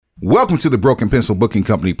Welcome to the Broken Pencil Booking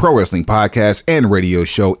Company Pro Wrestling Podcast and radio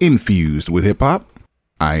show infused with hip hop.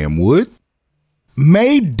 I am Wood.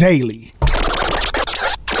 Made daily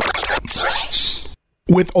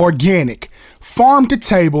with organic, farm to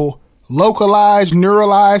table, localized,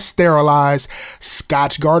 neuralized, sterilized,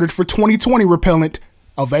 Scotch guarded for 2020 repellent,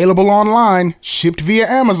 available online, shipped via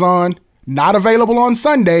Amazon, not available on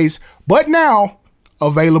Sundays, but now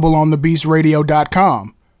available on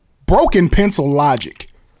thebeastradio.com. Broken Pencil Logic.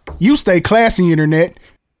 You stay classy, internet.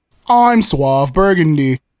 I'm Suave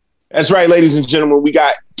Burgundy. That's right, ladies and gentlemen. We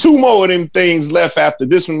got two more of them things left after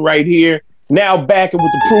this one right here. Now back with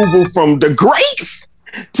approval from the greats,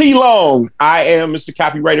 T Long. I am Mr.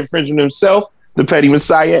 Copyright Infringement himself, the Petty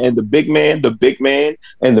Messiah, and the big man,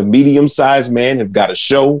 and the medium-sized man have got a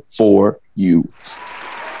show for you.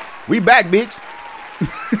 We back, bitch.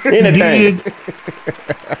 Anything.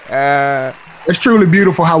 It's truly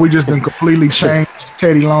beautiful how we just done completely changed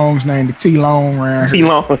Teddy Long's name to T Long. T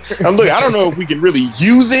Long. Look, I don't know if we can really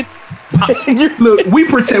use it. Look, we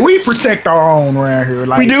protect our own around here.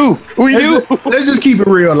 Like we do. Let's just keep it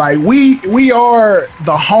real. Like we are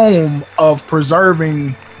the home of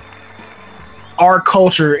preserving our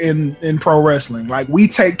culture in pro wrestling. Like we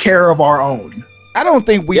take care of our own. I don't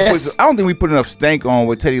think we put enough stank on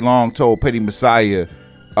what Teddy Long told Petty Messiah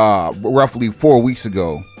roughly 4 weeks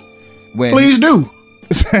ago. Please do.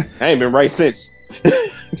 I ain't been right since.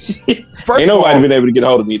 Ain't nobody been able to get a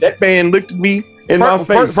hold of me. That man looked at me in my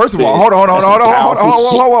face. First of all, hold on. I'm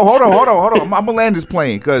gonna land this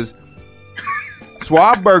plane because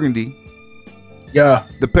Suave Burgundy,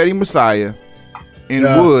 the Petty Messiah, and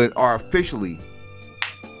Wood are officially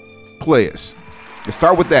players. Let's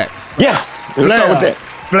start with that. Yeah, let's start with that.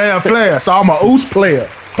 Player. So I'm a Oos player.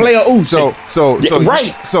 Player Oos. So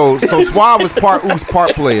Suave is part Oos,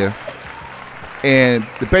 part player. And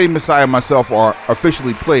the Petty Messiah and myself are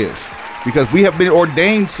officially players because we have been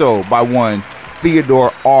ordained so by one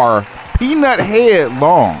Theodore R. Peanut Head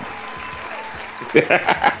Long.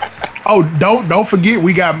 Oh, don't forget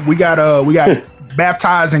we got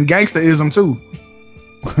baptized in gangsterism too.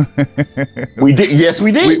 We did. Yes,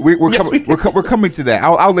 we did. We're coming to that.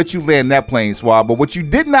 I'll let you land that plane, Swab. But what you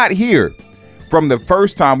did not hear from the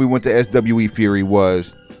first time we went to SWE Fury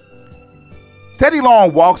was Teddy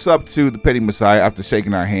Long walks up to the Petty Messiah after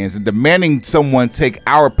shaking our hands and demanding someone take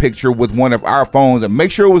our picture with one of our phones and make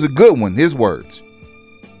sure it was a good one, his words.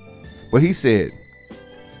 But he said,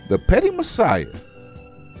 the Petty Messiah,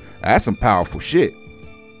 that's some powerful shit.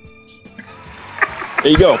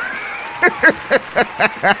 There you go.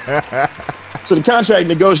 So the contract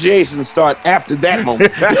negotiations start after that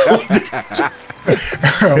moment.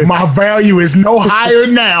 My value is no higher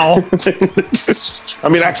now. I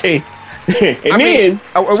mean, I can't. There's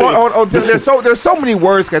so many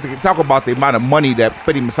words that can talk about the amount of money that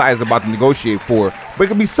Petty Messiah is about to negotiate for, but it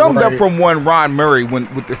can be summed up from one Ron Murray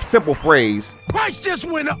with the simple phrase: "Price just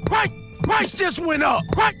went up. Price just went up."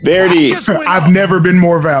 There it is. I've never been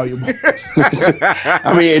more valuable.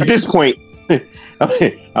 I mean, at this point,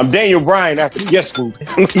 I'm Daniel Bryan after Yes Food.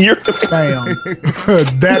 Damn,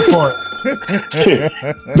 that part.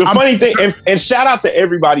 The funny thing, and shout out to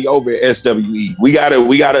everybody over at SWE. We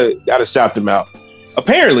gotta shout them out.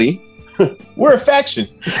 Apparently, we're a faction.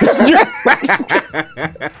 That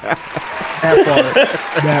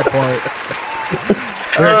part.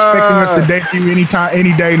 They're expecting us to debut any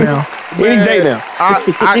day now. Any day now.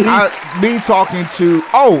 Me talking to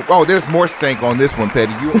there's more stank on this one,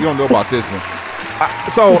 Petty. You don't know about this one.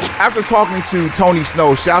 So after talking to Tony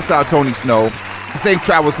Snow, shouts out Tony Snow. Safe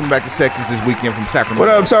travels coming back to Texas this weekend from Sacramento. What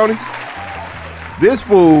up, Tony? This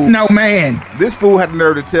fool had the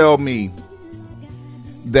nerve to tell me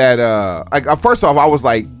that first off, I was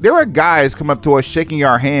like, there are guys coming up to us shaking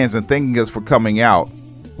our hands and thanking us for coming out,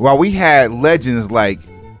 while we had legends like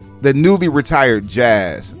the newly retired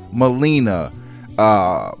Jazz, Melina,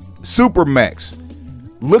 Supermex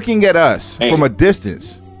looking at us from a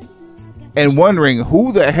distance and wondering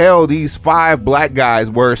who the hell these 5 black guys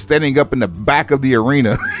were standing up in the back of the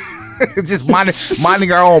arena, just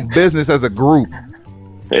minding our own business as a group.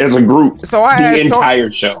 As a group. So I the entire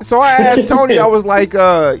show. So I asked Tony, I was like,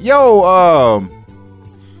 why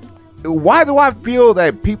do I feel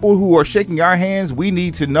that people who are shaking our hands, we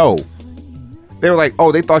need to know? They were like,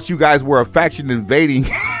 they thought you guys were a faction invading.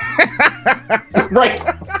 Right.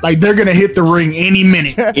 Like they're going to hit the ring any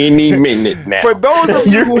minute. Any minute now. For those of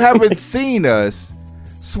you who haven't seen us,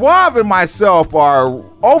 Suave and myself are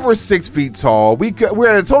over 6 feet tall. We're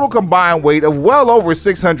at a total combined weight of well over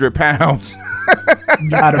 600 pounds.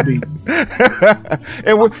 Gotta be.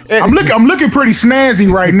 and I'm looking pretty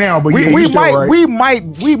snazzy right now, but we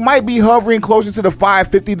might be hovering closer to the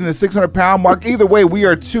 550 than the 600 pound mark. Either way, we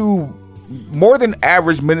are two more than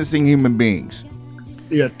average menacing human beings.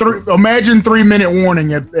 Yeah, imagine 3-minute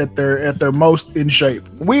warning at their most in shape.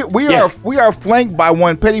 We are flanked by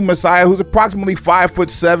one Petty Messiah who's approximately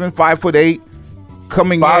 5'7", 5'8",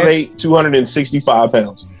 coming 5'8", 265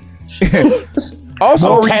 pounds.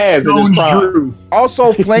 Also, Taz in his prime.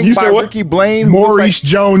 Also flanked by Ricky Blaine. Maurice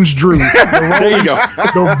Jones-Drew. There you go.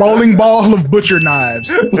 The bowling ball of butcher knives.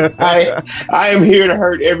 I am here to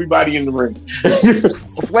hurt everybody in the ring.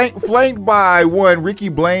 Flanked by one Ricky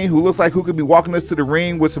Blaine who looks like who could be walking us to the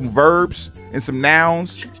ring with some verbs and some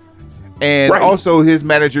nouns. And also his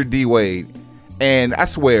manager D-Wade. And I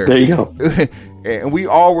swear. There you go. And we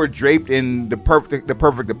all were draped in the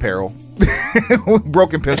perfect apparel.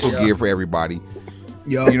 Broken pencil gear for everybody.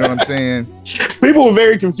 Yo. You know what I'm saying? People were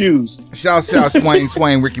very confused. Shout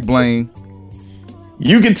Swain, Ricky Blaine.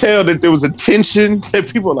 You can tell that there was a tension that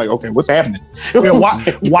people were like, okay, what's happening? Yeah,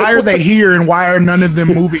 why are they here and why are none of them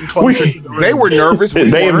moving closer to the ring? They were nervous.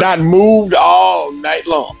 They have not moved all night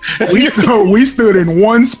long. We stood in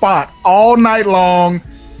one spot all night long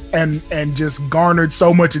and just garnered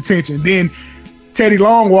so much attention. Then Teddy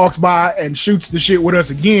Long walks by and shoots the shit with us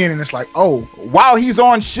again, and it's like, oh. While he's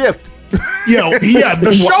on shift. Yeah,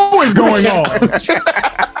 the show is going on.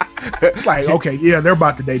 Like, okay, yeah, they're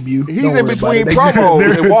about to debut. He's in between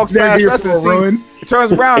promos and walks past us and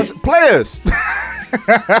turns around and says, players.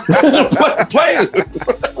 Players.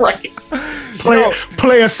 Right.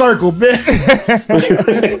 Play a circle, man.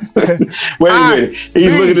 Wait a minute.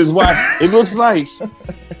 He's looking at his watch. It looks like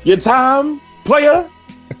your time, player,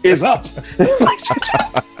 is up.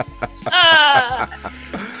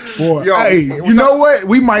 Boy, hey, you know what?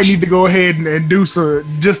 We might need to go ahead and do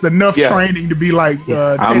just enough training to be like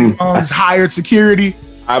Teddy Long's hired security.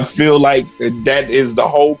 I feel like that is the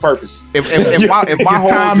whole purpose. If my whole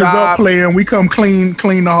time job is up playing, we come clean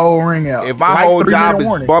the whole ring out. If my whole job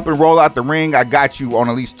is bump and roll out the ring, I got you on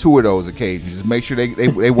at least 2 of those occasions. Just make sure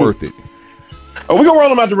they worth it. Oh, we gonna roll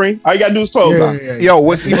them out the ring. All you gotta do is close on. Yeah. Yo,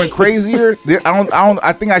 what's even crazier?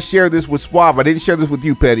 I think I shared this with Suave. I didn't share this with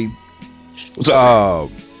you, Petty. What's up?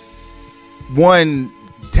 One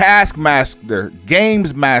Taskmaster,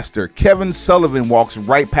 Games Master, Kevin Sullivan walks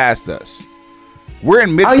right past us. We're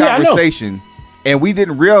in mid-conversation, and we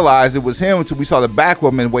didn't realize it was him until we saw the back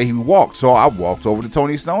of him and the way he walked. So I walked over to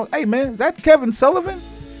Tony Snow. Hey, man, is that Kevin Sullivan?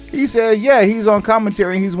 He said, yeah, he's on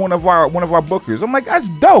commentary. He's one of our bookers. I'm like, that's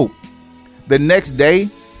dope. The next day,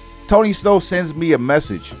 Tony Snow sends me a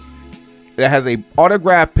message that has a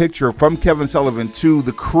autographed picture from Kevin Sullivan to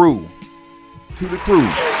the crew. To the crew.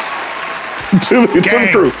 to the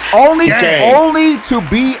crew. Only to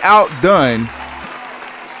be outdone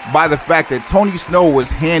by the fact that Tony Snow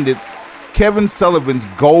was handed Kevin Sullivan's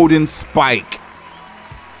golden spike.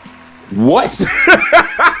 What?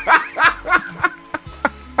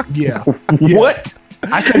 Yeah. What?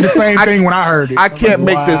 I said the same thing when I heard it. I can't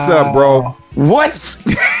make this up, bro. What?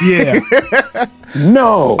 Yeah.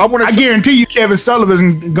 No. I guarantee you Kevin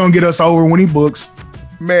Sullivan's gonna get us over when he books.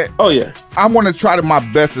 Man. Oh yeah. I'm gonna try my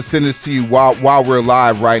best to send this to you while we're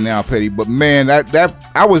live right now, Petty. But man, that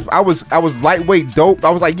I was lightweight dope.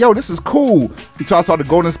 I was like, yo, this is cool. So I saw the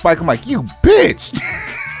golden spike. I'm like, you bitch.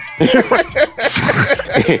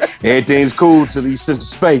 Everything's cool till he sent the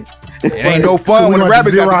spike. It ain't no fun when the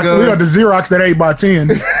rabbit got the gun. We got the Xerox that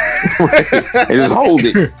 8x10. Right. And just hold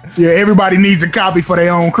it. Yeah, everybody needs a copy for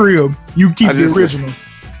their own crib. You keep the original.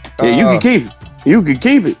 Yeah, you can keep it. You can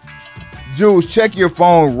keep it. Jules, check your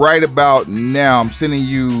phone right about now. I'm sending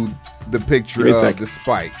you the picture of the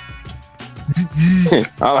spike.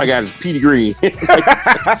 All I got is Petey Green.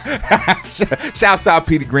 Shouts out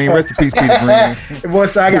Petey Green. Rest in peace, Petey Green. Boy,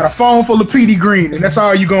 so I got a phone full of Petey Green, and that's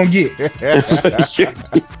all you gonna get.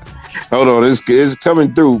 Hold on, it's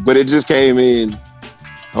coming through, but it just came in.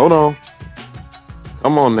 Hold on.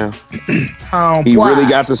 Come on now. He really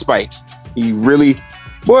got the spike. He really.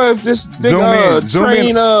 Boy, if this big zoom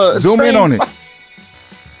in on it.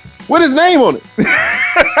 What his name on it?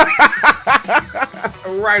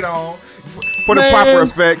 Right on. For the proper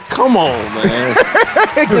effects. Come on, man.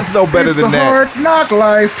 It gets no better than that. It's a hard knock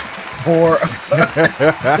life.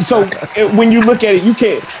 So when you look at it, you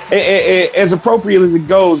can't, as appropriate as it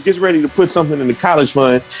goes, gets ready to put something in the college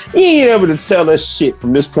fund. He ain't able to tell us shit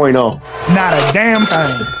from this point on. Not a damn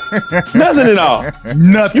thing. Nothing at all.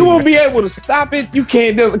 Nothing. You won't be able to stop it. You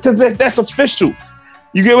can't do it because that's official.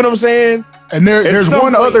 You get what I'm saying? And there's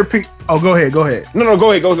one other piece. Oh, go ahead. No,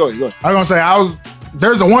 go ahead. Go ahead. I was gonna say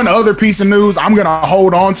there's one other piece of news I'm gonna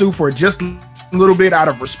hold on to for just a little bit out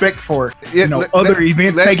of respect for other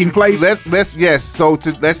events taking place. So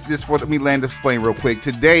let me land this plane real quick.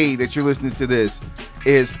 Today that you're listening to this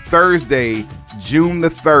is Thursday, June the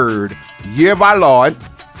 3rd. Year of our Lord.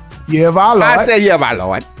 I say year of our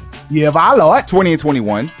Lord. 20 and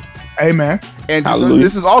 21. Amen. And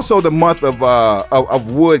this is also the month of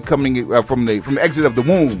wood coming from the exit of the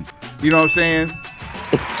womb. You know what I'm saying?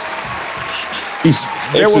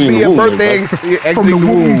 There will be a birthday from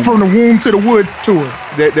the womb to the wood tour.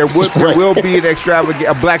 There will be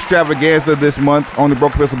a black extravaganza this month on the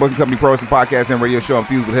Broken Pistol Booking Company Pro Wrestling Podcast and radio show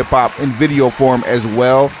infused with hip hop in video form as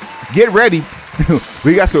well. Get ready.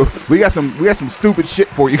 we got some stupid shit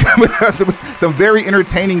for you coming up. Some very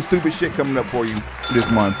entertaining stupid shit coming up for you this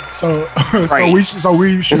month. So we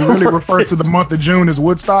should really refer to the month of June as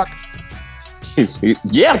Woodstock.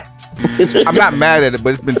 Yeah. I'm not mad at it,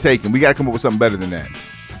 but it's been taken. We got to come up with something better than that.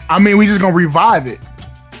 I mean, we just gonna revive it.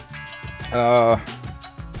 We're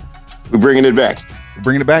bringing it back.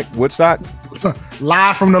 Bringing it back, Woodstock.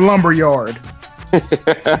 Live from the lumberyard.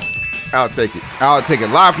 I'll take it.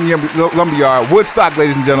 Live from the lumberyard, Woodstock,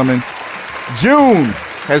 ladies and gentlemen. June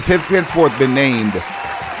has henceforth been named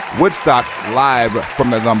Woodstock Live from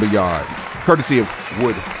the Lumberyard, courtesy of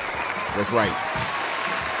Wood. That's right.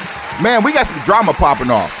 Man, we got some drama popping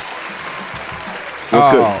off.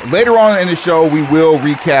 That's good. Later on in the show, we will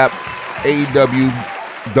recap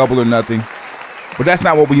AEW Double or Nothing, but that's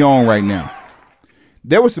not what we own right now.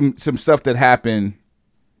 There was some stuff that happened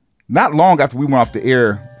not long after we went off the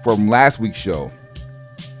air from last week's show,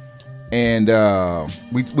 and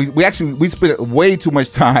we spent way too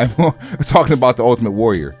much time talking about the Ultimate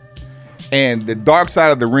Warrior and the Dark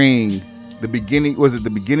Side of the Ring. The beginning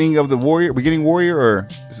of the Warrior, Beginning Warrior, or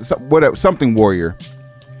whatever, something Warrior,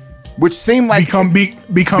 which seemed like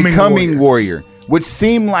becoming Warrior, which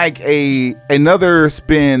seemed like another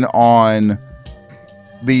spin on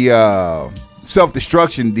the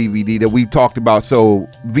self-destruction DVD that we talked about so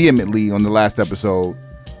vehemently on the last episode.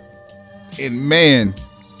 And man,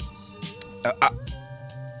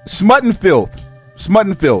 smut and filth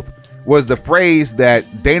was the phrase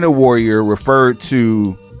that Dana Warrior referred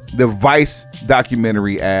to the Vice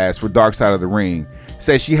documentary as for Dark Side of the Ring.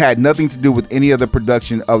 Says she had nothing to do with any other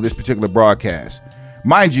production of this particular broadcast.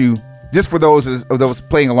 Mind you, just for those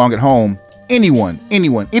playing along at home, either one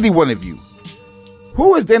of you,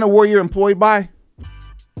 who is Dana Warrior employed by?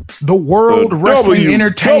 The World Wrestling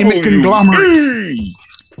Entertainment Conglomerate.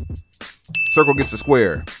 Circle gets the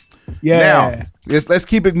square. Yeah. Now, let's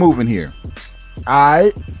keep it moving here. All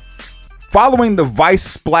right. Following the Vice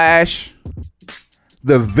splash,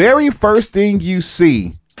 the very first thing you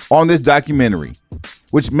see on this documentary,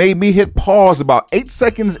 which made me hit pause about 8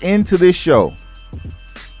 seconds into this show,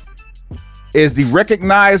 is the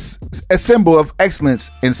recognized symbol of excellence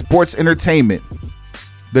in sports entertainment,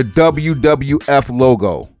 the WWF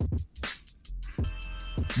logo.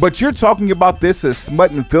 But you're talking about this as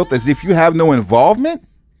smut and filth as if you have no involvement?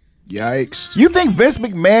 Yikes. You think Vince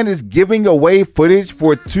McMahon is giving away footage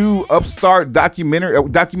for two upstart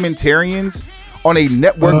documentarians on a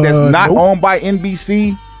network that's not owned by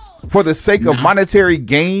NBC for the sake of monetary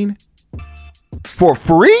gain for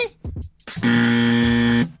free?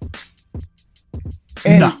 And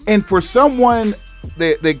for someone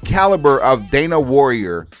the caliber of Dana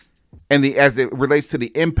Warrior and as it relates to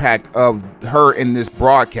the impact of her in this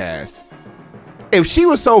broadcast, if she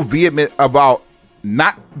was so vehement about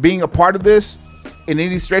not being a part of this in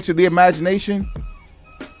any stretch of the imagination,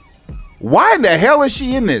 why in the hell is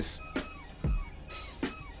she in this?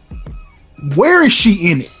 Where is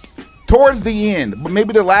she in it? Towards the end, but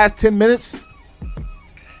maybe the last 10 minutes.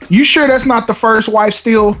 You sure that's not the first wife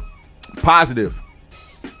still? Positive.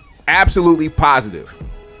 Absolutely positive.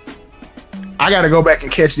 I got to go back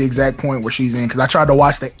and catch the exact point where she's in because I tried to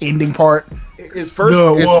watch the ending part. His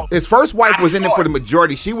first wife was in it for the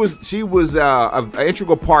majority. She was an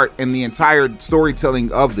integral part in the entire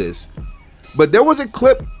storytelling of this. But there was a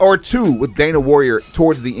clip or two with Dana Warrior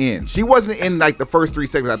towards the end. She wasn't in like the first 3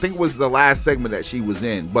 segments. I think it was the last segment that she was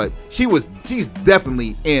in, but she's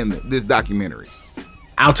definitely in this documentary.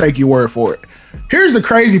 I'll take your word for it. Here's the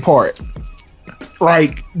crazy part.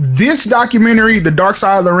 Like, this documentary, the Dark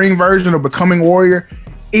Side of the Ring version of Becoming Warrior,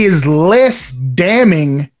 is less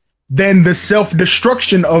damning than the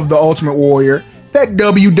self-destruction of the Ultimate Warrior that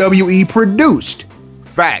WWE produced.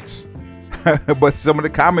 Facts. But some of the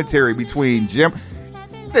commentary between Jim,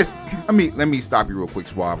 let me stop you real quick,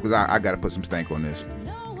 Suave, because I got to put some stank on this.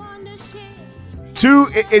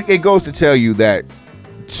 It goes to tell you that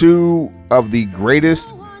to of the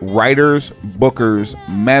greatest writers, bookers,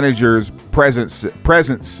 managers,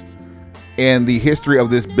 presence in the history of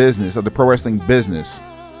this business, of the pro wrestling business,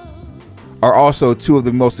 are also two of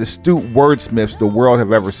the most astute wordsmiths the world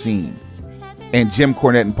have ever seen, and Jim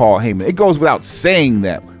Cornette and Paul Heyman. It goes without saying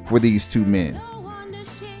that for these two men.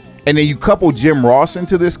 And then you couple Jim Ross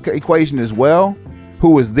into this equation as well,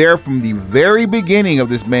 who was there from the very beginning of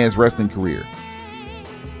this man's wrestling career.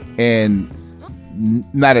 And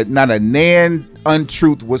not a nan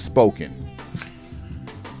untruth was spoken.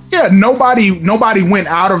 Yeah, nobody went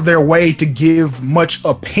out of their way to give much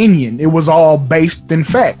opinion. It was all based in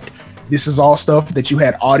fact. This is all stuff that you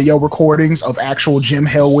had audio recordings of actual Jim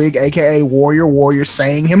Hellwig, aka Warrior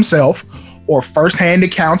saying himself, or firsthand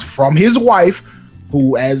accounts from his wife,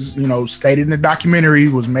 who, as you know, stated in the documentary,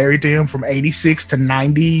 was married to him from 86 to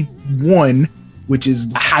 91, which is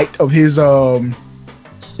the height of his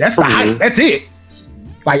that's the height. That's it.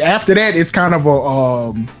 Like after that, it's kind of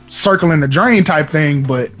a circle in the drain type thing,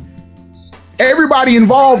 but everybody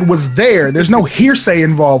involved was there. There's no hearsay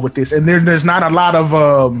involved with this, and there's not a lot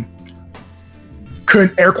of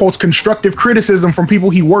air quotes constructive criticism from people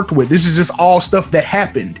he worked with. This is just all stuff that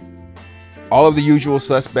happened. All of the usual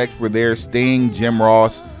suspects were there: Sting, Jim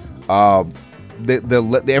Ross,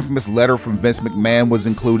 the infamous letter from Vince McMahon was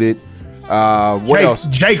included. What else?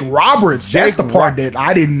 Jake Roberts. That's the part that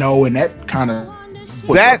I didn't know, and that kind of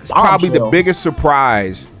that's probably the biggest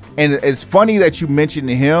surprise. And it's funny that you mentioned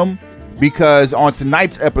him, because on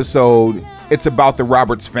tonight's episode, it's about the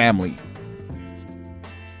Roberts family.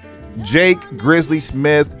 Jake, Grizzly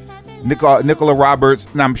Smith, Nicola Roberts,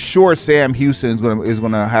 and I'm sure Sam Houston is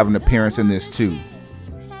gonna have an appearance in this too.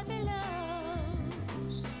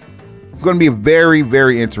 It's gonna be very,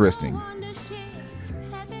 very interesting.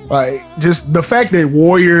 Like just the fact that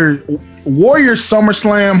Warrior's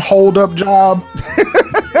SummerSlam hold-up job,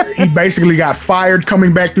 he basically got fired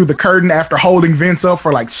coming back through the curtain after holding Vince up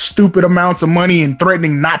for like stupid amounts of money and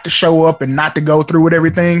threatening not to show up and not to go through with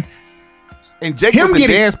everything. And Jake was the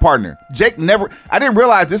dance partner. I didn't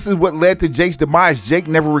realize this is what led to Jake's demise. Jake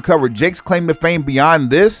never recovered. Jake's claim to fame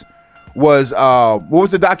beyond this was, what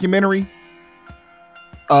was the documentary?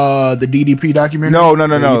 The DDP documentary? No.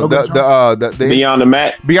 The Beyond the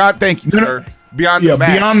Mat. Thank you, sir. Beyond the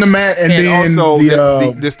Mat. Beyond the Mat, and then also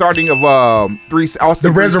the starting of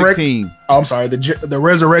Austin 316. Oh, I'm sorry, the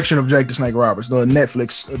resurrection of Jake the Snake Roberts, the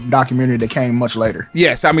Netflix documentary that came much later.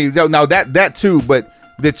 Yes, I mean now that too, but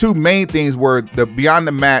the two main things were the Beyond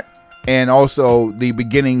the Mat and also the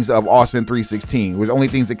beginnings of Austin 316, which are the only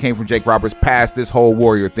things that came from Jake Roberts past this whole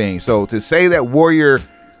Warrior thing. So to say that Warrior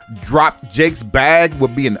dropped Jake's bag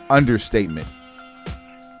would be an understatement.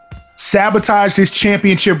 Sabotaged his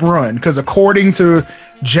championship run, because according to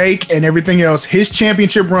Jake and everything else, his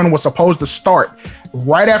championship run was supposed to start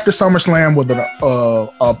right after SummerSlam with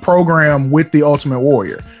a program with the Ultimate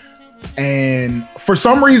Warrior. And for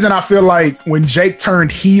some reason, I feel like when Jake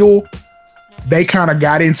turned heel, they kind of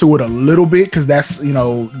got into it a little bit, because that's, you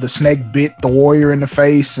know, the snake bit the Warrior in the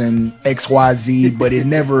face and XYZ, but it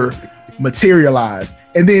never materialized.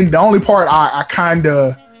 And then the only part I kind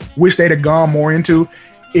of wish they'd have gone more into,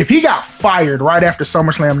 if he got fired right after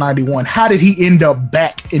SummerSlam 91, how did he end up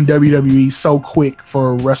back in WWE so quick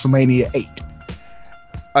for WrestleMania 8?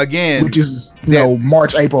 Again, which is,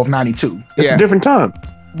 March, April of 92. It's a different time.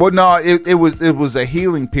 Well, no, it was a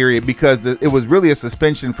healing period, because it was really a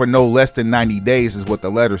suspension for no less than 90 days is what the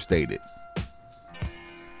letter stated.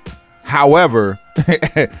 However,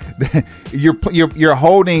 you're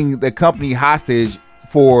holding the company hostage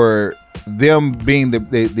for them being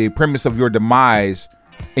the premise of your demise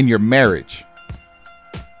in your marriage.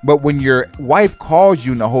 But when your wife calls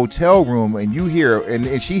you in the hotel room and you hear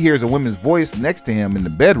and she hears a woman's voice next to him in the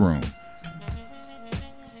bedroom,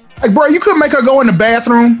 like, bro, you couldn't make her go in the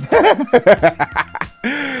bathroom.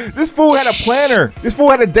 This fool had a planner. This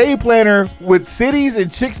fool had a day planner with cities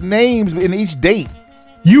and chicks' names in each date.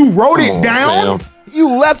 You wrote it down? Sam.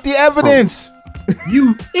 You left the evidence.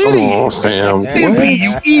 You idiot. Oh, Sam. You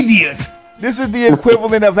idiot. This is the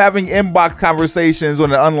equivalent of having inbox conversations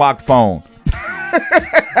on an unlocked phone.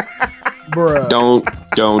 Bruh.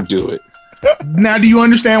 Don't do it. Now, do you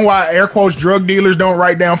understand why air quotes drug dealers don't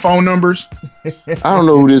write down phone numbers? I don't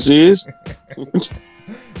know who this is.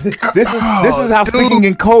 This is how speaking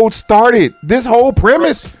in code started. This whole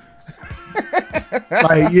premise.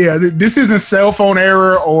 Like, yeah, this isn't cell phone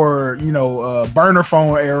era or, burner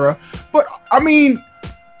phone era. But, I mean,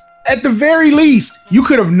 at the very least, you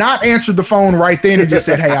could have not answered the phone right then and just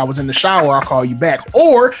said, hey, I was in the shower, I'll call you back.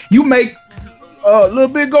 Or you make a little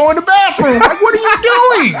bit go in the bathroom. Like, what are you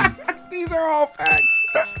doing? These are all facts.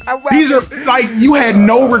 These are like you had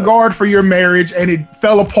no regard for your marriage and it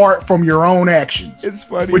fell apart from your own actions. It's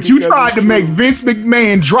funny. But you tried to make Vince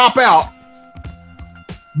McMahon drop out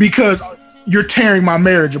because you're tearing my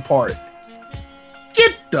marriage apart.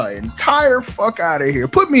 Get the entire fuck out of here.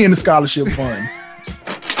 Put me in the scholarship fund.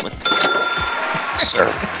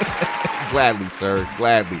 Sir. Gladly, sir.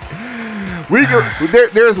 Gladly.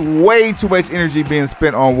 There's way too much energy being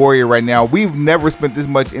spent on Warrior right now. We've never spent this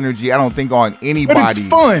much energy, I don't think, on anybody. But it's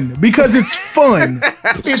fun because it's fun.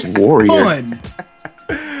 It's Warrior. Fun.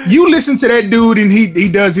 You listen to that dude and he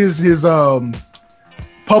does his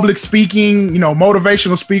public speaking,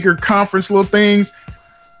 motivational speaker conference little things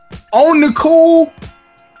on the cool.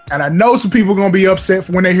 And I know some people are gonna be upset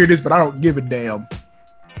when they hear this, but I don't give a damn.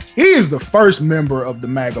 He is the first member of the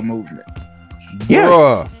MAGA movement. Yeah.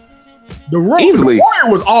 Bruh. The Easily.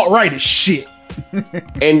 Warrior was alt-right as shit.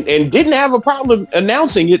 and didn't have a problem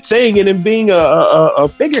announcing it, saying it, and being a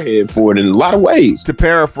figurehead for it in a lot of ways. To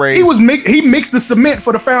paraphrase, He mixed the cement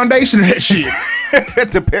for the foundation of that shit.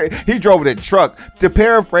 he drove that truck. To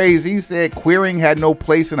paraphrase, he said queering had no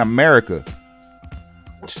place in America.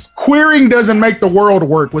 Queering doesn't make the world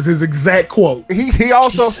work was his exact quote. He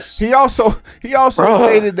also stated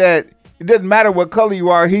that it doesn't matter what color you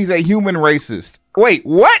are, he's a human racist. Wait,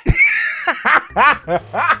 what?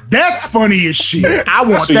 That's funny as shit. I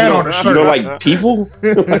want So that on a shirt. You know, like people.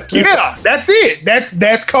 Yeah, that's it.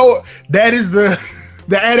 That's code. That is the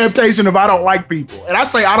adaptation of I don't like people, and I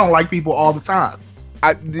say I don't like people all the time.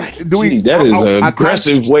 That is an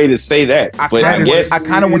aggressive way to say that. But I guess I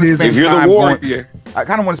kind of want to spend if you're time the warrior, I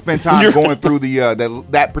kind of want to spend time going through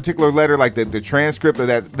that particular letter, like the transcript of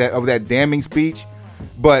that damning speech.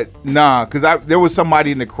 But nah, because there was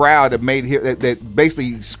somebody in the crowd that made him that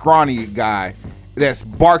basically scrawny guy that's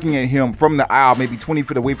barking at him from the aisle, maybe 20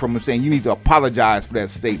 feet away from him, saying you need to apologize for that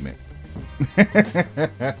statement.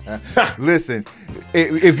 Listen,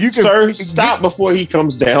 if you can, sir, stop before he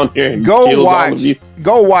comes down here and go kills watch. all of you.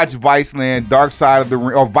 Go watch Viceland, Dark Side of the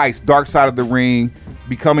Ring, or Vice, Dark Side of the Ring,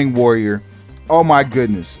 Becoming Warrior. Oh my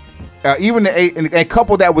goodness! Even and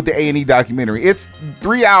couple that with the A&E documentary. It's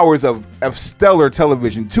 3 hours of stellar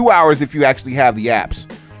television. 2 hours if you actually have the apps.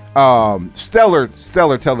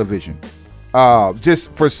 Stellar television.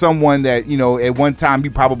 Just for someone that at one time you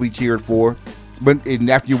probably cheered for. But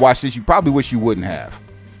after you watch this, you probably wish you wouldn't have.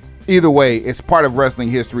 Either way, it's part of wrestling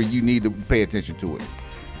history. You need to pay attention to it.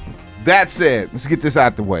 That said, let's get this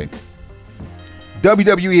out the way.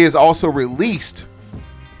 WWE has also released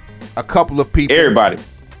a couple of people. Everybody.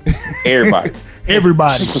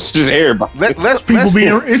 Just everybody. Let's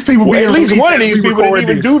It's people being At least one of these people didn't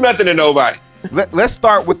even this. do nothing to nobody. Let's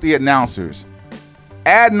start with the announcers.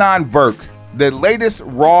 Adnan Virk, the latest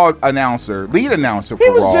Raw announcer, lead announcer for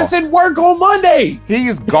Raw. He was just at work on Monday. He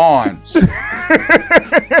is gone.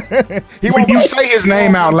 When you say his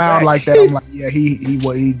name out loud like that, I'm like, yeah, he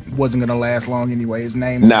wasn't gonna last long anyway. His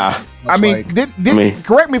name. Nah. I mean,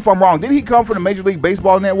 correct me if I'm wrong. Did he come from the Major League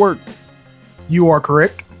Baseball Network? You are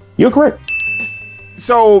correct. You're correct.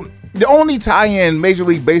 So the only tie-in Major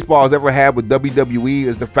League Baseball has ever had with WWE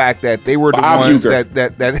is the fact that they were the Bob ones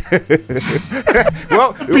Uecker. that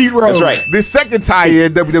well, Pete Rose. That's right. the second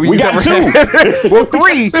tie-in WWE We has got ever had. Well,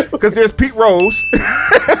 3 because there's Pete Rose.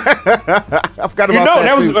 I forgot about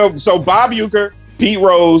that. Was so Bob Uecker, Pete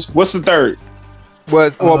Rose. What's the third?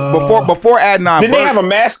 Before Adnan. Didn't they have a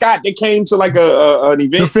mascot that came to like an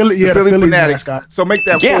event? The Philly Fanatic. mascot. So make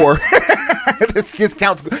that Yeah. 4. This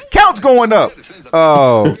counts going up.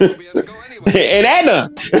 Oh, And Anna.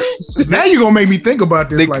 Now you're gonna make me think about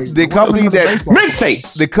this. the company that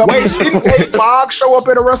Mixtape. the company Didn't Wade Boggs show up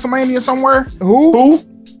at a WrestleMania somewhere? who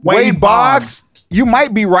Wade Wade Boggs. You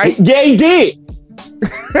might be right. Yeah, he did.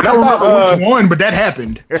 I don't remember which one, but that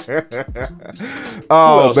happened.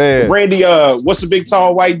 Oh man, Randy, what's the big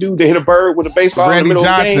tall white dude that hit a bird with a baseball Randy in the middle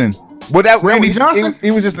Johnson. of the game? Well, that Randy Johnson?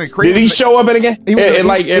 He was just in a crazy. Did he show up at a game? He was, in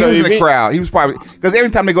in the crowd. He was probably because every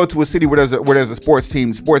time they go to a city where there's a sports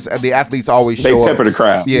team, the athletes always They show pepper up. the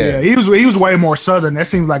crowd. Yeah, He was way more southern. That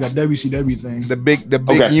seems like a WCW thing. the big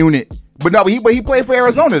Okay. unit. But no, he played for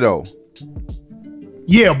Arizona though.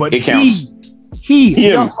 Yeah, but It counts.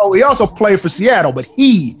 he also played for Seattle, but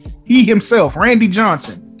he himself, Randy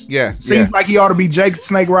Johnson, Yeah, seems like he ought to be Jake the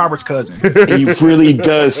Snake Roberts' cousin. He really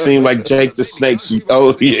does seem like Jake the Snake's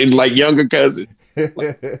like younger cousin.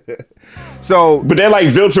 So, But they're like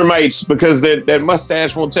Viltrumites because that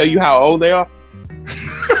mustache won't tell you how old they are.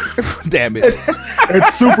 damn it.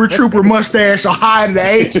 That Super Trooper mustache will hide the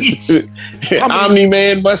age.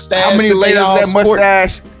 Omni-Man mustache. How many that they layers all that sport.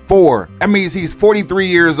 mustache? 4. That means he's 43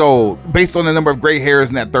 years old, based on the number of gray hairs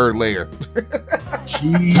in that third layer.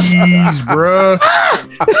 Jeez, bruh.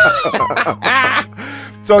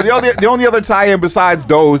 So the only other tie-in besides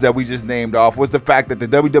those that we just named off was the fact that the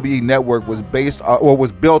WWE Network was built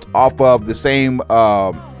off of the same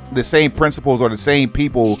principles or the same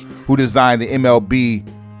people who designed the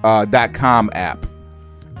MLB.com app.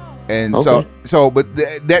 And Okay. but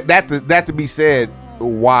that to be said,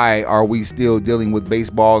 why are we still dealing with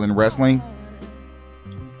baseball and wrestling?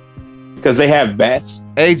 Because they have bats.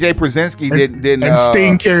 AJ Przinsky didn't And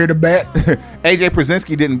Sting carried a bat. AJ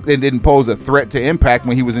Przinsky didn't pose a threat to Impact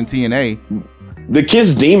when he was in TNA. The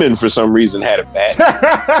Kiss Demon, for some reason, had a bat.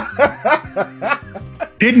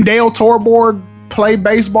 Didn't Dale Torborg play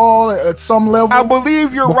baseball at some level? I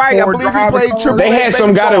believe you're right. I Before believe he driving played cars. triple. They had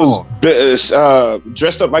some guy that was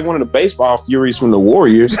dressed up like one of the baseball furies from the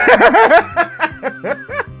Warriors.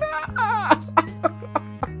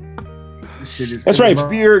 That's right.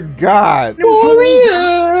 Dear God. Warriors,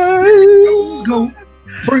 Go.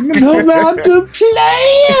 come out to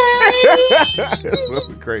play.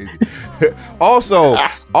 Crazy. Also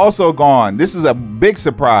gone. This is a big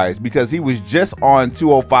surprise because he was just on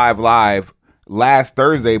 205 Live last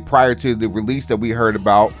Thursday prior to the release that we heard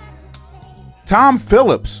about. Tom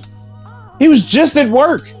Phillips. He was just at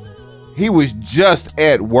work. He was just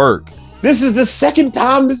at work. This is the second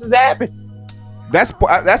time this has happened. That's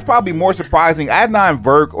probably more surprising. Adnan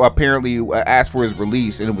Virk apparently asked for his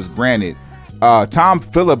release and it was granted. Tom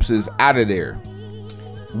Phillips is out of there.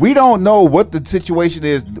 We don't know what the situation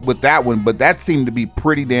is with that one, but that seemed to be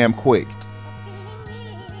pretty damn quick.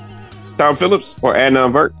 Tom Phillips or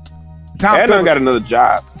Adnan Virk? Adnan Phillips got another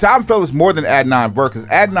job. Tom Phillips more than Adnan Virk, because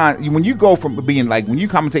Adnan, when you go from being like, when you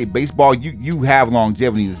commentate baseball, you have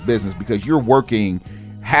longevity in this business because you're working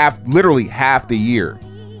literally half the year.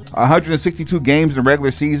 162 games in the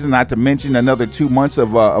regular season, not to mention another 2 months of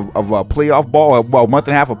playoff ball, a month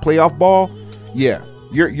and a half of playoff ball. Yeah,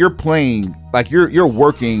 you're playing like you're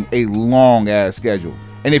working a long ass schedule.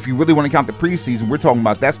 And if you really want to count the preseason, we're talking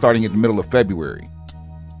about that starting at the middle of February.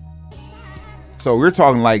 So we're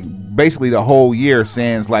talking like basically the whole year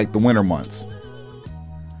sans like the winter months.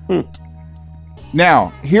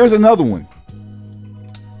 Now, here's another one.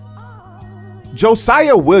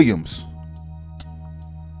 Josiah Williams.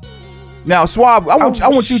 Now, Swab, I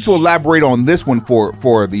want you to elaborate on this one for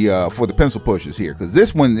the pencil pushers here, because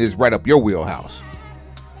this one is right up your wheelhouse.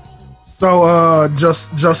 So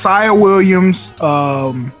Josiah Williams,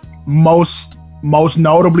 most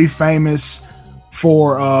notably famous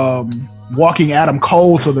for walking Adam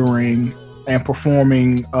Cole to the ring and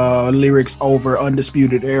performing lyrics over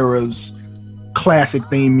Undisputed Era's classic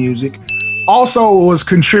theme music. Also was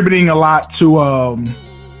contributing a lot to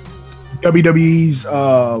WWE's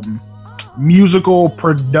musical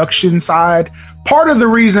production side. Part of the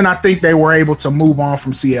reason I think they were able to move on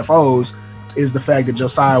from CFOs is the fact that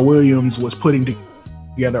Josiah Williams was putting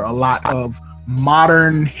together a lot of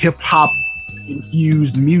modern hip-hop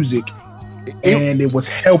infused music, and it was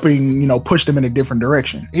helping, push them in a different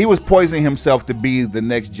direction. He was poisoning himself to be the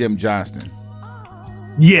next Jim Johnston.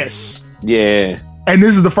 Yes. Yeah. And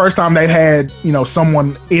this is the first time they had,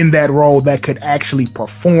 someone in that role that could actually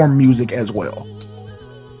perform music as well.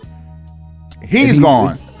 He's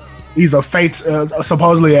gone. He's a faith,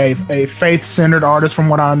 supposedly a faith-centered artist, from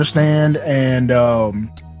what I understand, and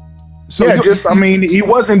he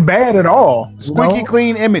wasn't bad at all. Squeaky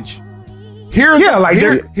clean image. Here's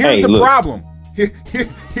the problem. Here's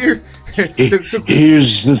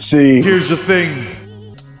the thing. Here's the thing.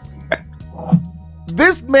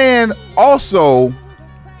 This man also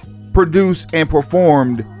produced and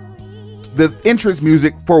performed the entrance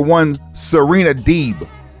music for one Serena Deeb,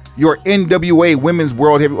 your NWA Women's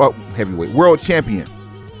World Heavyweight World Champion.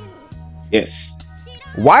 Yes.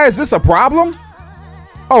 Why is this a problem?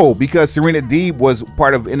 Oh, because Serena Deeb was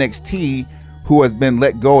part of NXT, who has been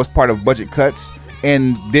let go as part of budget cuts,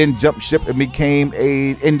 and then jumped ship and became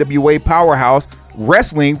a NWA powerhouse,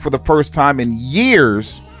 wrestling for the first time in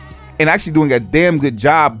years, and actually doing a damn good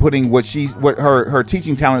job putting what her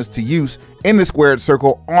teaching talents to use in the squared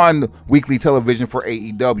circle on weekly television for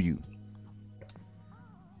AEW.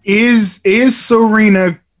 Is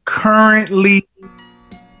Serena currently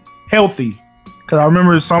healthy? Because I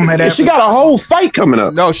remember some had asked. She got a whole fight coming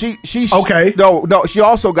up. No, she okay. No, she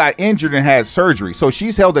also got injured and had surgery. So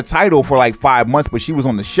she's held the title for like 5 months, but she was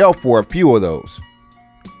on the shelf for a few of those.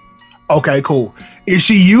 Okay, cool. Is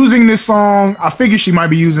she using this song? I figure she might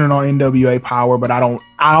be using it on NWA Power, but I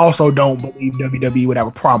also don't believe WWE would have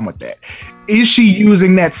a problem with that. Is she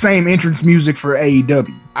using that same entrance music for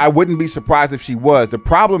AEW? I wouldn't be surprised if she was. The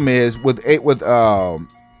problem is with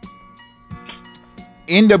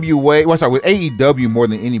NWA, with AEW more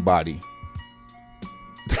than anybody.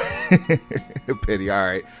 Petty, all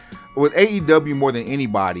right. With AEW more than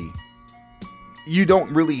anybody, you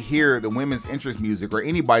don't really hear the women's interest music or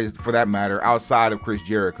anybody for that matter outside of Chris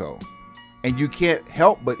Jericho. And you can't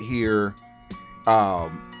help but hear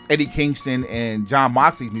Eddie Kingston and John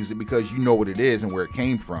Moxley's music because you know what it is and where it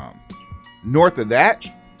came from. North of that,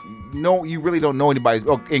 no, you really don't know anybody's.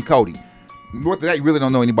 Oh, and Cody. North of that, you really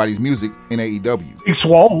don't know anybody's music in AEW. Big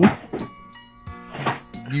Swole.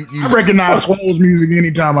 I recognize Swole's music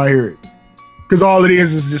anytime I hear it. Because all it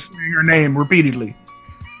is just saying her name repeatedly.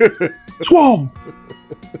 Swole!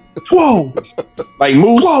 Swole! Like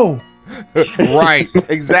Moose? Swole! Right,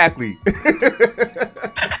 exactly.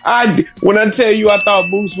 When I tell you I thought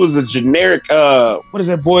Moose was a generic, what is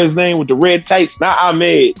that boy's name with the red tights? Not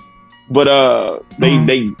Ahmed, but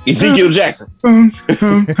they Ezekiel Jackson.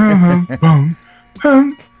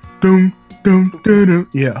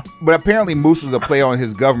 Yeah. But apparently Moose is a play on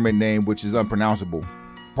his government name, which is unpronounceable.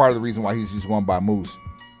 Part of the reason why he's just going by Moose.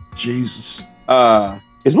 Jesus.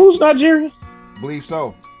 Is Moose Nigerian? Believe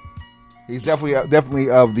so. He's definitely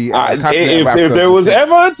of the. If there was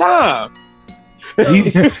ever a time,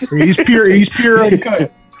 he's pure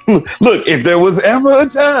uncut. Look, if there was ever a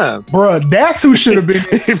time, bruh, that's who should have been.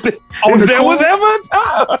 if there was ever a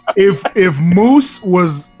time, if Moose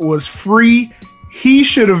was free, he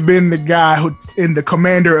should have been the guy who in the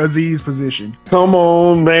Commander Aziz position. Come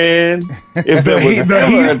on, man. If there was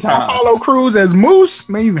ever a time, Apollo Crews as Moose,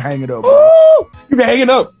 man, you can hang it up. Ooh, you can hang it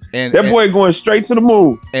up. And that boy going straight to the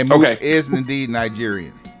moon. And Moose is indeed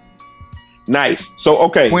Nigerian. Nice. So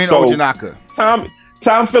Queen Ojinaka.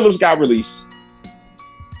 Tom Phillips got released.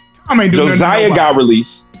 Josiah got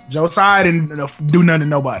released. Josiah didn't do nothing to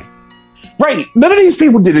nobody. Right. None of these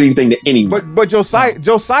people did anything to anyone. But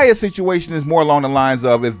Josiah's situation is more along the lines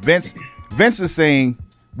of if Vince is saying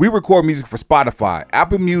we record music for Spotify,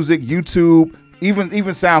 Apple Music, YouTube, even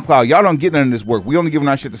SoundCloud. Y'all don't get none of this work. We only giving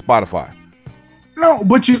our shit to Spotify. No,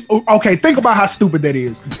 but think about how stupid that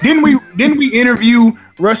is. Didn't we interview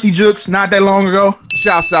Rusty Jukes not that long ago?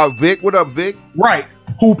 Shouts out Vic. What up, Vic? Right.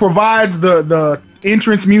 Who provides the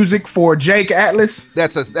entrance music for Jake Atlas?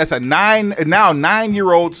 That's a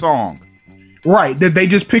 9-year-old song. Right, that they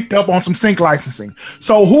just picked up on some sync licensing.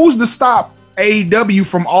 So who's to stop AEW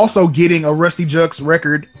from also getting a Rusty Jukes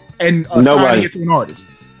record and assigning it to an artist?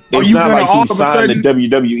 It's not like he signed to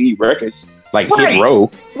WWE Records. Like Hit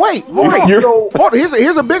Row. Wait, hold on.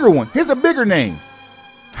 Here's a bigger one. Here's a bigger name.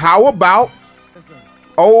 How about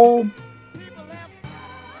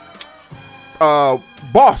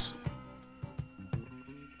Boss?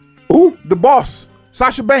 Who? The Boss.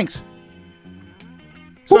 Sasha Banks.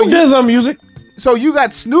 Who does her music? So you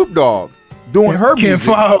got Snoop Dogg doing her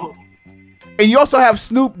music. And you also have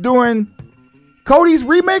Snoop doing Cody's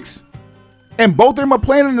remix? And both of them are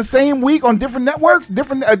playing in the same week on different networks,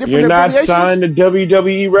 different You're not signed to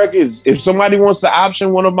WWE Records. If somebody wants to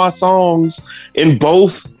option one of my songs in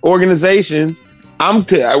both organizations, I'll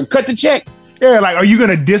cut the check. Yeah, like, are you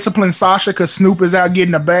gonna discipline Sasha because Snoop is out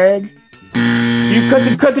getting a bag? You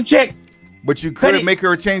cut the check. But you could make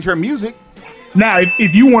her change her music. Now,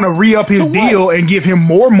 if you want to re-up his deal and give him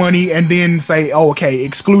more money and then say, oh, okay,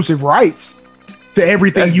 exclusive rights to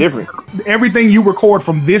everything. That's different. Everything you record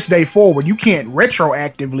from this day forward, you can't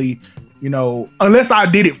retroactively, unless I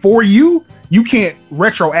did it for you, you can't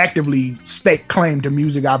retroactively stake claim to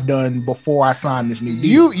music I've done before I signed this new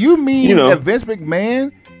deal. You mean that Vince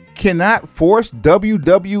McMahon cannot force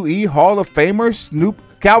WWE Hall of Famer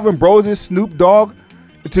Calvin Bros' Snoop Dogg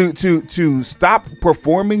to stop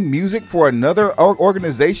performing music for another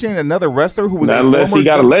organization, another wrestler who was not unless he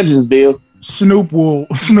got a Legends deal. Snoop will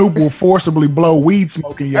forcibly blow weed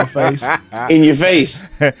smoke in your face. In your face.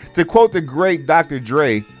 To quote the great Dr.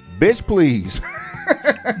 Dre, bitch, please.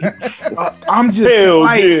 I'm just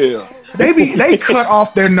they cut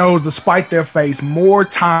off their nose to spite their face more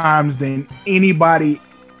times than anybody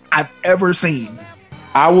I've ever seen.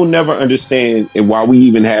 I will never understand, and why we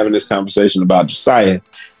even having this conversation about Josiah,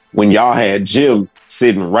 when y'all had Jim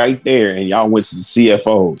sitting right there and y'all went to the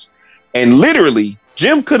CFOs. And literally,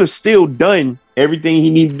 Jim could have still done everything he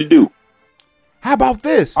needed to do. How about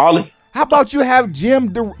this? How about you have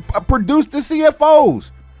Jim produce the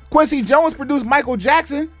CFOs? Quincy Jones produced Michael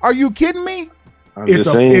Jackson. Are you kidding me?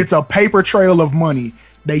 It's a paper trail of money.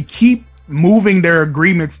 They keep moving their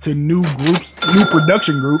agreements to new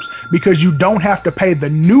production groups, because you don't have to pay the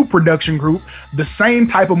new production group the same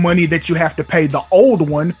type of money that you have to pay the old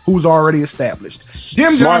one who's already established.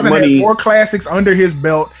 Jim Johnson has more classics under his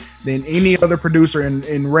belt than any other producer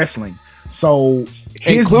in wrestling. So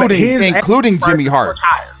including Jimmy Hart.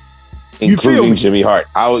 You feel including me? Jimmy Hart.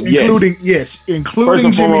 Including First including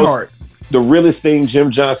and Jimmy foremost, Hart. the realest thing Jim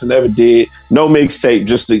Johnson ever did, no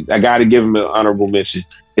mixtape, I got to give him an honorable mention,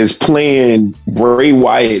 is playing Bray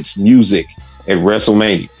Wyatt's music at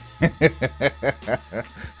WrestleMania. I'm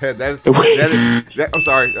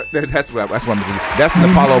sorry. That's what I'm doing. That's an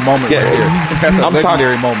Apollo moment right there. That's a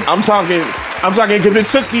legendary moment. I'm talking because it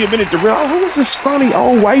took me a minute to realize who was this scrawny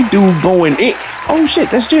old white dude going in. Oh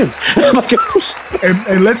shit, that's Jim.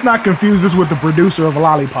 And let's not confuse this with the producer of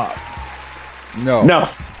Lollipop. No.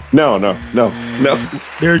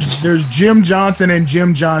 There's Jim Johnson and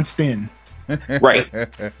Jim Johnston. Right.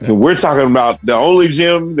 And we're talking about the only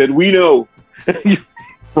Jim that we know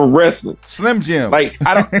for wrestling. Slim Jim. Like,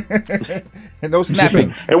 I don't no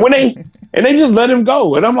snapping. And when they just let him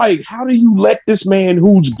go. And I'm like, how do you let this man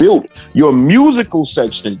who's built your musical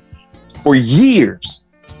section for years?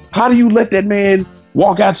 How do you let that man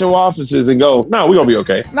walk out your offices and go, no, we're gonna be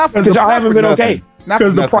okay? Because y'all haven't been okay.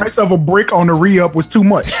 Because the price of a brick on the re-up was too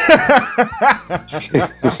much.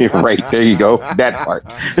 Right, there you go. That part.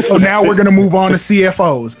 So now we're gonna move on to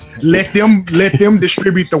CFOs. Let them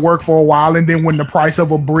distribute the work for a while, and then when the price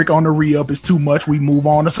of a brick on the re-up is too much, we move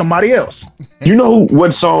on to somebody else. You know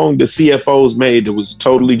what song the CFOs made that was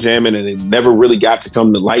totally jamming and it never really got to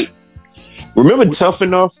come to light? Remember Tough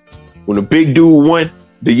Enough when the big dude won?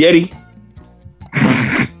 The Yeti?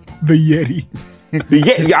 The Yeti. The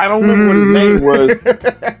Yeti, I don't remember what his name was.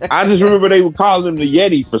 I just remember they would call him the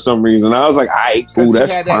Yeti for some reason. I was like, all right, cool,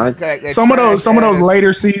 that's fine. Some of those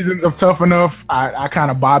later seasons of Tough Enough, I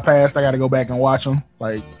kind of bypassed. I got to go back and watch them.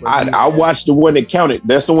 Like I watched the one that counted.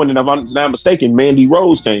 That's the one that, if I'm not mistaken, Mandy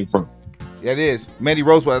Rose came from. Yeah, it is. Mandy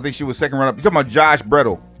Rose, I think she was second runner-up. You're talking about Josh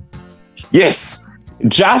Brettel. Yes.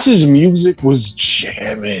 Josh's music was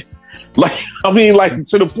jamming. Like, I mean, like,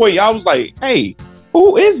 to the point I was like, hey,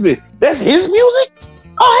 who is this? That's his music?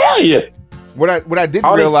 Oh, hell yeah. What I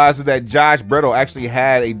didn't realize is that Josh Brettel actually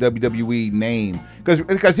had a WWE name.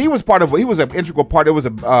 Because he was an integral part. It was a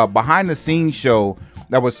behind the scenes show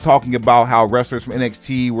that was talking about how wrestlers from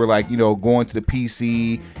NXT were like, going to the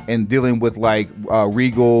PC and dealing with like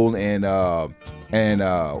Regal and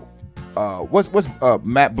what's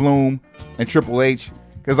Matt Bloom and Triple H.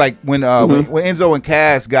 Because like when Enzo and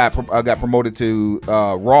Cass got promoted to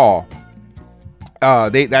Raw,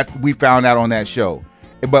 we found out on that show.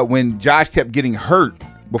 But when Josh kept getting hurt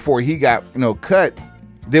before he got cut,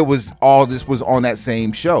 all this was on that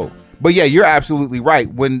same show. But yeah, you're absolutely right.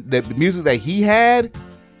 When the music that he had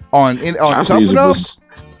on Tough Enough was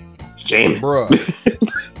jamming, bro.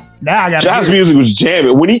 Now I got Josh's music was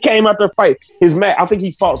jamming when he came out there fight his match. I think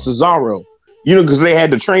he fought Cesaro. Because they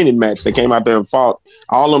had the training match. They came out there and fought.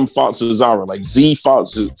 All of them fought Cesaro. Like Z fought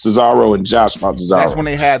Cesaro and Josh fought Cesaro. That's when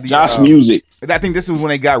they had the Josh music. I think this is when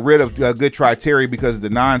they got rid of Good Try Terry because of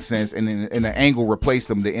the nonsense, and the Angle replaced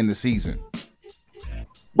them to end the season.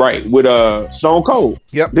 Right, with Stone Cold.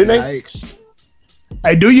 Yep. Didn't they? Yikes.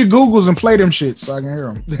 Hey, do your Googles and play them shit so I can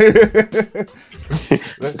hear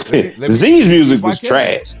them. Z's music was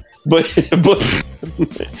trash. But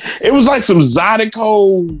it was like some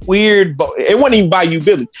Zydeco weird. It wasn't even Bayou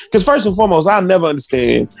Billy. Because first and foremost, I'll never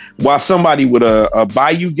understand why somebody with a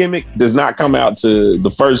Bayou gimmick does not come out to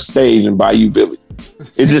the first stage in Bayou Billy.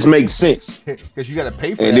 It just makes sense. Because you got to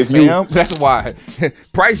pay for that, Sam. That's why.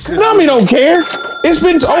 Price. Nami don't care. It's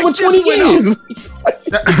been over 20 years.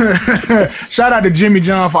 Shout out to Jimmy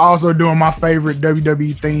John for also doing my favorite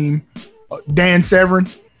WWE theme, Dan Severn.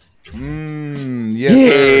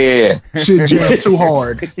 Yes, yeah. Shit jammed too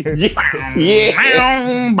hard. Yeah.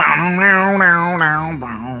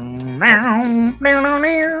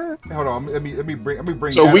 Hold on, let me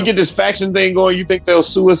bring. So we get this faction thing going. You think they'll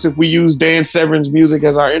sue us if we use Dan Severn's music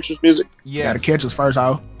as our entrance music? Yeah, gotta catch us first,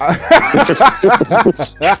 hoe.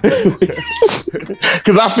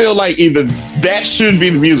 Because I feel like either that should be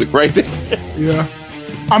the music right there. Yeah.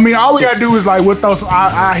 I mean, all we gotta do is like with those.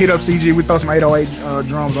 I hit up CG. We throw some 808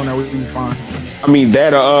 drums on there. We'll be fine. I mean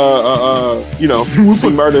that. C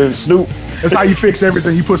Murder and Snoop. That's how you fix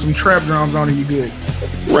everything. You put some trap drums on it, you good.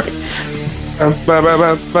 Right.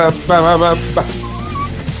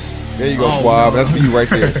 There you go, Suave. That's for you right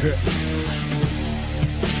there.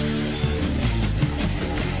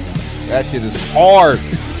 That shit is hard.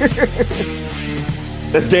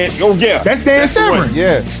 That's Dan. Oh yeah, that's Dan Severn.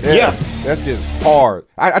 Yeah. That's just hard.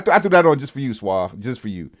 I threw that on just for you, Suave. Just for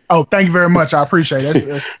you. Oh, thank you very much. I appreciate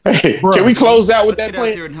it. Hey, can we close out with that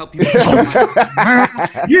plan? And help you.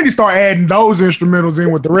 You need to start adding those instrumentals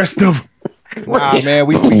in with the rest of them. Nah, man,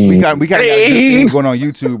 we got things going on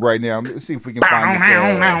YouTube right now. Let's see if we can find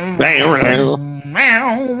this.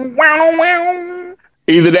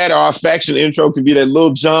 Either that or our faction intro could be that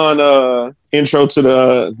Lil Jon intro to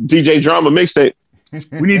the DJ Drama mixtape.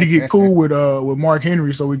 We need to get cool with Mark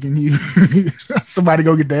Henry so we can somebody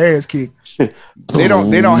go get their ass kicked. They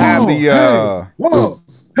don't have the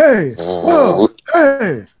Hey, whoa,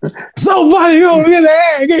 hey. Somebody go get their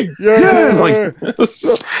ass kicked. Yeah.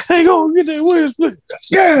 Hey, go get that Will split.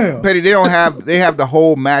 Yeah. Petty. They have the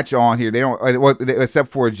whole match on here. They don't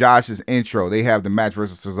except for Josh's intro. They have the match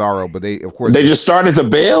versus Cesaro, but they just started the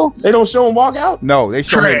bell. They don't show him walk out. No, they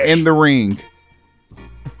show him in the ring.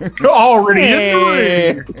 Already in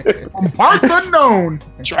the ring. From parts unknown.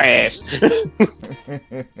 Trash.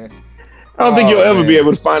 I don't think you'll ever be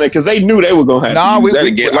able to find it because they knew they were gonna have to use that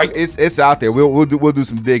again. Like it's out there. We'll do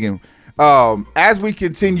some digging. As we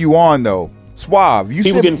continue on though, Suave, you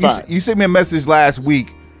sent me a message last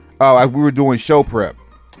week as we were doing show prep.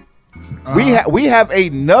 We have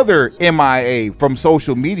another MIA from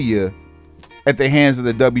social media at the hands of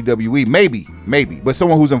the WWE. Maybe, but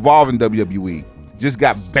someone who's involved in WWE just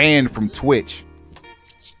got banned from Twitch.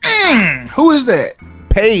 Who is that?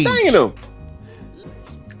 Paige. dang them.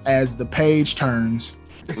 As the page turns.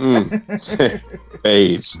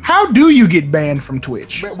 Paige. How do you get banned from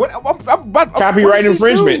Twitch? Copyright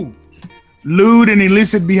infringement. Lewd and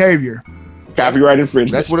illicit behavior. Copyright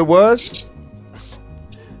infringement. That's what it was?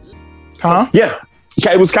 Huh? Yeah.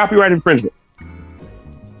 It was copyright infringement.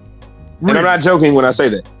 And I'm not joking when I say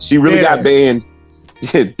that. She really got banned.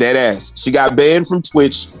 Dead ass. She got banned from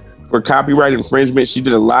Twitch for copyright infringement. She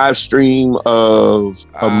did a live stream of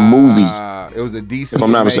a movie. It was a DC. If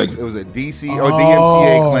I'm not mistaken. It was a DC or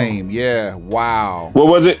DMCA claim. Yeah. Wow. What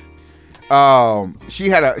was it? She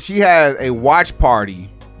had a watch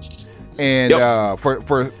party, and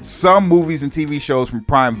for some movies and TV shows from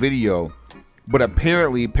Prime Video, but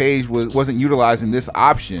apparently Paige wasn't utilizing this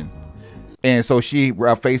option, and so she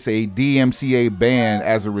faced a DMCA ban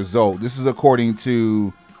as a result. This is according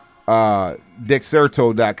to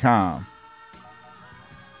Dexerto.com.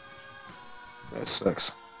 That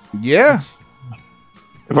sucks. Yeah.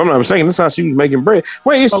 If I'm not mistaken, this is how she was making bread.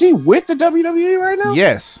 Wait, is she with the WWE right now?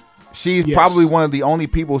 Yes. She's probably one of the only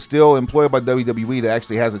people still employed by WWE that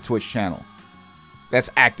actually has a Twitch channel that's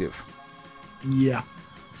active. Yeah.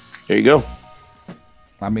 There you go.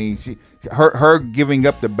 I mean, her giving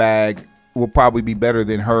up the bag will probably be better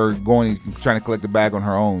than her trying to collect the bag on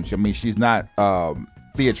her own. I mean, she's not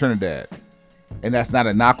Thea Trinidad, and that's not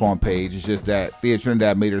a knock on Paige. It's just that Thea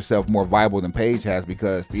Trinidad made herself more viable than Paige has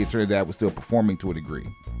because Thea Trinidad was still performing to a degree.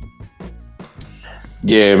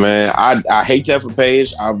 Yeah, man. I hate that for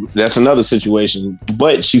Paige. That's another situation,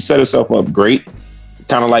 but she set herself up great,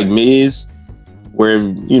 kind of like Miz,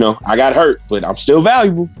 where I got hurt, but I'm still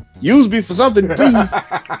valuable. Use me for something, please.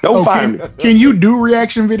 Don't fire me. Can you do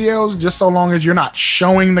reaction videos just so long as you're not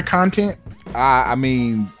showing the content? I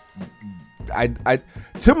mean, I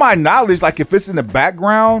to my knowledge, like if it's in the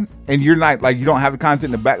background and you're not like you don't have the content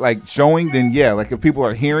in the back like showing, then yeah, like if people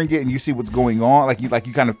are hearing it and you see what's going on, like you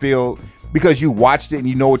kind of feel because you watched it and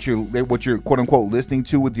you know what you're quote unquote listening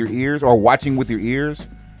to with your ears or watching with your ears,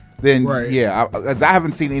 then yeah, I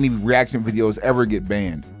haven't seen any reaction videos ever get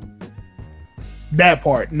banned. That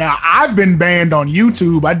part. Now I've been banned on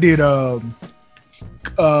YouTube. I did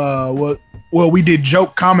we did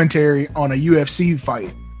joke commentary on a UFC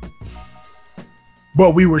fight.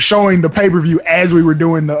 But we were showing the pay-per-view as we were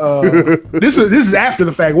doing the this is after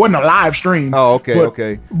the fact. It wasn't a live stream. Oh,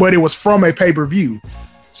 okay. But it was from a pay-per-view.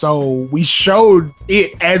 So we showed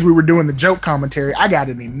it as we were doing the joke commentary. I got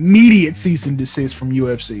an immediate cease and desist from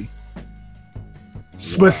UFC.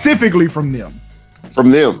 Specifically from them.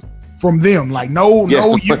 From them. Like, no,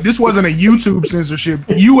 this wasn't a YouTube censorship.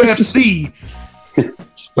 UFC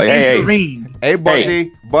like, intervened. Hey,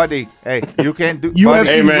 buddy. Hey, you can't do UFC.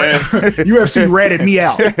 Hey, man. UFC ratted me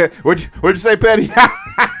out. What'd you say, Petty?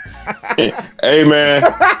 Hey, man.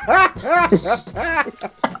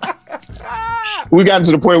 We got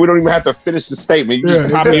to the point we don't even have to finish the statement. You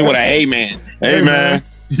just pop in with a hey, man. Hey, man.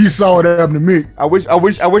 You saw what happened to me. I wish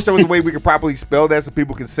there was a way we could properly spell that so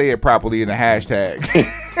people can say it properly in a hashtag.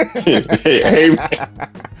 Hey,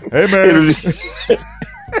 man.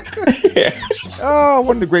 Oh,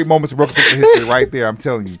 one of the great moments of Broken Picture history right there, I'm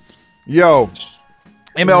telling you. Yo,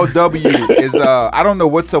 MLW is I don't know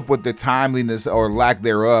what's up with the timeliness or lack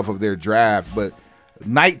thereof of their draft, but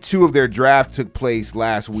night 2 of their draft took place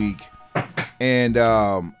last week. And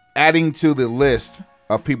adding to the list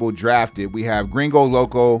of people drafted, we have Gringo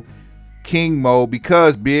Loco, King Mo,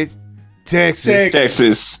 because bitch,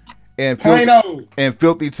 Texas. And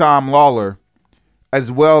Filthy Tom Lawler, as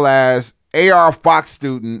well as AR Fox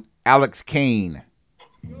student Alex Kane.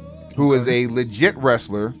 who is a legit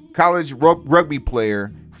wrestler, college rugby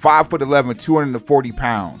player, 5'11", 240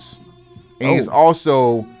 pounds. And he's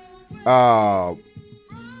also, it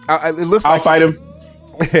looks I'll like fight him.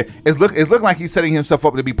 it's looking like he's setting himself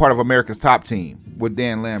up to be part of America's Top Team with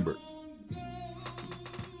Dan Lambert.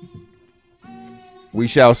 We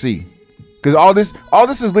shall see, because all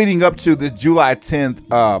this is leading up to this July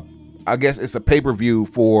 10th. I guess it's a pay-per-view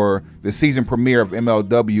for the season premiere of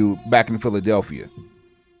MLW back in Philadelphia.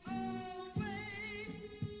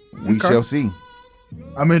 We shall see.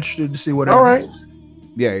 I'm interested to see what. All right.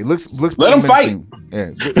 Yeah, it looks. Let him fight.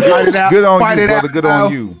 Yeah, Fight it out. good on Fight you, it brother. out. Good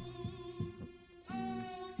on you.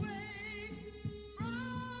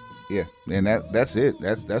 Yeah, and that's it.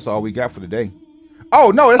 That's all we got for today. Oh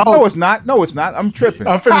no, no, it's not. No, it's not. I'm tripping.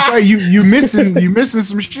 I'm finna say you missing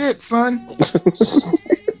some shit, son.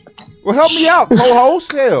 Well, help me out,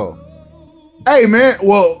 co-host. Hell. Hey man,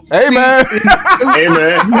 Hey man. Hey,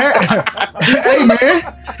 man. Hey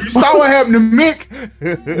man, you saw what happened to Mick?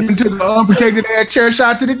 He took an unprotected ass chair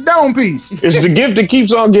shot to the dome piece. It's the gift that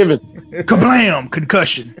keeps on giving. Kablam!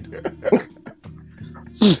 Concussion.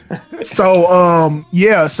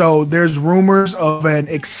 So there's rumors of an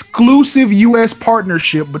exclusive U.S.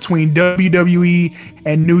 partnership between WWE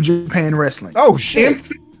and New Japan Wrestling. Oh shit.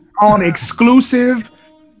 On exclusive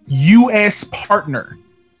U.S. partner.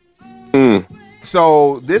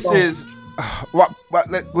 So this is what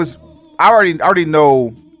was. I already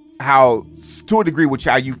know how, to a degree, which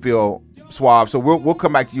how you feel, Suave. So we'll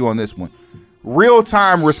come back to you on this one. Real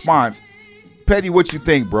time response, Petty. What you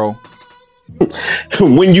think, bro?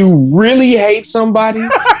 When you really hate somebody,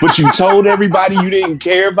 but you told everybody you didn't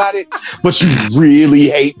care about it, but you really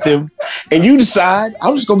hate them, and you decide,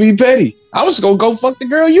 I'm just gonna be petty. I'm just gonna go fuck the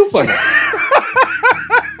girl you fucking.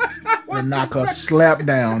 And knock a slap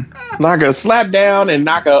down. Knock her slap down and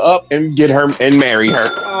knock her up and get her and marry her.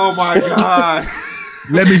 Oh my god.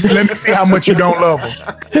 Let me see how much you don't love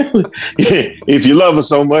her. If you love her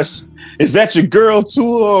so much, is that your girl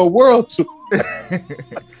tour or world tour?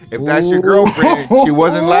 If that's your girlfriend, she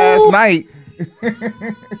wasn't last night.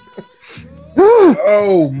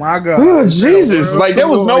 Oh my god. Oh, Jesus. World Like there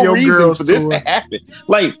was tour, no your reason girls for this tour. to happen.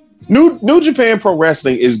 Like New Japan Pro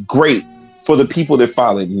Wrestling is great for the people that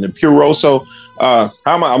follow it. And the Puroso,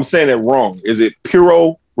 I'm saying it wrong. Is it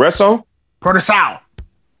Puro Reso? Produção.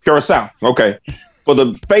 Curacao. Okay. For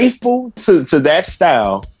the faithful to that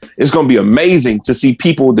style, it's going to be amazing to see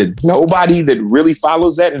people that nobody that really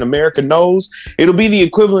follows that in America knows. It'll be the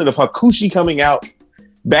equivalent of Hakushi coming out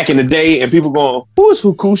back in the day and people going, who is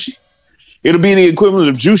Hakushi? It'll be the equivalent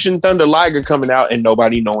of Jushin Thunder Liger coming out and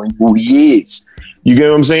nobody knowing who he is. You get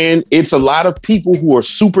what I'm saying? It's a lot of people who are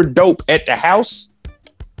super dope at the house,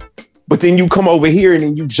 but then you come over here and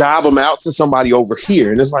then you job them out to somebody over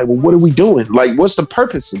here. And it's like, well, what are we doing? Like, what's the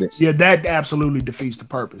purpose of this? Yeah, that absolutely defeats the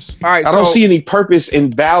purpose. All right, I don't see any purpose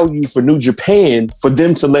and value for New Japan for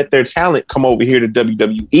them to let their talent come over here to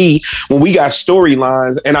WWE when we got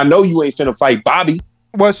storylines. And I know you ain't finna fight Bobby.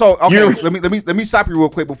 Well, so okay, You- let me stop you real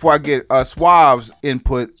quick before I get Suave's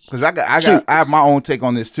input, because I have my own take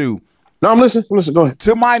on this too. No, I'm listening. Go ahead.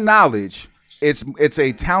 To my knowledge, it's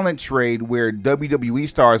a talent trade where WWE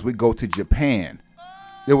stars would go to Japan.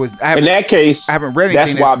 There was In that case, I haven't read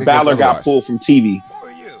that's anything why that Balor goes got otherwise. pulled from TV.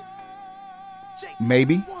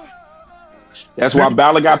 Maybe. That's why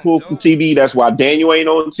Balor got pulled from TV. That's why Daniel ain't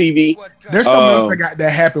on TV. There's something else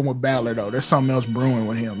that happened with Balor though. There's something else brewing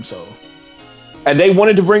with him. So And they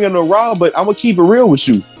wanted to bring him to Raw, but I'm gonna keep it real with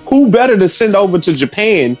you. Who better to send over to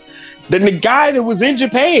Japan than the guy that was in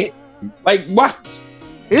Japan? Like, what?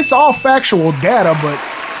 it's all factual data, but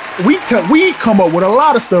we come up with a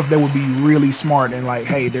lot of stuff that would be really smart and like,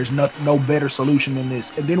 hey, there's no better solution than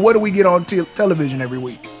this. And then what do we get on television every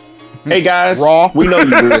week? Hey guys, Raw. We know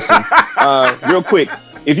you listen. Real quick,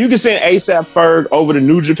 if you could send ASAP Ferg over to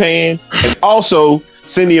New Japan and also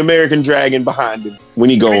send the American Dragon behind him when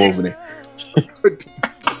he go over there.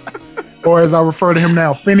 Or as I refer to him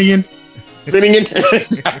now, Finnegan Finnegan.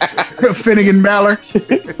 Finnegan Balor, I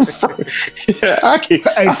can't.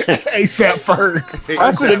 ASAP Ferg.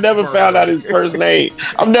 I should have never found out his first name.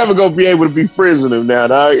 I'm never gonna be able to be friends with him now.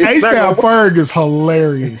 Dog. It's not ASAP gonna work. Ferg is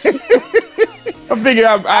hilarious. I figure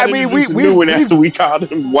I mean we knew it after we called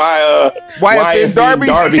him YFN Darby.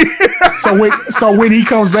 So when he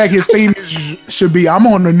comes back, his theme should be, I'm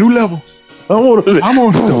on a new level. I'm on. Right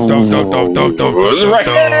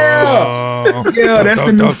here. Yeah, that's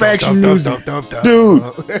the new faction music. Dude,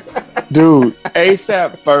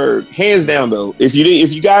 ASAP Ferg, hands down though. If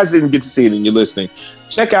you guys didn't get to see it and you're listening,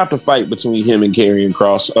 check out the fight between him and Karrion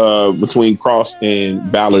Kross, between Kross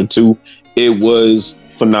and Balor 2. It was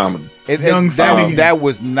phenomenal. That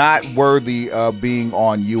was not worthy of being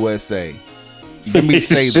on USA. Let me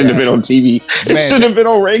say shouldn't have been on TV. It shouldn't have been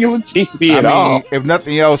on regular TV at all. If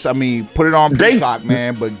nothing else, put it on Peacock,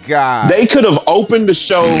 man. But God, they could have opened the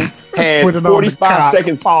show, had 45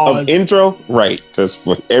 seconds of intro, right? Just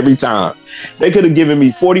for every time. They could have given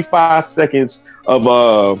me 45 seconds of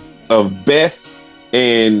Beth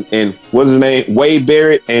and what's his name, Wade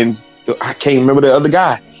Barrett, and I can't remember the other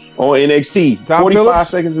guy on NXT. Tom 45 Phillips?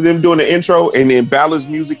 seconds of them doing the intro, and then Balor's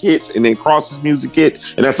music hits, and then Cross's music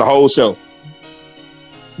hit, and that's the whole show.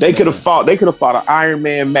 They could have fought an Iron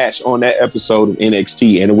Man match on that episode of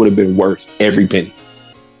NXT, and it would have been worth every penny.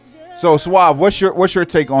 So Suave, what's your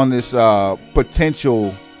take on this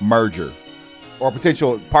potential merger or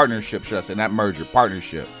potential partnership? Should I say, not merger,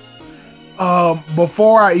 partnership?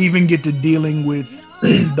 Before I even get to dealing with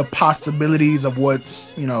the possibilities of what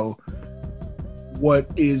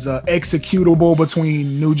is executable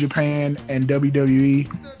between New Japan and WWE,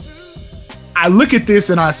 I look at this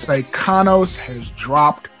and I say Kanos has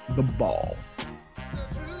dropped the ball,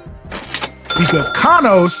 because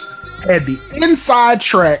Kanos had the inside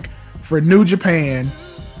track for New Japan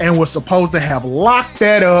and was supposed to have locked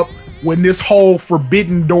that up when this whole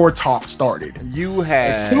Forbidden Door talk started.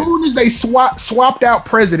 As soon as they swapped out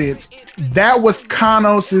presidents, that was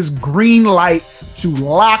Kanos's green light to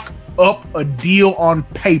lock up a deal on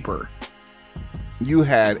paper. You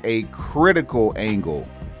had a critical angle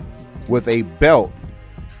with a belt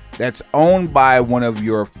that's owned by one of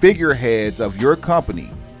your figureheads of your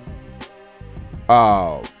company.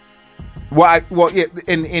 And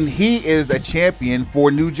he is the champion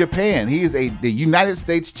for New Japan. He is the United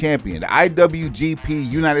States champion, the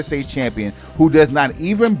IWGP United States champion, who does not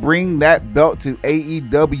even bring that belt to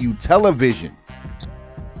AEW television.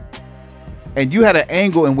 And you had an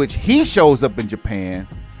angle in which he shows up in Japan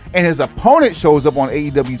and his opponent shows up on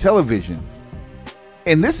AEW television.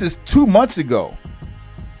 And this is 2 months ago.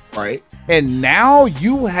 Right. And now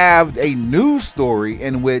you have a news story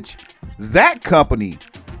in which that company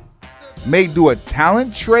may do a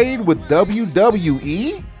talent trade with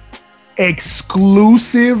WWE.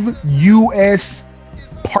 Exclusive U.S.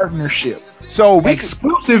 partnership. So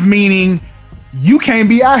exclusive meaning you can't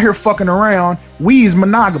be out here fucking around. We is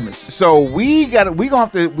monogamous. So we just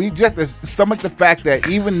have to stomach the fact that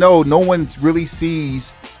even though no one really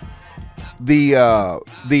sees the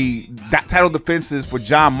title defenses for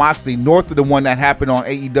Jon Moxley north of the one that happened on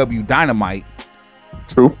AEW Dynamite.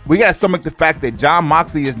 True. We got to stomach the fact that Jon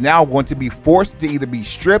Moxley is now going to be forced to either be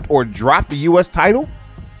stripped or drop the U.S. title.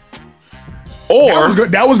 Or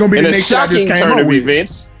that was going to be the next shocking turn of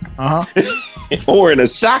events. Or in a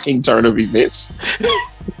shocking turn of events,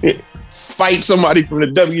 fight somebody from the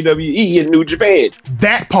WWE in New Japan.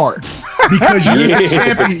 That part. Because you're the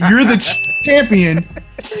champion. You're the champion.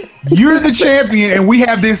 You're the champion, and we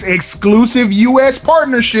have this exclusive U.S.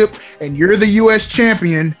 partnership, and you're the U.S.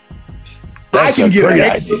 champion. That's I can get an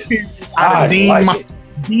idea. extra out of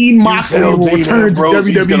Dean Moxley will return to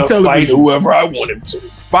WWE television. Whoever I want him to.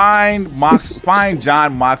 Find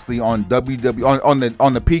Jon Moxley on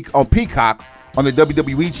on Peacock on the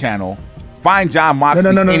WWE channel. Find Jon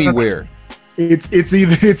Moxley anywhere. It's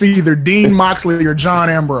either Dean Moxley or John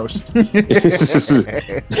Ambrose.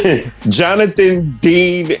 Jonathan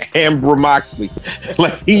Dean Ambrose Moxley.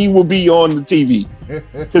 Like, he will be on the TV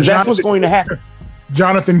because that's what's going to happen.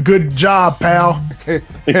 Jonathan, good job, pal.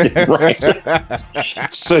 Right.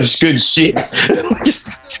 Such good shit.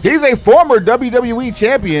 He's a former WWE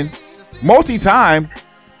champion, multi-time.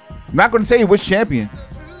 Not going to tell you which champion.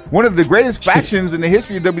 One of the greatest factions in the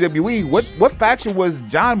history of WWE. What faction was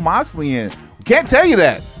Jon Moxley in? Can't tell you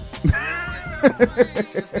that.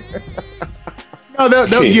 No,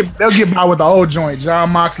 they'll get by with the old joint. Jon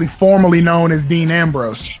Moxley, formerly known as Dean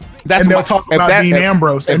Ambrose. They'll talk about Dean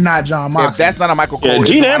Ambrose and not Jon Moxley. If that's not a Michael Cole. Yeah,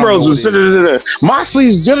 Dean Ambrose was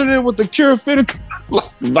Moxley's gentleman with the cure fit.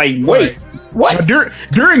 Like, wait, what?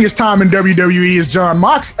 During his time in WWE as Jon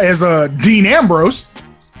Mox as Dean Ambrose,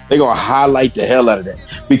 they're gonna highlight the hell out of that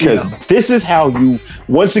because this is how you.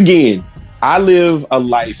 Once again, I live a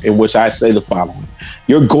life in which I say the following: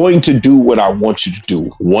 you're going to do what I want you to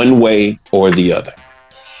do, one way or the other.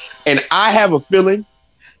 And I have a feeling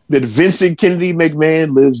that Vincent Kennedy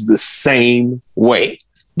McMahon lives the same way.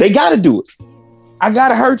 They got to do it. I got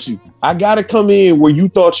to hurt you. I got to come in where you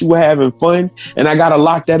thought you were having fun, and I got to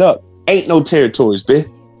lock that up. Ain't no territories,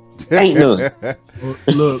 bitch. Ain't none.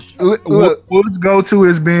 Look. What's go-to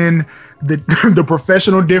has been the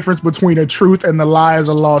professional difference between a truth and the lie is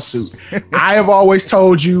a lawsuit. I have always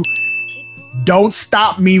told you, don't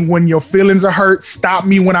stop me when your feelings are hurt. Stop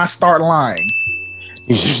me when I start lying.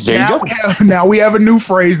 There you go. Now we have a new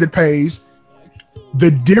phrase that pays.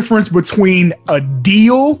 The difference between a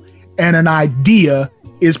deal and an idea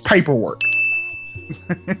is paperwork.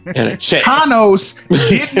 And a check. Kanos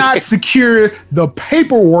did not secure the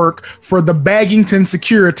paperwork for the Baggington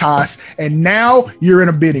Securitas, and now you're in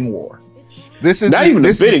a bidding war. This is not even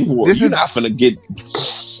a bidding war. You're not finna get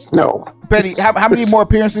no. Petty, how many more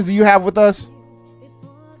appearances do you have with us?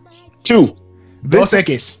 2. Dos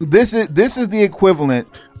Equis. This is the equivalent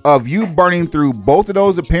of you burning through both of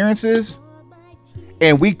those appearances,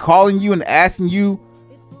 and we calling you and asking you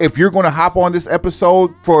if you're going to hop on this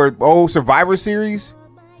episode for Survivor Series,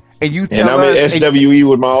 and you tell I'm us, in SWE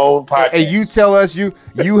with my own podcast, and you tell us you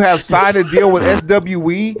have signed a deal with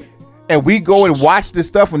SWE, and we go and watch this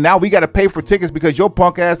stuff, and now we got to pay for tickets because your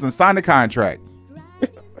punk ass done signed a contract.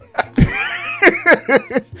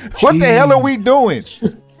 What the hell are we doing?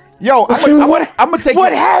 Yo, I'm gonna take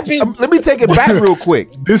what happened? Let me take it back real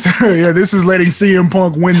quick. This is letting CM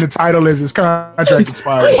Punk win the title as his contract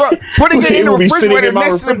expires. Bro, putting it in the refrigerator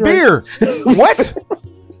next to the beer. What?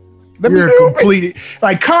 You're completed.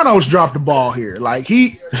 Like, Kanos dropped the ball here. Like,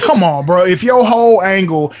 come on, bro. If your whole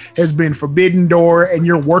angle has been Forbidden Door and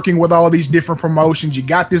you're working with all these different promotions, you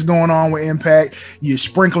got this going on with Impact, you're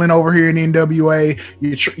sprinkling over here in NWA,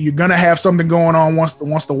 you're gonna have something going on once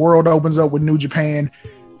the world opens up with New Japan.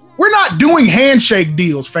 We're not doing handshake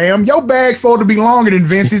deals, fam. Your bag's supposed to be longer than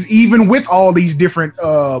Vince's, even with all these different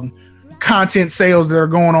content sales that are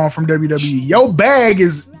going on from WWE. Your bag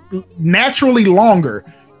is naturally longer.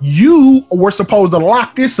 You were supposed to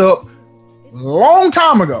lock this up long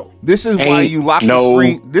time ago. This is why you lock the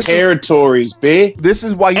screen. Territories, big. This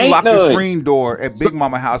is why you lock the screen door at Big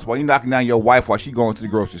Mama house while you knocking down your wife while she going to the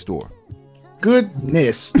grocery store.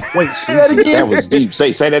 Goodness. Wait, say that again. That was deep.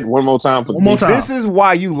 Say that one more time for one more time. This is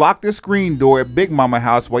why you lock the screen door at Big Mama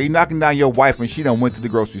house while you knocking down your wife and she done went to the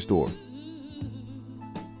grocery store.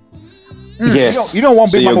 Yes. You don't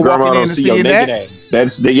want Big Mama walking in and seeing that. Ass.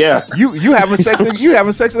 That's the You having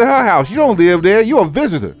sex at her house. You don't live there. You a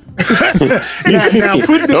visitor.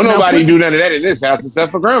 Don't nobody do none of that in this house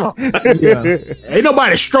except for grandma. Yeah. Ain't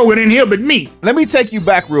nobody stroking in here but me. Let me take you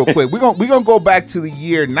back real quick. We're gonna go back to the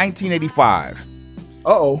year 1985.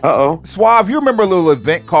 Uh-oh. Suave, you remember a little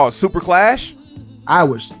event called Super Clash? I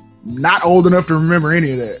was not old enough to remember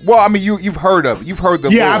any of that. Well, I mean, you've heard of it. You've heard the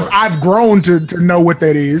lore. I've grown to know what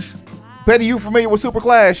that is. Petty, you familiar with Super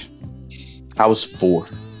Clash? I was 4.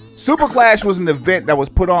 Super Clash was an event that was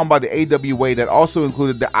put on by the AWA that also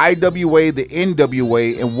included the IWA, the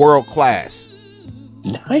NWA, and World Class.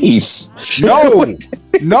 Nice. No.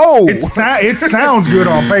 It sounds good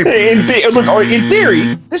on paper. In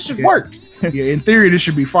theory, this should work. Yeah, in theory, this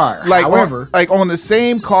should be fire. Like, however, on the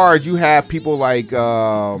same card, you have people like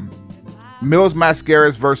Mills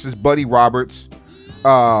Mascaras versus Buddy Roberts,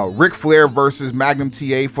 Ric Flair versus Magnum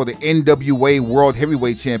TA for the NWA World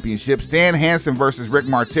Heavyweight Championship, Stan Hansen versus Rick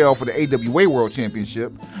Martel for the AWA World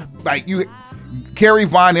Championship, Kerry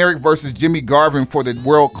Von Erich versus Jimmy Garvin for the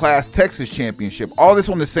World Class Texas Championship. All this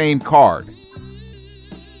on the same card,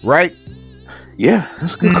 right? Yeah,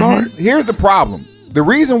 that's a good card. Here's the problem. The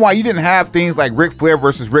reason why you didn't have things like Ric Flair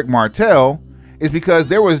versus Rick Martel is because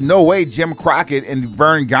there was no way Jim Crockett and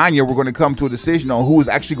Vern Gagne were going to come to a decision on who was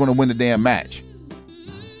actually going to win the damn match.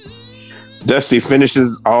 Dusty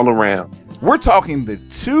finishes all around. We're talking the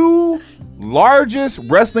 2 largest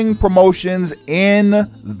wrestling promotions in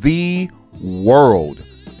the world.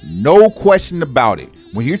 No question about it.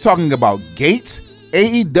 When you're talking about Gates,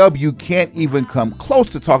 AEW can't even come close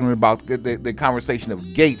to talking about the conversation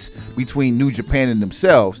of Gates between New Japan and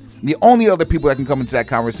themselves. The only other people that can come into that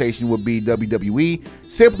conversation would be WWE,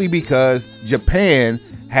 simply because Japan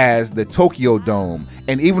has the Tokyo Dome,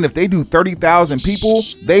 and even if they do 30,000 people,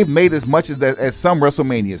 they've made as much as some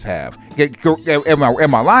WrestleManias have.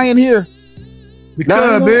 Am I lying here?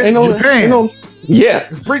 Japan. Yeah.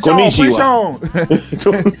 Preach on.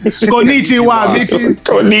 Konnichiwa, bitches.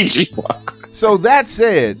 Konnichiwa. So that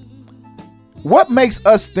said, what makes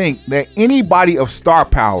us think that anybody of star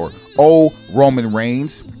power, Roman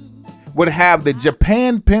Reigns, would have the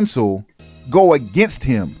Japan pencil go against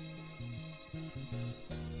him?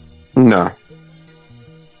 No.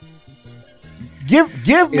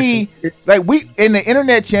 Give me, we in the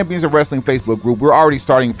Internet Champions of Wrestling Facebook group, we're already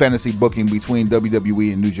starting fantasy booking between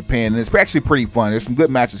WWE and New Japan, and it's actually pretty fun. There's some good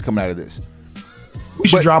matches coming out of this. We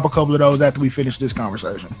should drop a couple of those after we finish this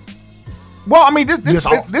conversation. Well, I mean, this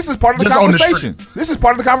is part of the conversation. This is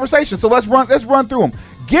part of the conversation. So let's run through them.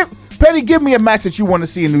 Give me a match that you want to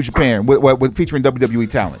see in New Japan with featuring WWE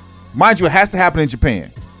talent. Mind you, it has to happen in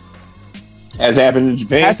Japan. As happened in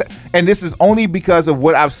Japan. And this is only because of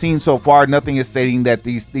what I've seen so far. Nothing is stating that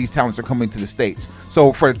these talents are coming to the States.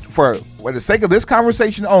 So for the sake of this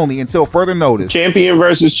conversation only, until further notice, champion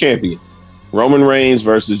versus champion. Roman Reigns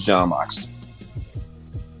versus Jon Moxley.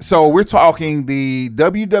 So we're talking the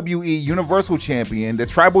WWE Universal Champion, the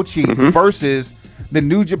Tribal Chief, versus the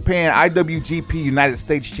New Japan IWGP United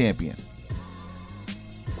States Champion.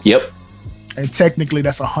 Yep. And technically,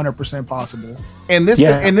 that's 100% possible. In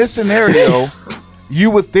this scenario,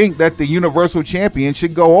 you would think that the Universal Champion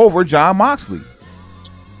should go over Jon Moxley.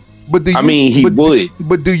 But do you, he would.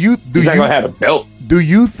 But he's not gonna have a belt. Do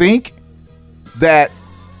you think that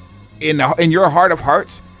in your heart of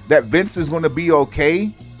hearts that Vince is going to be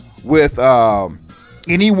okay with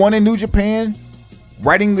anyone in New Japan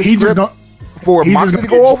writing the script for Moxley to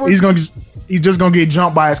go over? He's just gonna get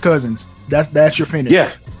jumped by his cousins. That's your finish.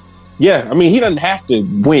 Yeah. I mean, he doesn't have to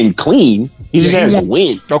win clean. He just has to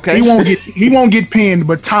win. Okay. He won't get pinned,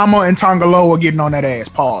 but Tama and Tongaloa getting on that ass.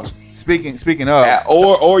 Pause. Speaking of,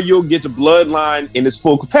 or you'll get the bloodline in its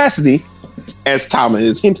full capacity, as Tama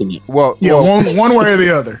is hinting at. Well, one way or the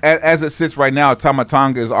other. As it sits right now, Tama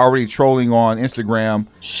Tonga is already trolling on Instagram,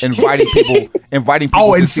 inviting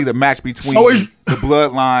people to see the match between the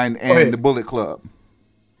Bloodline and the Bullet Club.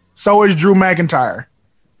 So is Drew McIntyre,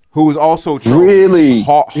 who is also trolling really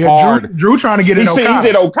hard. Drew trying to get in Okada. He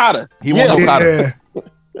did Okada. He wants Okada.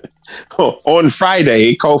 On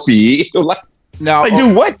Friday, Kofi. Now,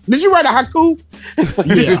 dude, what? Did you write a haiku?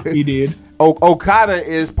 Yeah, he did. Okada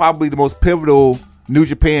is probably the most pivotal New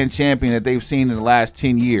Japan champion that they've seen in the last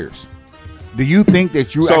 10 years. Do you think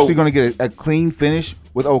that you're actually going to get a clean finish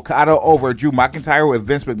with Okada over Drew McIntyre if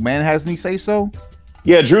Vince McMahon has any say so?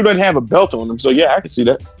 Yeah, Drew doesn't have a belt on him, so yeah, I can see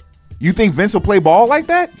that. You think Vince will play ball like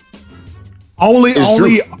that? Only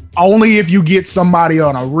if you get somebody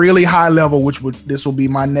on a really high level, this will be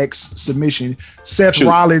my next submission. Seth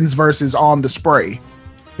Rollins versus On the Spray,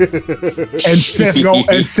 and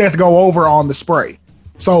Seth go over On the Spray.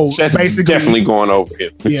 So Seth basically, definitely going over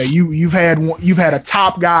him. Yeah, you've had a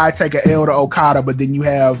top guy take an L to Okada, but then you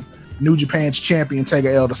have New Japan's champion take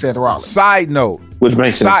an L to Seth Rollins. Side note, which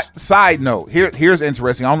makes sense. Side note, here's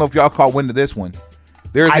interesting. I don't know if y'all caught wind of this one.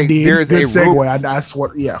 There's a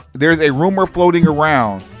rumor floating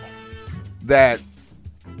around that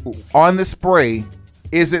On the Spray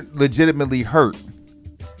isn't legitimately hurt.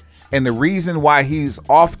 And the reason why he's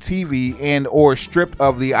off TV and or stripped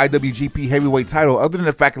of the IWGP heavyweight title, other than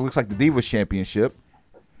the fact it looks like the Divas Championship.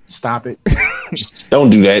 Stop it. Don't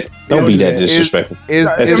do that. Don't be that disrespectful.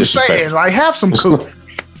 That's disrespectful. Like, have some cool.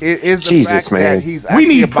 Jesus, fact man. That he's we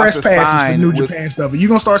need press passes for New Japan stuff. Are you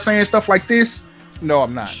going to start saying stuff like this? No,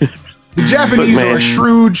 I'm not. The Japanese are a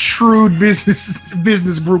shrewd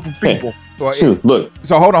business group of people. Look.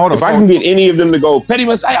 So hold on. If I can get any of them to go, Petty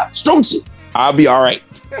Messiah, Strongzy, I'll be all right.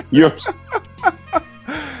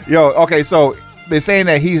 Okay, so they're saying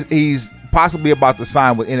that he's possibly about to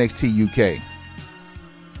sign with NXT UK.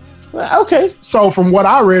 Okay. So from what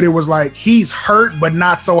I read, it was like he's hurt, but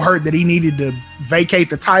not so hurt that he needed to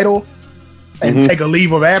vacate the title and take a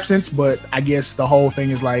leave of absence. But I guess the whole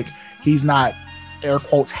thing is like he's not, air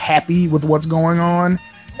quotes, happy with what's going on,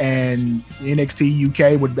 and NXT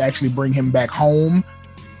UK would actually bring him back home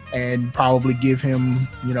and probably give him,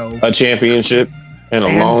 a championship and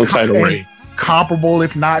a long title reign, comparable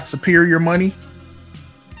if not superior money.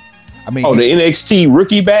 I mean, the NXT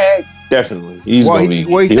rookie bag, definitely. He's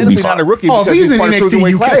technically not a rookie. Oh, if he's in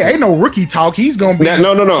NXT UK, ain't no rookie talk. He's gonna be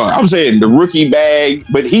no. I'm saying the rookie bag,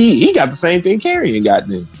 but he got the same thing Karrion got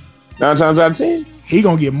then. 9 times out of 10. He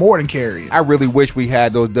gonna get more than Karrion. I really wish we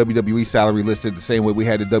had those WWE salary listed the same way we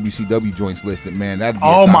had the WCW joints listed, man. That'd be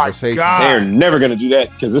a conversation. My God. They're never gonna do that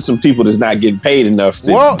because there's some people that's not getting paid enough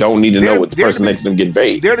that don't need to know what the person next to them getting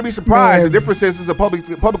paid. They're to be surprised. Man. The difference is it's a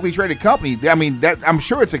publicly traded company. I mean, that I'm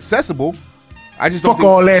sure it's accessible. I just fuck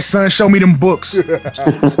all that, son. Show me them books.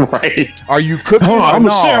 Right? Are you cooking? I'm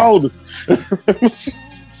a shareholder.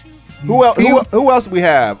 Who else do we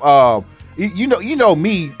have? You know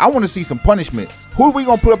me. I want to see some punishments. Who are we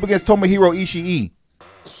gonna put up against Tomohiro Ishii?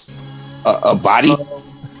 A body?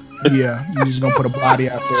 Yeah, you're just gonna put a body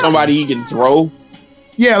out there. Somebody he can throw.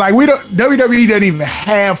 Yeah, like WWE doesn't even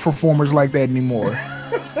have performers like that anymore.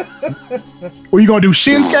 Were you gonna do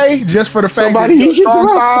Shinsuke just for the fact somebody that he's strong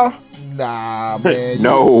style? Nah, man.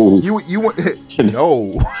 No. You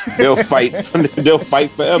no. They'll fight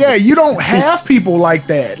forever. Yeah, you don't have people like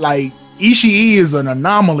that. Like Ishii is an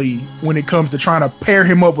anomaly when it comes to trying to pair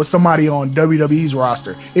him up with somebody on WWE's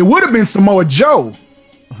roster. It would have been Samoa Joe.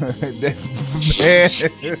 It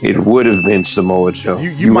would have been Samoa Joe.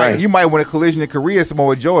 You might win a Collision in Korea,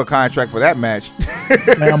 Samoa Joe a contract for that match.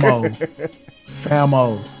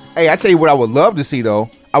 Famo. Hey, I tell you what I would love to see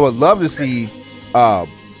though. I would love to see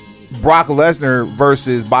Brock Lesnar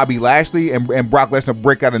versus Bobby Lashley and Brock Lesnar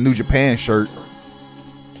break out a New Japan shirt.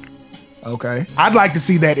 Okay. I'd like to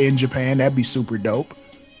see that in Japan. That'd be super dope.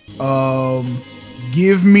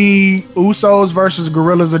 Give me Usos versus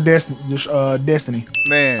Gorillas of Destiny.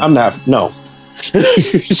 Man, I'm not. No.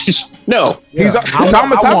 No.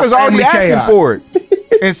 Taka's already asking for it.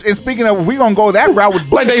 And speaking of, if we gonna go that route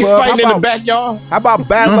with Like they Club, fighting in the backyard. How about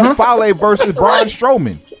Bad Luck Fale versus Braun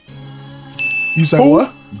Strowman? You said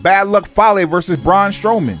what? Bad Luck Fale versus Braun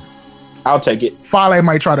Strowman. I'll take it. Fale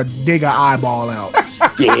might try to dig an eyeball out.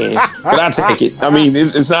 Yeah, but I'll take it. I mean,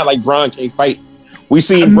 it's not like Braun can't fight. We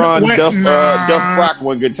seen Braun duff Brock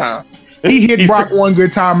one good time. He hit Brock one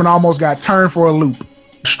good time and almost got turned for a loop.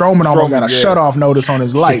 Strowman almost got a shut-off notice on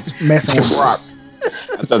his lights messing with Brock.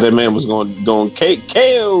 I thought that man was going KO.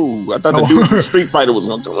 I thought the dude from Street Fighter was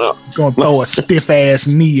going to come out. Gonna throw a stiff-ass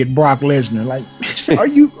knee at Brock Lesnar. Like, are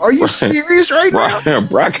you serious right now?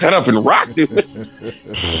 Brock got up and rocked him.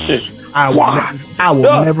 I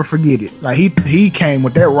will never forget it. Like he came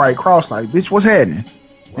with that right cross. Like, bitch, what's happening?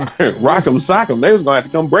 Rock him, sock him. They was gonna have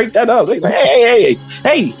to come break that up. They like,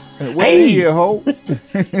 hey, Here, ho.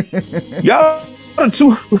 y'all are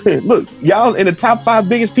two. Look, y'all in the top 5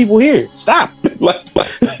 biggest people here. Stop.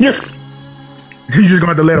 You're just gonna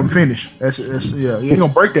have to let him finish. That's you're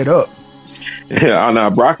gonna break that up. Yeah, I know.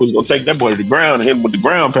 Brock was gonna take that boy to the ground and hit him with the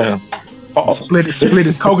ground pound. Split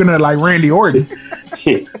his coconut like Randy Orton.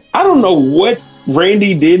 I don't know what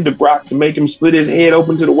Randy did to Brock to make him split his head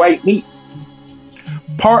open to the white meat.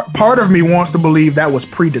 Part of me wants to believe that was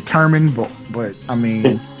predetermined, but I mean,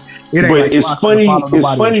 it ain't. But like it's funny.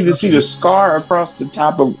 It's funny to see the scar across the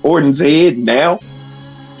top of Orton's head now.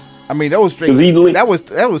 I mean, that was straight. That was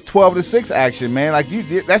 12-6 action, man. Like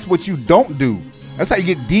that's what you don't do. That's how you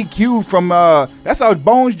get DQ'd from. That's how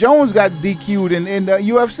Bones Jones got DQ'd in the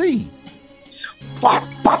UFC.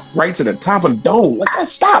 Fuck, right to the top of the dome. Like that.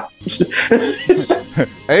 Stop.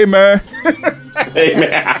 Hey man. Hey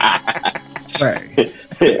man.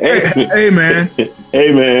 Hey man.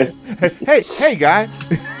 Hey man. Hey guy.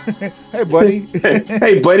 Hey buddy.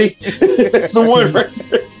 Hey buddy. That's the one right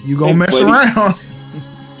there. You gonna mess around?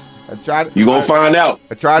 You gonna find out.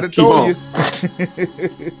 I tried to tell you.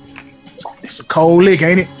 It's a cold lick,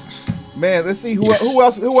 ain't it? Man, let's see who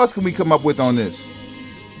else can we come up with on this.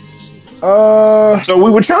 So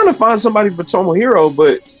we were trying to find somebody for Tomohiro,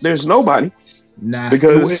 but there's nobody. Nah,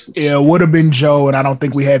 because it would have been Joe, and I don't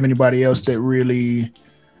think we have anybody else that really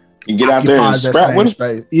can get out there and scrap with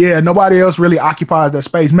him. Yeah, nobody else really occupies that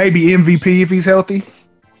space. Maybe MVP if he's healthy.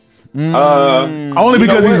 Only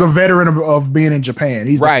because he's a veteran of being in Japan.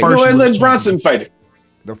 He's right. The first. And let Bronson fight him.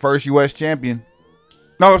 The first U.S. champion.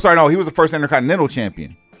 No, I'm sorry. No, he was the first Intercontinental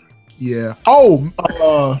champion. Yeah. Oh,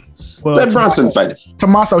 let Bronson fight him.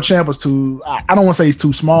 Tommaso Ciampa's too. I don't want to say he's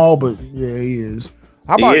too small, but yeah, he is.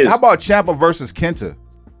 How about Ciampa versus Kenta?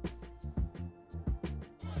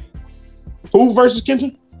 Who versus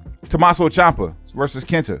Kenta? Tommaso Ciampa versus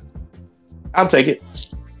Kenta. I'll take it.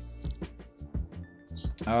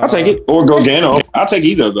 I'll take it. Or Gargano. I'll take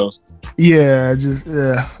either of those. Yeah,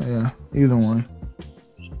 either one.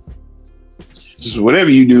 Just whatever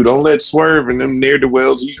you do, don't let Swerve and them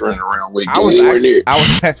ne'er-do-wells he's running around with.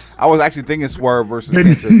 I was actually thinking Swerve versus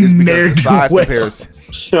Kenta just because of the size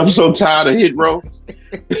comparison. I'm so tired of Hit Row.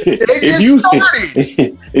 If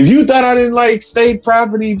you thought I didn't like state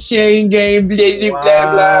property, chain game, blah,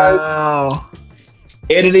 blah,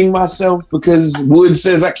 editing myself because Wood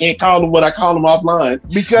says I can't call him what I call him offline.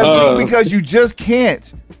 Because you just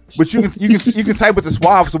can't. But you can type with the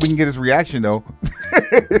Suave so we can get his reaction though.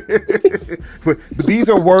 but these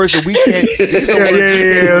are words that we can't.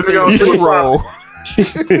 Roll.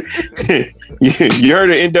 You heard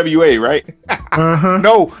of NWA, right? Uh-huh.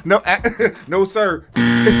 No, sir.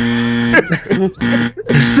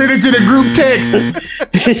 Send it to the group text.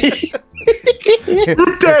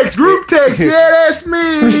 Group text. Yeah, that's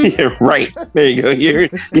me. Yeah, right. There you go. You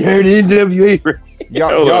heard NWA. Right?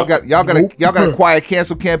 Y'all got a quiet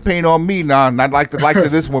cancel campaign on me now. Not like the likes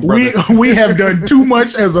of this one, brother. We have done too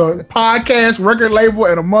much as a podcast, record label,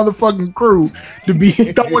 and a motherfucking crew to be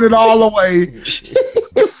throwing it all away.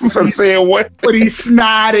 For saying what? For these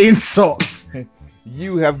snide insults.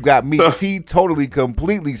 You have got me totally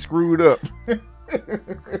completely screwed up.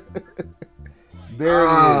 There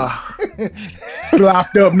it is.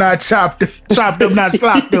 Slopped up, not chopped. Chopped up, not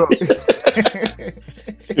slopped up.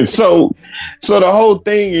 So the whole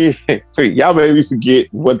thing is, y'all made me forget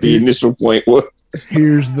what the initial point was.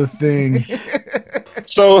 Here's the thing.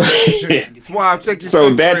 Swab, check your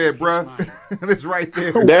spread, bro. It's right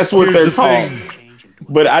there. That's what they're called.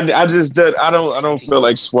 But I just I don't feel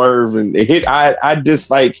like Swerve and Hit. I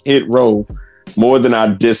dislike Hit Row more than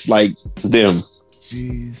I dislike them.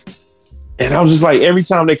 Jeez. And I was just like, every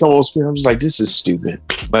time they come on screen, I'm just like, this is stupid.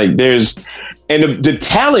 Like the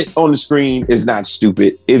talent on the screen is not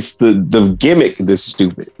stupid. It's the gimmick that's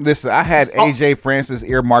stupid. Listen, I had AJ Francis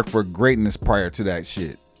earmarked for greatness prior to that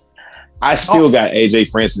shit. I still got AJ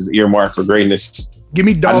Francis earmarked for greatness. Give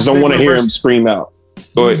me Dolph I just don't want to hear him scream out.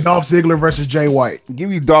 Go ahead. Dolph Ziggler versus Jay White. Give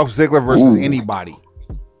me Dolph Ziggler versus anybody.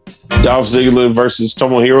 Dolph Ziggler versus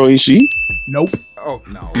Tomohiro Ishii. Nope. Oh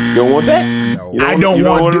no. You don't want that? No.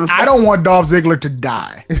 I don't want Dolph Ziggler to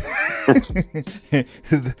die.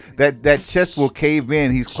 that chest will cave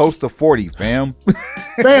in. He's close to 40, fam.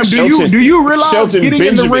 Fam, do you realize Shelton getting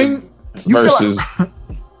Benjamin in the ring versus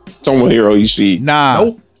Tomohiro Ishii? Nah.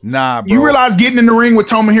 Nope. Nah, bro. You realize getting in the ring with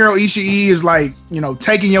Tomohiro Ishii is like,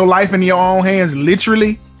 taking your life into your own hands,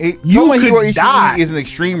 literally. Tomohiro Ishii is an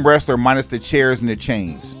extreme wrestler minus the chairs and the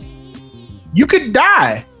chains. You could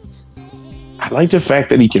die. I like the fact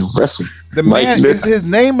that he can wrestle. The man, his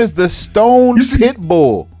name is the Stone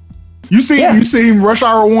Pitbull. You see him Rush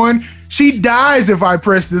Hour 1? She dies if I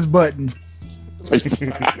press this button. I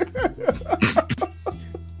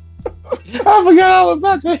forgot all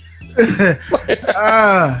about that.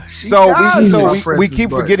 So we keep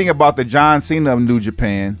forgetting about the John Cena of New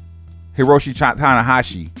Japan, Hiroshi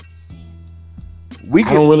Tanahashi.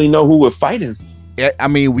 I don't really know who would fight him. I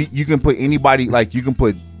mean, you can put anybody, like you can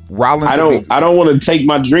put Rollins. I don't want to take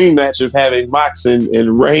my dream match of having Mox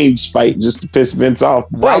and Reigns fight just to piss Vince off.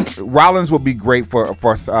 Rollins would be great for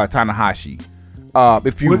Tanahashi.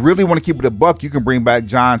 If you really want to keep it a buck, you can bring back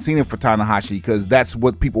John Cena for Tanahashi because that's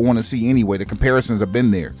what people want to see anyway. The comparisons have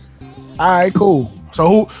been there. All right, cool.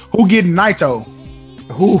 So who getting Naito?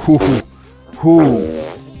 Who?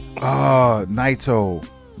 Naito.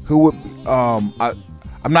 Who would?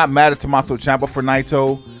 I'm not mad at Tommaso Ciampa for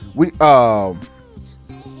Naito.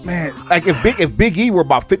 Man, like if Big E were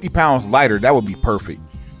about 50 pounds lighter, that would be perfect.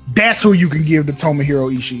 That's who you can give to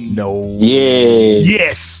Tomohiro Ishii. No. Yeah.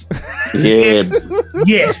 Yes. Yeah.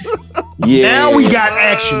 Yes. Yeah. Now we got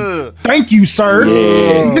action. Thank you, sir.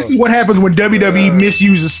 Yeah. This is what happens when WWE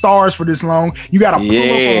misuses stars for this long. You got to pull up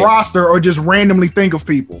a roster or just randomly think of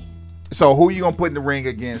people. So who are you gonna put in the ring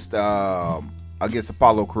against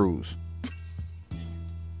Apollo Crews?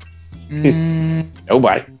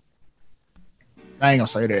 Nobody. I ain't gonna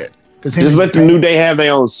say that. Just let the New Day have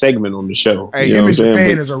their own segment on the show. Hey, you know what I'm saying?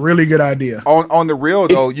 Japan is a really good idea. On the real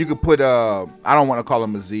though, you could put I don't want to call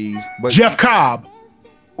him Aziz, but Jeff Cobb.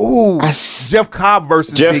 Ooh, Jeff Cobb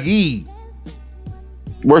versus Big E.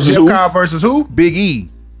 Versus Jeff who? Cobb versus who? Big E.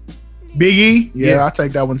 Big E? Yeah, I'll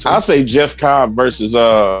take that one too. I'll say Jeff Cobb versus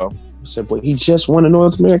he just won the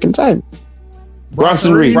North American title.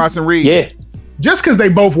 Bronson Reed. Bronson Reed. Yeah. Just because they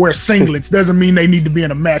both wear singlets doesn't mean they need to be in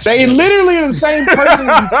a match. They literally are the same person.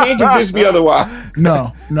 You can't convince me otherwise.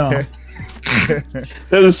 No. They're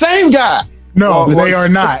the same guy. No, they are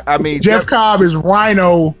not. I mean, Jeff Cobb is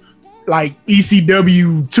Rhino, like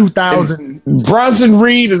ECW 2000. Bronson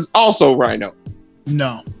Reed is also Rhino.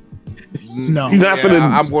 No. He's not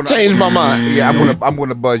gonna change my mind. Yeah, I'm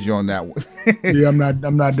gonna buzz you on that one. Yeah, I'm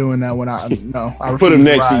not doing that one. I put them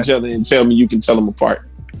next to each other and tell me you can tell them apart.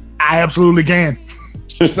 I absolutely can.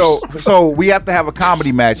 So we have to have a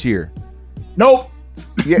comedy match here. Nope.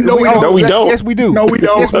 Yeah, no, we don't. Yes, we do. No, we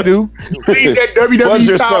don't. Yes, we do. Leave that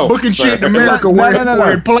WWE style booking shit in America where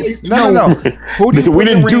it plays. No. We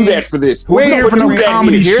didn't do that for this. We ain't here for no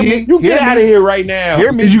comedy shit. You get out of here right now.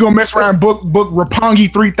 Is you gonna mess around book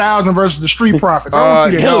Roppongi 3000 versus the Street Profits? I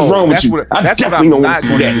don't see that. Hell's wrong with you? I definitely don't want to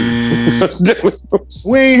see that.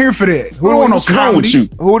 We ain't here for that. We don't want no comedy.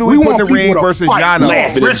 Who do we put in the ring versus Yano?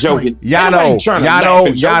 Laughing and joking.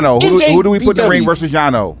 Yano. Who do we put in the ring versus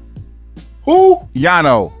Yano? Who?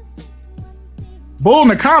 Yano. Bull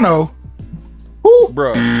Nakano. Who?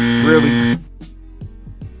 Bruh. Really?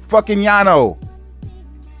 Fucking Yano.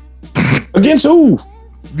 Against who?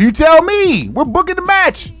 You tell me. We're booking the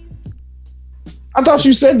match. I thought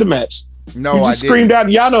you said the match. No, you just screamed out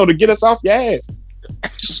Yano to get us off your ass.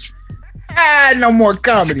 No more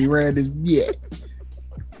comedy, Randis. Yeah.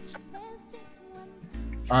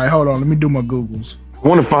 All right, hold on. Let me do my Googles. I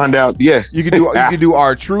want to find out. Yeah, you could do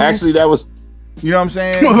R-Truth. Actually, that was. You know what I'm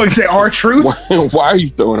saying? You say R-Truth? Why are you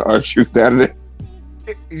throwing R-Truth out of there?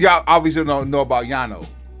 Y'all obviously don't know about Yano.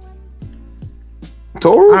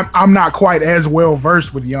 Toru? I'm not quite as well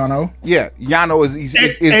versed with Yano. Yeah, Yano is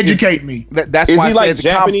educate me. That's is why he like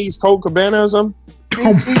Japanese Colt Cabana or something?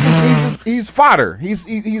 He's fodder.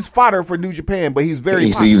 He's fodder for New Japan, but he's very.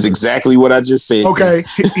 He's exactly what I just said. Okay,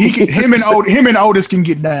 him and Otis can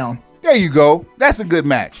get down. There you go. That's a good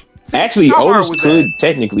match. See, Actually, how hard Otis was could that?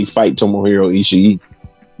 technically fight Tomohiro Ishii.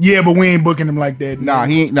 Yeah, but we ain't booking him like that. Nah,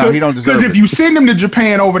 he don't deserve Because if it. you send him to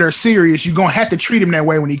Japan over there serious, you're gonna have to treat him that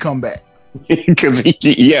way when he come back. Because he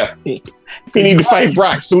need to fight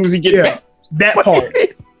Brock as soon as he get Yeah, back. that part.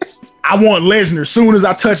 I want Lesnar as soon as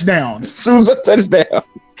I touch down. As soon as I touch down,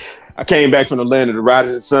 I came back from the land of the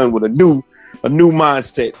rising sun with a new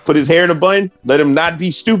mindset. Put his hair in a bun. Let him not be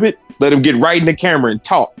stupid. Let him get right in the camera and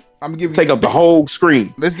talk. I'm giving Take up the whole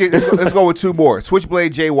screen. Let's go with two more.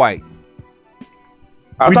 Switchblade Jay White.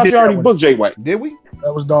 I We thought did you already that one. booked Jay White. Did we?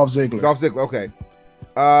 That was Dolph Ziggler. Dolph Ziggler. Okay.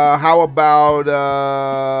 How about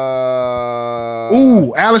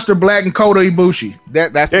Ooh, Aleister Black and Kota Ibushi.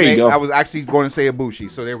 that's the There you name. go. I was actually going to say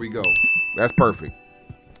Ibushi, so there we go. That's perfect.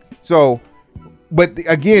 So, but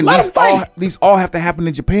again, Let him fight. these all have to happen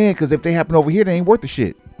in Japan because if they happen over here, they ain't worth the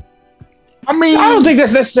shit. I mean, I don't think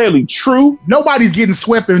that's necessarily true. nobody's getting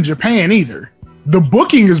swept in Japan either. The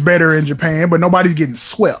booking is better in Japan, but nobody's getting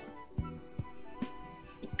swept.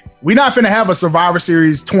 We're not finna have a Survivor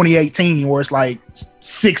Series 2018 where it's like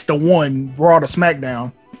 6-1 Raw to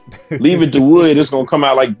SmackDown. Leave it to Wood. It's gonna come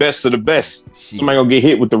out like best of the best. Somebody gonna get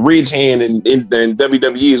hit with the ridge hand, and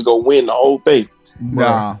WWE is gonna win the whole thing.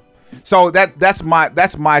 Nah. So that's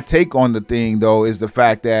my take on the thing though, is the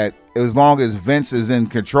fact that as long as Vince is in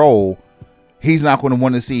control, he's not going to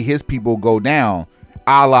want to see his people go down,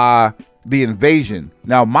 a la the Invasion.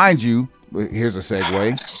 Now, mind you, here's a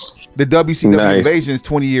segue. The WCW Nice. Invasion is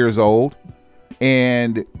 20 years old,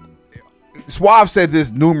 and Suave said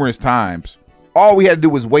this numerous times. All we had to do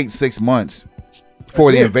was wait 6 months for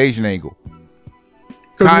That's the it. Invasion angle.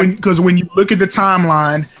 Because when you look at the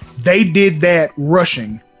timeline, they did that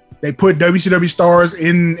rushing. They put WCW stars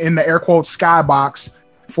in the air quotes skybox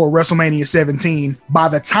for WrestleMania 17. By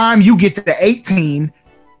the time you get to 18,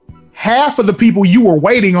 half of the people you were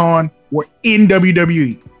waiting on were in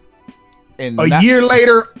WWE. And A not, year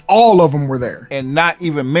later, all of them were there. and not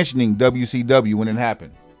even mentioning WCW when it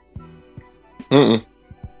happened. Mm-mm.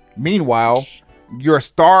 Meanwhile, your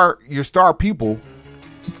star people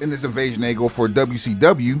in this Invasion angle for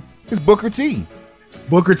WCW is Booker T.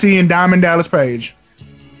 Booker T and Diamond Dallas Page.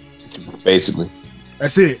 Basically,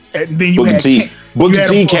 That's it. And then you Booker had T. you Booker had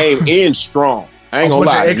T a- came in strong. I ain't A gonna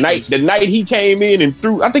bunch of lie. extras. The night he came in and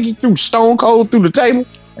threw, I think he threw Stone Cold through the table.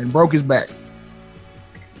 and broke his back.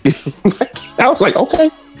 I was like, okay,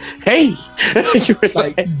 hey,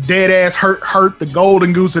 Like dead ass hurt the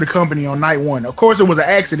golden goose of the company on night one. Of course, it was an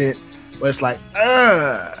accident, but it's like,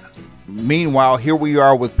 Meanwhile, here we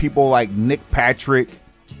are with people like Nick Patrick,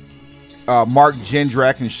 Mark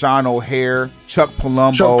Jindrak and Sean O'Hare, Chuck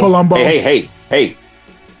Palumbo. Chuck Palumbo. hey.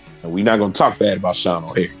 And we're not gonna talk bad about Sean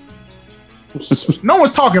O'Hare. No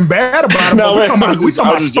one's talking bad about him. No, but man, we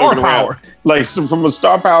talking about star joking around. power. Like so from a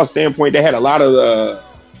star power standpoint, they had a lot of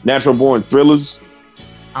natural born thrillers.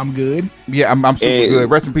 I'm good. Yeah, I'm super And- good.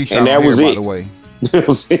 Rest in peace, Sean and that O'Hare, was by it. the way.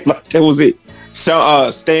 That was it. So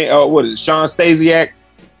what is it? Sean Stasiak?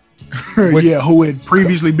 Yeah, who had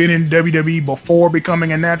previously been in WWE before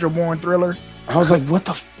becoming a natural born thriller. I was like, what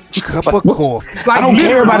the Cup fuck? of coffee. Like I don't care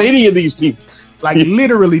literally- about any of these people. Like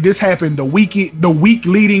literally, this happened the week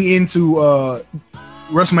leading into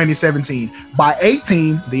WrestleMania 17. By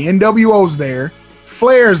 18, the NWO's there,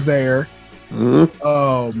 Flair's there,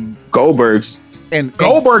 Goldberg's. And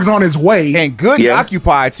Goldberg's on his way. and good Yeah.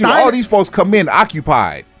 occupied too. Steiner- All these folks come in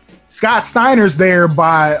occupied. Scott Steiner's there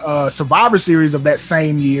by Survivor Series of that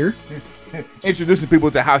same year. Introducing people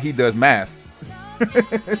to how he does math.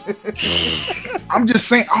 I'm just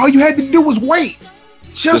saying, all you had to do was wait.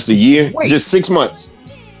 Just a year, wait. just 6 months.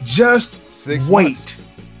 Just 6 wait. months.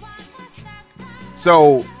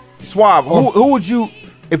 So, Suave, who would you,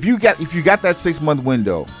 if you got that 6 month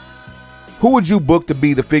window, who would you book to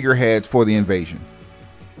be the figureheads for the Invasion?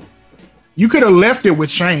 You could have left it with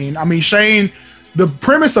Shane. I mean, Shane, the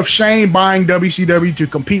premise of Shane buying WCW to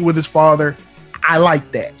compete with his father, I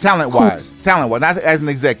like that. Talent wise, not as an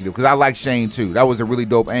executive, because I like Shane too. That was a really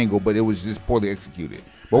dope angle, but it was just poorly executed.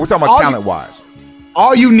 But we're talking about All you- talent wise.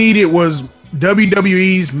 All you needed was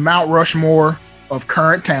WWE's Mount Rushmore of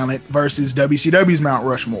current talent versus WCW's Mount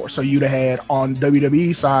Rushmore. So you'd have had on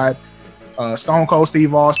WWE side, Stone Cold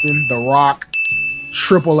Steve Austin, The Rock,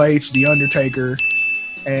 Triple H, The Undertaker,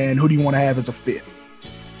 and who do you want to have as a fifth?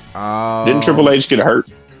 Didn't Triple H get hurt?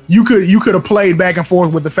 You could have played back and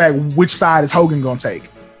forth with the fact which side is Hogan gonna take.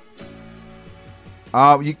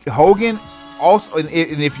 Hogan also, and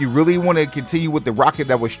if you really want to continue with the rocket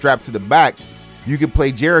that was strapped to the back, you could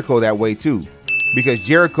play Jericho that way too, because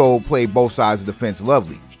Jericho played both sides of the fence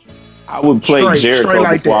lovely. I would play Straight Jericho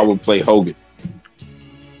like before that. I would play Hogan.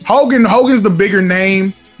 Hogan's the bigger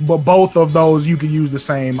name, but both of those you can use the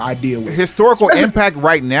same idea with. Historical impact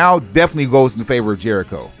right now definitely goes in favor of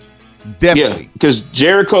Jericho. Definitely. Yeah, because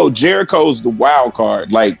Jericho's the wild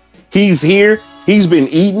card. Like, he's here, he's been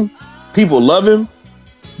eating, people love him,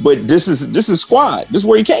 but this is squad. This is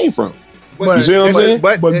where he came from. But, you see what I'm saying?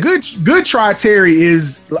 But good try Terry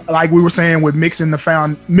is, like we were saying, with mixing the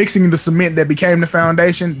cement that became the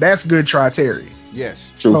foundation. That's good try Terry.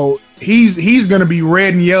 Yes. True. So he's gonna be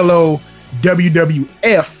red and yellow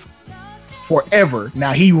WWF forever.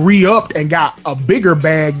 Now he re-upped and got a bigger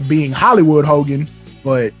bag being Hollywood Hogan,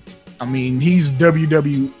 but I mean he's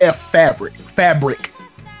WWF fabric.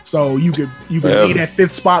 So you could be that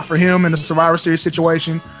fifth spot for him in a Survivor Series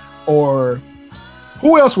situation, or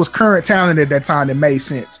who else was current talent at that time that made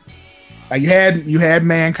sense? Like you had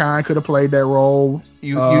Mankind could have played that role.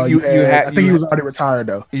 I think he was already retired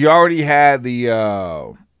though. You already had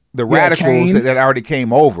the Radicals that already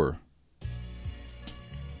came over.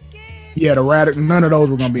 Yeah, the Radical. None of those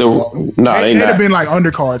were gonna be involved. No, they'd have been like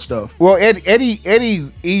undercard stuff. Well,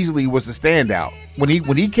 Eddie easily was the standout. When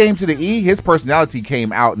he came to the E, his personality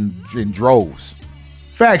came out in droves.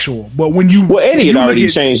 Factual, but Eddie had already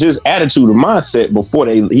changed his attitude and mindset before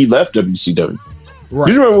he left WCW. Right.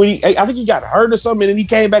 You remember when I think he got hurt or something, and then he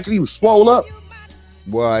came back and he was swole up.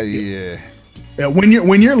 Well, yeah. When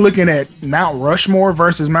you're looking at Mount Rushmore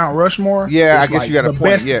versus Mount Rushmore, yeah, I guess you got a point.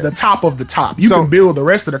 Best, yeah, the top of the top. You can build the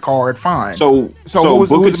rest of the card fine. So who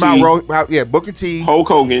was T, Mount yeah, Booker T, Hulk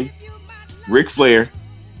Hogan, Ric Flair.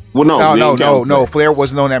 Well, no. Flair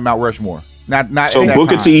wasn't on that Mount Rushmore. Not so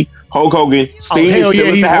Booker time. T, Hulk Hogan, Sting is still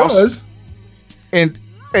at the house. Was. And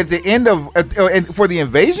at the end of and for the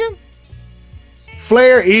invasion,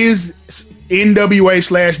 Flair is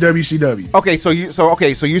NWA/WCW. Okay,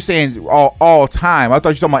 so you're saying all time. I thought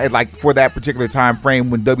you were talking about like for that particular time frame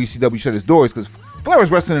when WCW shut its doors, because Flair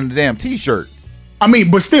was wrestling in the damn T-shirt. I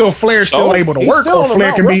mean, but still, Flair's still able to work. Still or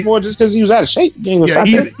Flair can be more just because he was out of shape.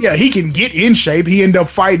 He can get in shape. He ended up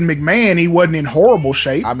fighting McMahon. He wasn't in horrible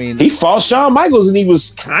shape. I mean, he fought Shawn Michaels and he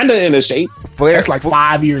was kind of in a shape. That's like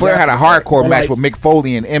 5 years. Flair had a hardcore match like, with Mick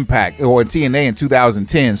Foley in Impact or in TNA in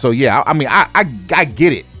 2010. So yeah, I mean, I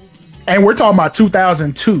get it. And we're talking about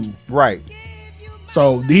 2002, right?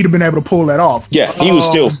 So he'd have been able to pull that off. Yeah, he was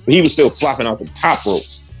still flopping off the top rope.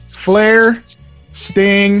 Flair,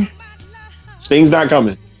 Sting's not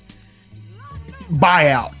coming.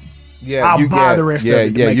 Buyout. Yeah, I'll buy the rest of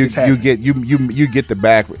it. You get the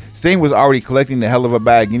bag. Sting was already collecting the hell of a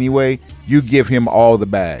bag anyway. You give him all the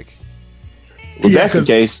bag. Well, that's the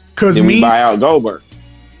case. Then we buy out Goldberg.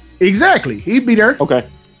 Exactly, he'd be there. Okay.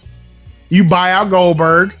 You buy out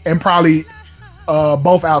Goldberg and probably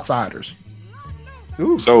both outsiders.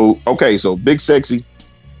 Ooh. So Big Sexy,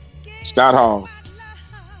 Scott Hall,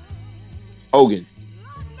 Hogan,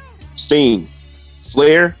 Sting,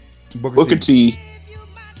 Flair, Booker T.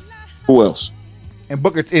 Who else?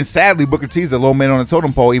 And sadly, Booker T's the low man on the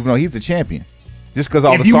totem pole, even though he's the champion, just because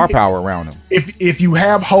all the star power around him. If you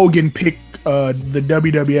have Hogan pick the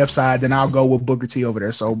WWF side, then I'll go with Booker T over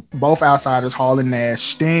there. So both outsiders, Hall and Nash,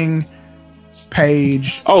 Sting,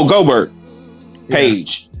 Page. Oh, Goldberg,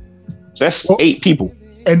 Page. That's 8 people.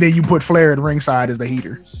 And then you put Flair at ringside as the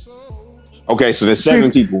heater. Okay, so there's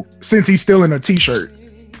 7 people. Since he's still in a T-shirt.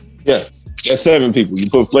 Yeah, that's 7 people. You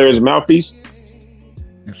put Flair as a mouthpiece.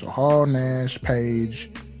 And so Hall, Nash,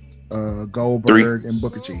 Page, Goldberg, 3, and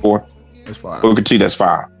Booker T. 4. That's 5. Booker T, that's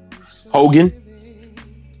 5. Hogan.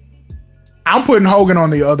 I'm putting Hogan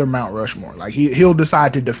on the other Mount Rushmore. Like he'll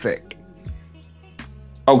decide to defect.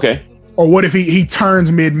 Okay. Or what if he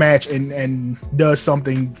turns mid-match and does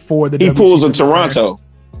something for the He pulls a Toronto.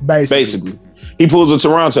 Basically. He pulls a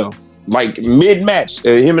Toronto. Like mid-match,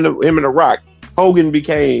 him and the Rock. Hogan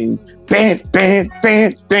became I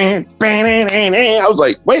was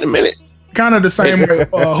like, wait a minute. Kind of the same way.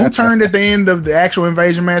 Who turned at the end of the actual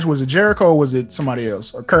invasion match? Was it Jericho or was it somebody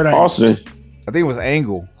else? Or Kurt Angle? Austin. I think it was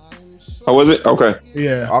Angle. Oh, was it? Okay.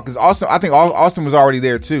 Yeah. Because I think Austin was already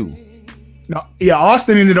there too. No, yeah,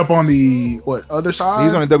 Austin ended up on the other side?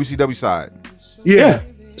 He's on the WCW side. Yeah.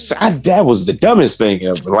 So that was the dumbest thing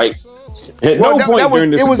ever. Like, at no point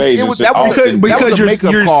during this invasion, because you're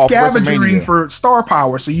scavenging for star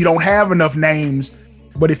power, so you don't have enough names.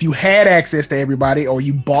 But if you had access to everybody, or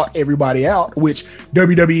you bought everybody out, which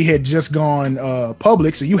WWE had just gone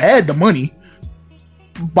public, so you had the money,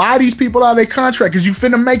 buy these people out of their contract because you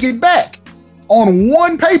finna make it back on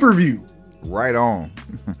one pay-per-view. Right on.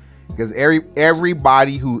 Because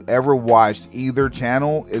everybody who ever watched either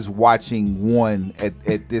channel is watching one at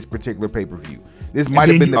this particular pay-per-view. This might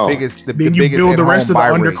have been the biggest. Then you build the rest of the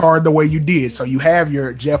undercard the way you did. So you have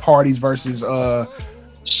your Jeff Hardy's versus RVD.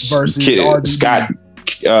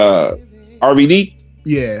 RVD.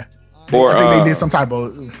 Yeah. Or I think they did some type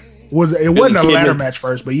of it wasn't a ladder match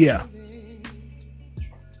first, but yeah.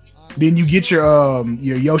 Then you get your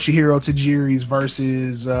Yoshihiro Tajiri's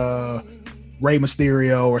versus Rey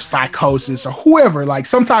Mysterio or Psychosis or whoever, like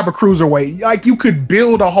some type of cruiserweight. Like you could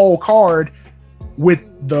build a whole card with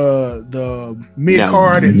the mid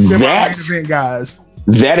card and semi-main event guys.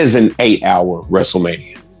 That is an 8-hour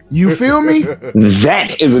WrestleMania. You feel me?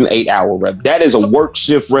 That is an 8-hour rep. That is a work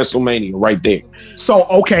shift WrestleMania right there. So,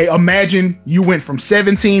 okay, imagine you went from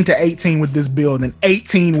 17 to 18 with this build, and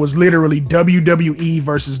 18 was literally WWE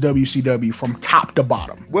versus WCW from top to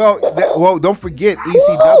bottom. Well, don't forget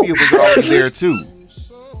ECW was already there too.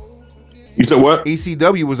 You said what?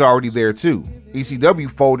 ECW was already there too.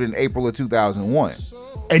 ECW folded in April of 2001.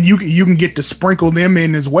 And you can get to sprinkle them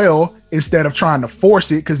in as well instead of trying to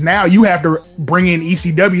force it, because now you have to bring in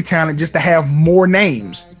ECW talent just to have more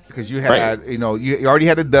names. Because you had, you already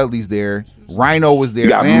had the Dudleys there. Rhino was there. You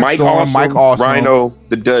got Mike Awesome, Rhino,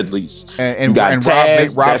 the Dudleys, and you got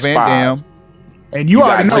Taz, Rob Van Dam. And you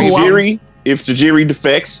already know Tajiri. If Tajiri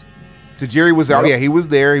defects, Tajiri was out. Yeah, he was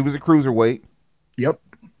there. He was a cruiserweight. Yep.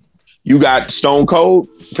 You got Stone Cold.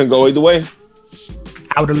 Can go either way.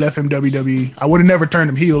 I would have left him WWE. I would have never turned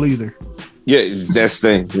him heel either. Yeah, that's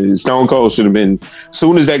the thing. Stone Cold should have been.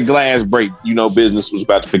 Soon as that glass break, business was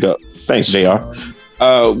about to pick up. Thanks, JR.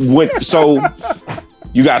 So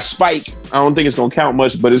you got Spike. I don't think it's gonna count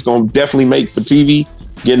much, but it's gonna definitely make for TV,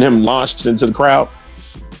 getting him launched into the crowd.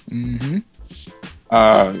 Mm-hmm.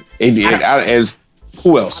 As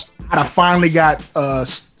who else? I finally got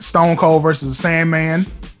Stone Cold versus Sandman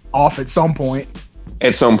off at some point.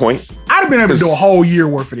 At some point, I'd have been able to do a whole year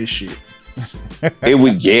worth of this shit. It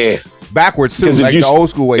would, yeah. Backwards too, like the old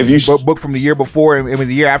school way. If you book from the year before and the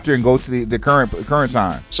year after, and go to the current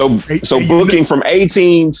time. So booking from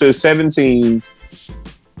 18 to 17,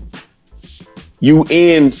 you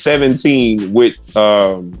end 17 with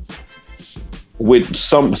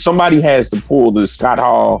somebody has to pull the Scott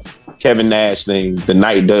Hall, Kevin Nash thing the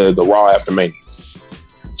night the Raw after Mania.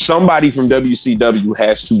 Somebody from WCW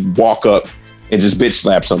has to walk up and just bitch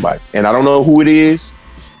slap somebody, and I don't know who it is.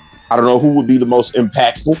 I don't know who would be the most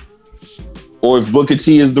impactful, or if Booker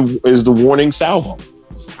T is the warning salvo.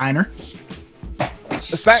 Steiner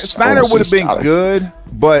would have been good,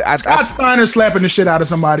 but Scott Steiner slapping the shit out of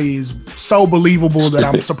somebody is so believable that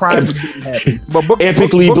I'm surprised it didn't happen. But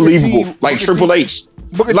epically believable, like Triple H.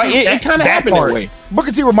 Like it kind of happened that way.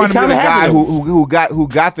 Booker T reminded me of a guy who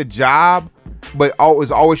got the job, but was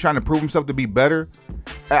always trying to prove himself to be better.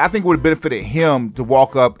 I think it would have benefited him to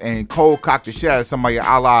walk up and cold cock the shit out of somebody a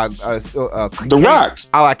la The Rock,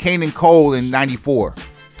 a la Kane and Cole in '94.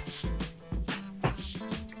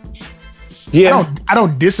 Yeah, I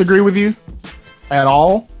don't disagree with you at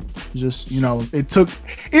all. Just it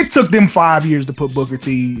took them 5 years to put Booker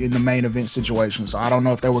T in the main event situation. So I don't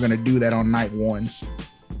know if they were going to do that on night one.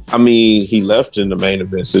 I mean, he left in the main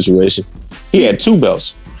event situation. He had 2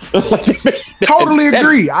 belts. Totally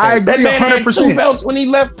agree. I agree 100%. Had 2 belts when he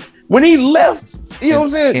left. You know what I'm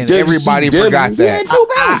saying? And everybody forgot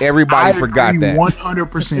that. Everybody forgot that.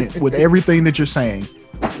 100% with everything that you're saying.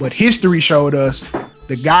 What history showed us,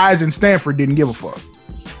 the guys in Stanford didn't give a fuck.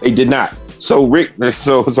 They did not. So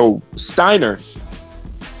so Steiner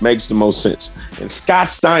makes the most sense. And Scott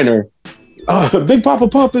Steiner, Big Papa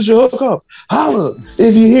Pump is your hookup. Holla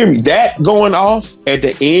if you hear me. That going off at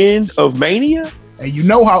the end of Mania. And you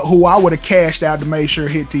know who I would have cashed out to make sure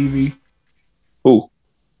hit TV? Who?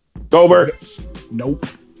 Goldberg? Nope.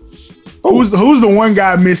 Who's the one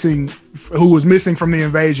guy missing who was missing from the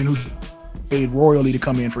invasion who paid royally to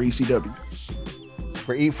come in for ECW?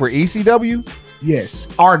 For ECW? Yes,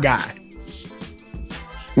 our guy.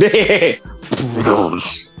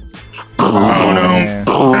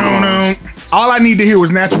 All I need to hear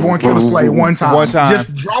was Natural Born Killers play one time.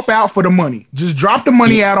 Just drop out for the money. Just drop the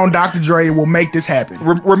money out on Dr. Dre. We'll make this happen.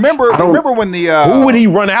 Remember when the who would he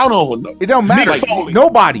run out on? It don't matter.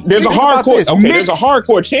 Nobody. There's a hardcore. Okay, there's a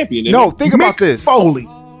hardcore champion. Think about this. Foley.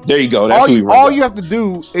 There you go. That's all you have to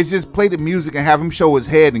do is just play the music and have him show his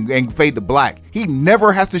head and fade to black. He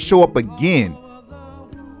never has to show up again.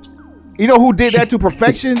 You know who did that to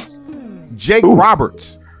perfection? Jake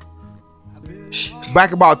Roberts.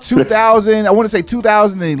 Back about 2000, I want to say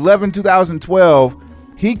 2011, 2012,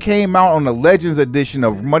 he came out on the Legends edition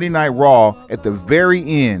of Monday Night Raw at the very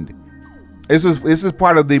end. This is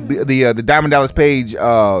part of the Diamond Dallas Page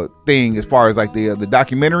thing as far as like the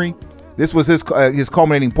documentary. This was his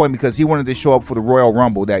culminating point because he wanted to show up for the Royal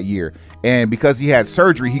Rumble that year, and because he had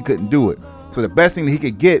surgery, he couldn't do it. So the best thing that he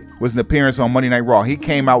could get was an appearance on Monday Night Raw. He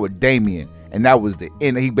came out with Damien, and that was the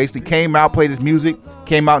end. He basically came out, played his music,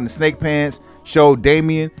 came out in the snake pants, showed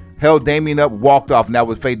Damien, held Damien up, walked off, and that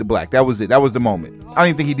was Fade to Black. That was it. That was the moment. I don't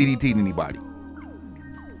even think he DDT'd anybody.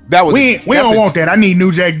 That was we don't want that. I need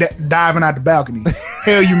New Jack diving out the balcony.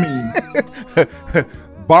 Hell you mean?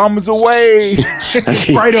 Bombs away.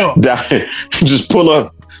 Straight up. Just pull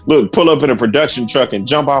up in a production truck and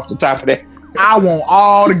jump off the top of that. I want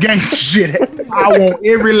all the gangster shit. I want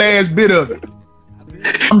every last bit of it.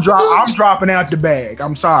 I'm dropping out the bag.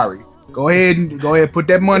 I'm sorry. Go ahead, put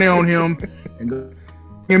that money on him and go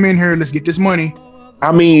him in here. Let's get this money.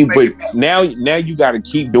 I mean, but now you got to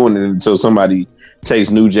keep doing it until somebody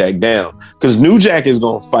takes New Jack down, because New Jack is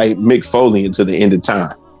gonna fight Mick Foley until the end of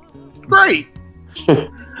time. Great.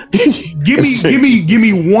 give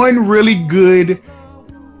me one really good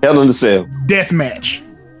Hell in the Cell death match.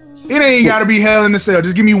 It ain't got to be Hell in the Cell.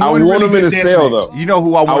 Just give me one. I want him in the cell though. You know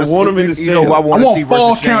who I want to see? him in the cell. You know who I I want to see want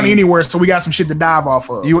Falls versus County Shane? anywhere, so we got some shit to dive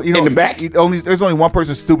off of. You know, In the back? There's only one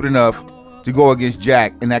person stupid enough to go against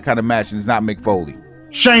Jack in that kind of match, and it's not Mick Foley.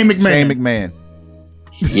 Shane McMahon. Shane McMahon.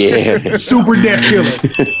 Yeah. Super death killer.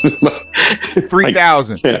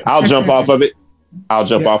 3,000. I'll jump off of it. I'll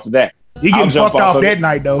jump off of that. He I'll getting jump fucked off off of that it.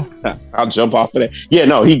 night though. I'll jump off of that. Yeah,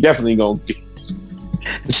 no, he definitely gonna.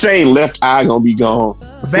 Shane left eye gonna be gone.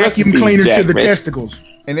 Rest Vacuum in peace, cleaner Jack, to the man. testicles.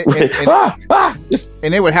 And Just-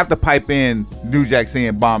 they would have to pipe in New Jack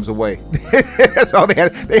saying bombs away. That's all they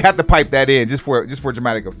had. They had to pipe that in just for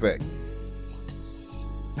dramatic effect.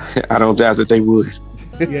 I don't doubt that they would.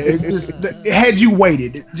 Yeah, it just had you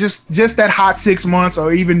waited just that hot 6 months,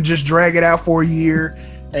 or even just drag it out for a year,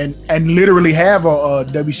 and literally have a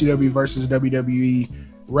WCW versus WWE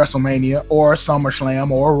WrestleMania or a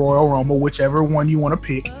SummerSlam or a Royal Rumble, whichever one you want to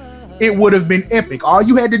pick. It would have been epic. All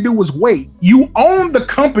you had to do was wait. You own the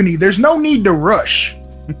company. There's no need to rush.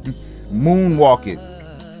 Moonwalk it.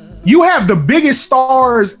 You have the biggest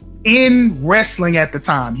stars in wrestling at the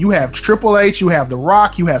time. You have Triple H, you have The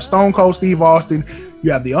Rock, you have Stone Cold Steve Austin,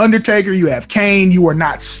 you have The Undertaker, you have Kane. You are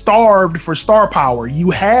not starved for star power. You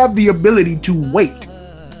have the ability to wait.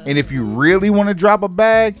 And if you really want to drop a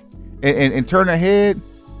bag and turn ahead,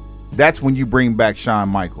 that's when you bring back Shawn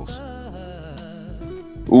Michaels.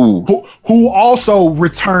 Ooh. Who also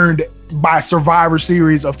returned by Survivor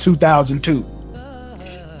Series of 2002.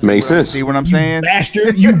 Makes sense. See what I'm saying?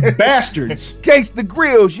 You bastards. Gangsta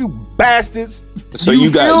Grills, you bastards. So You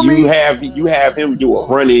you feel me? have him do a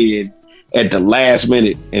run in at the last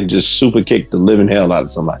minute and just super kick the living hell out of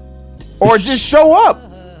somebody. Or just show up.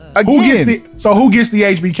 Again. Who gets the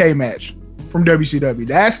HBK match from WCW?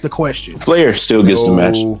 That's the question. Flair still gets the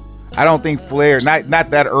match. No, I don't think Flair, not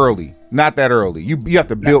that early. Not that early. You have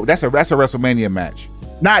to build. That's a WrestleMania match.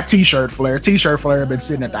 Not T-shirt Flair. T-shirt Flair have been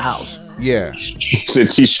sitting at the house. Yeah. It's a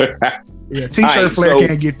t-shirt. Yeah, T-shirt All right, Flair so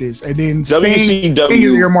can't get this. And then WCW Sting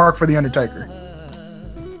is earmarked for The Undertaker.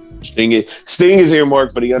 Sting is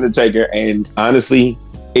earmarked for the Undertaker, and honestly,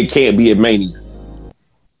 it can't be a Mania.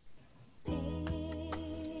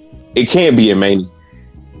 It can't be a Mania.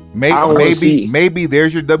 Maybe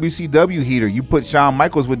there's your WCW heater. You put Shawn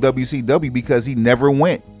Michaels with WCW because he never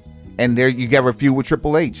went, and there you got a feud with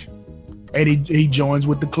Triple H. And he joins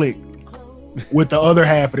with the clique, with the other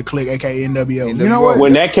half of the clique, aka NWO. You know what? Well,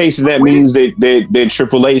 in that case, that means that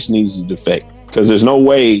Triple H needs to defect, because there's no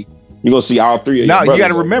way you're gonna see all three of Now your you got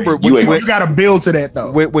to brothers remember over there. You got to build to that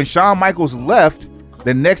though. when Shawn Michaels left,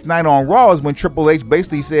 the next night on Raw is when Triple H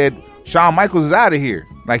basically said Shawn Michaels is out of here.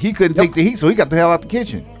 Like he couldn't take the heat, so he got the hell out the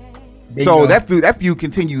kitchen. So that feud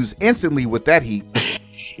continues instantly with that heat.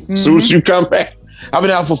 As soon as you come back, I've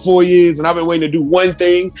been out for 4 years and I've been waiting to do one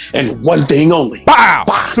thing and one thing only. Bow!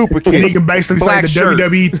 Super And he kick. can basically Black say shirt.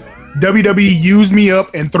 the WWE used me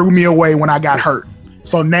up and threw me away when I got hurt.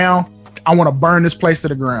 So now I want to burn this place to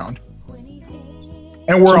the ground.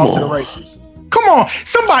 And we're off to the races. Come on,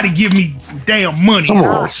 somebody give me some damn money. Come on.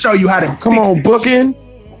 I'll show you how to Come on, booking.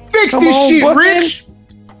 fix Come this on, shit, Bookin. Rich.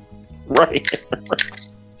 Right.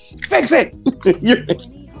 Fix it.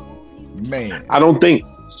 Man. I don't think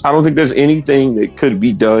there's anything that could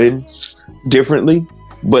be done differently,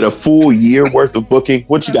 but a full year worth of booking.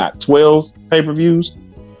 What you got? 12 pay-per-views?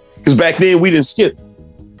 Because back then we didn't skip.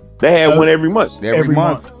 They had one every month. Every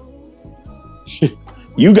month.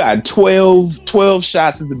 You got 12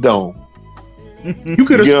 shots at the dome. You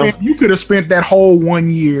could have spent that whole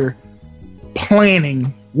 1 year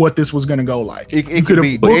planning what this was going to go like. It You could could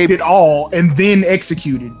be have booked it all and then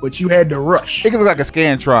executed, but you had to rush. It could look like a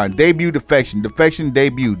Scantron. Debut, defection, defection,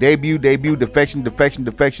 debut, debut, debut, defection, defection,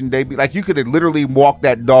 defection, debut. Like you could have literally walked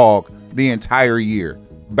that dog the entire year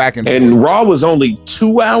back and forth. And Raw was only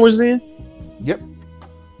 2 hours in. Yep.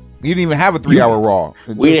 You didn't even have a 3-hour Raw.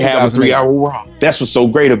 We didn't have a 3-hour Raw. That's what's so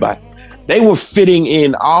great about it. They were fitting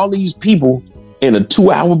in all these people in a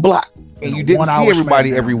 2-hour block. And you didn't see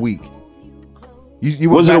everybody every week.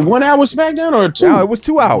 Was it a 1-hour SmackDown or a 2? No, it was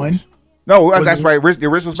 2 hours. No, that's right. The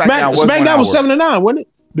original SmackDown was 1 hour. Was 7 to 9, wasn't it?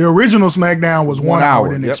 The original SmackDown was 1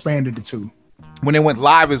 hour, then expanded to 2. When it went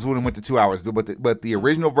live is when it went to 2 hours. But the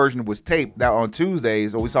original version was taped that on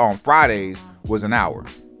Tuesdays, or we saw on Fridays, was an hour.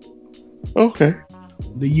 Okay.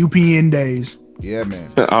 The UPN days. Yeah, man.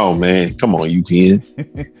 Oh man, come on, UPN.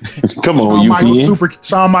 Come on, UPN.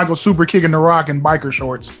 Shawn Michaels super kicking the Rock in biker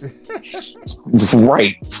shorts.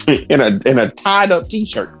 Right. In a tied up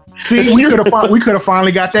t-shirt. See, we could have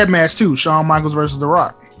finally got that match too. Shawn Michaels versus The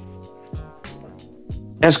Rock.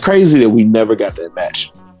 That's crazy that we never got that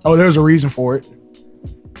match. Oh, there's a reason for it.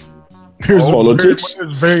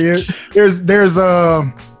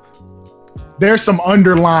 There's some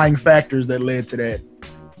underlying factors that led to that.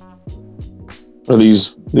 Are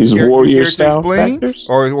these warrior style factors?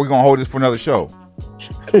 Or are we gonna hold this for another show?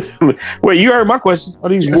 Wait, you heard my question. Are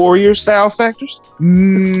these warrior style factors?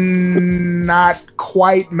 Not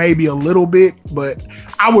quite, maybe a little bit, but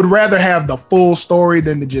I would rather have the full story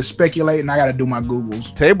than to just speculate, and I gotta do my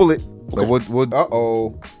Googles. Table it. So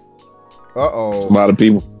A lot of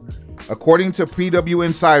people. According to PW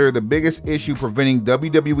Insider, the biggest issue preventing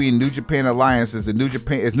WWE and New Japan Alliance is New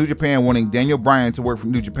Japan wanting Daniel Bryan to work for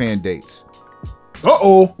New Japan dates.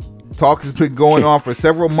 Talk has been going on for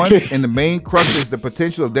several months, and the main crux is the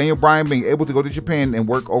potential of Daniel Bryan being able to go to Japan and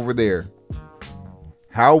work over there.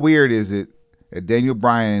 How weird is it that Daniel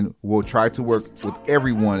Bryan will try to work with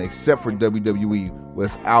everyone except for WWE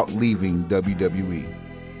without leaving WWE?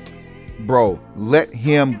 Bro, let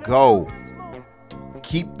him go.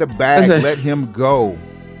 Keep the bag. Let him go.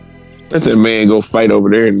 Let that man go fight over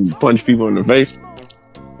there and punch people in the face.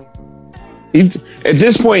 At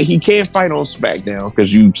this point, he can't fight on SmackDown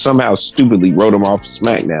because you somehow stupidly wrote him off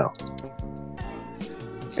SmackDown.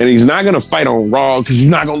 And he's not going to fight on Raw because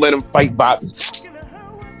you're not going to let him fight Bobby.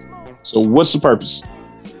 So what's the purpose?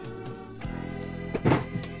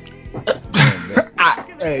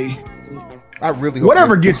 I really hope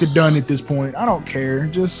whatever gets it done at this point. I don't care.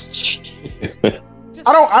 Just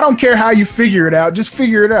I don't care how you figure it out. Just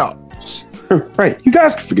figure it out. Right. You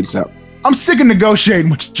guys can figure this out. I'm sick of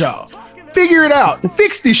negotiating with y'all. Figure it out.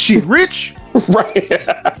 Fix this shit, Rich. Right.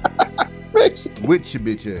 Fix it. With your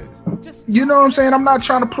bitch ass. You know what I'm saying? I'm not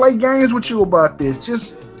trying to play games with you about this.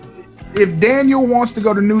 Just if Daniel wants to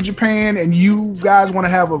go to New Japan and you guys want to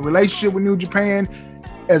have a relationship with New Japan,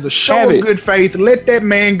 as a show of good faith, let that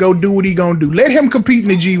man go do what he gonna do. Let him compete in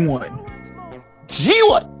the G1.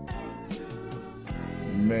 G1?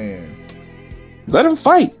 Man. Let him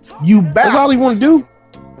fight. You bet. That's all he want to do.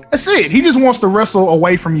 That's it. He just wants to wrestle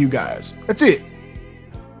away from you guys. That's it.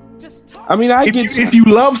 I mean, if you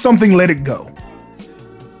love something, let it go.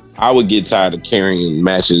 I would get tired of carrying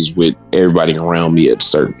matches with everybody around me at a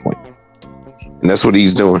certain point. And that's what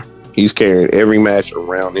he's doing. He's carrying every match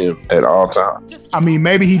around him at all times. I mean,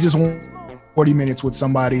 maybe he just wants 40 minutes with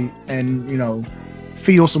somebody and, you know,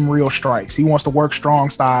 feel some real strikes. He wants to work strong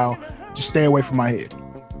style. Just stay away from my head.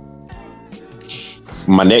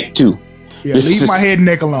 My neck, too. Yeah, leave my head and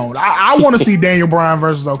neck alone. I want to see Daniel Bryan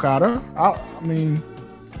versus Okada. I mean...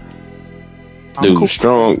 Dude, cool.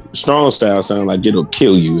 strong style sounds like it'll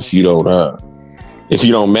kill you if you don't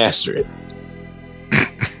master it.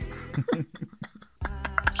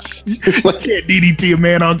 You can't DDT a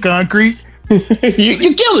man on concrete.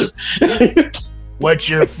 you kill him. What's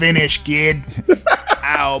your finish, kid?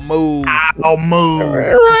 I'll move. I'll move. All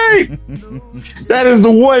right. That is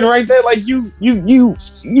the one right there. Like you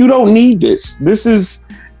don't need this. This is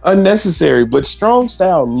unnecessary. But strong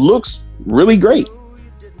style looks really great.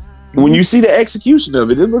 When you see the execution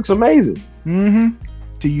of it, it looks amazing. Mm-hmm.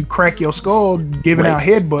 Till you crack your skull giving out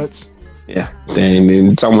headbutts. Yeah.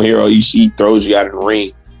 Then Tomohiro Ishii throws you out of the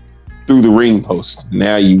ring through the ring post.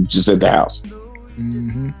 Now you just at the house.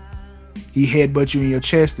 Mm-hmm. He headbutts you in your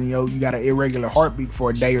chest and you got an irregular heartbeat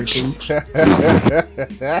for a day or two.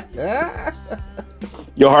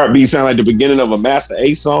 Your heartbeat sound like the beginning of a Master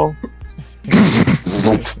Ace song.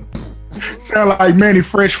 Sound like Manny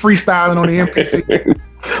Fresh freestyling on the MP3.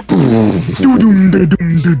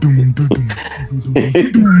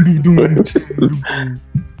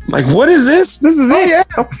 Like, what is this? This is it. Yeah.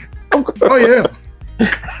 Oh yeah.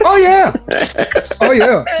 Oh yeah. Oh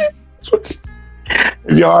yeah.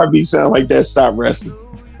 If your heartbeat sound like that, stop wrestling.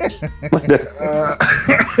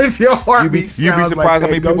 If your heartbeat you'd be surprised like how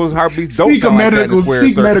many people's heartbeats don't seek sound medical, like that.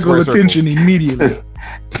 Seek medical attention immediately.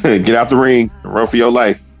 Get out the ring and run for your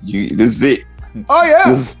life. This is it. Oh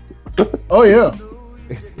yeah. Oh yeah.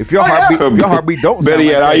 If your heartbeat don't Better sound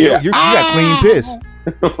yet, like that, you- you got clean piss.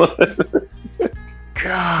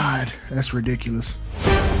 God, that's ridiculous.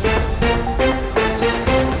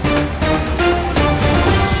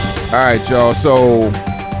 All right, y'all. So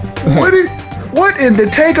What is the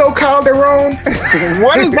Tego Calderon?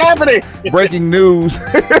 What is happening? breaking news.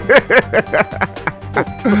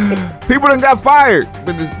 People done got fired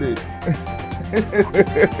in this bitch.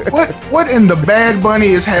 What in the Bad Bunny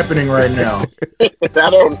is happening right now? I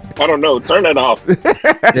don't know. Turn that off.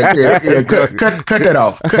 Yeah, cut that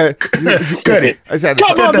off. Cut it. I just had to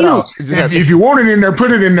Cut Cut that off. Just had If you want it in there,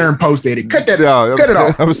 put it in there and post it. Cut that. Cut it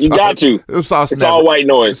off. You got you. I'm saucing It's that. all white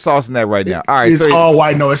noise. Saucing that right now. All right. It's So all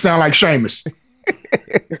white. No, it sounds like Sheamus.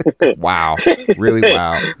 wow, really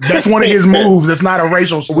wow. That's one of his moves. It's not a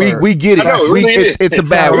racial slur. We get it. I know, we get it. It's a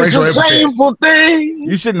bad not way. It's racial a epithet. shameful thing.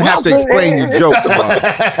 You shouldn't have to explain your jokes.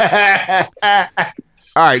 Bob.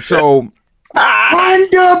 All right. So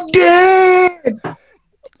Wind up dead.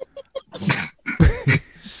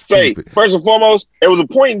 Say, first and foremost, there was a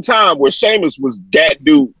point in time where Sheamus was that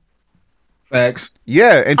dude. Facts.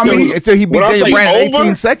 yeah, until he beat when I Daniel say Bryan in over-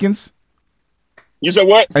 18 seconds. You said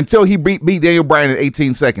what? Until he beat Daniel Bryan in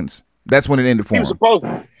 18 seconds. That's when it ended for He him. was supposed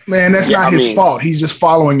to. Man, that's Yeah, not I his mean- fault. He's just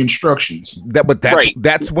following instructions. That's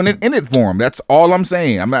Right. when it ended for him. That's all I'm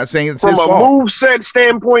saying. I'm not saying it's From his a fault. moveset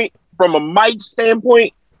standpoint, from a mic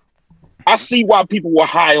standpoint, I see why people were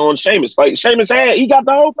high on Sheamus. Like Sheamus he got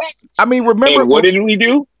the whole package. I mean, And what did we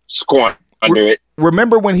do? Squander it.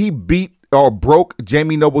 remember when he beat or broke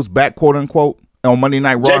Jamie Noble's back, quote unquote, on Monday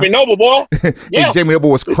Night Raw? Jamie Noble, boy. Yeah. And Jamie Noble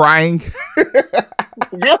was crying.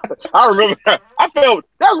 Yeah, I remember. I felt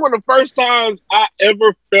that was one of the first times I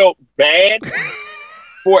ever felt bad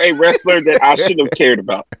for a wrestler that I shouldn't have cared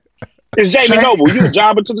about. It's Jamie Noble. You a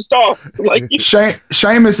jobber to the stars. Like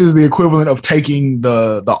Sheamus is the equivalent of taking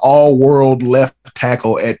the all-world left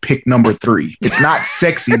tackle at pick number 3. It's not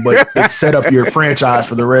sexy, but it set up your franchise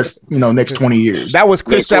for the rest, next 20 years. That was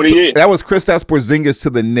Next 20 years. Kristaps Porzingis to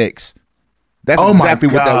the Knicks. That's Oh my exactly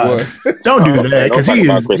what that God. was. Don't do that because Don't talk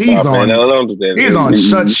about Chris Paul, man. Don't do that. he's on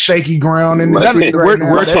such shaky ground in this league right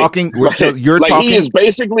now. We're talking. You're like talking. he is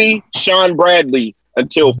basically Sean Bradley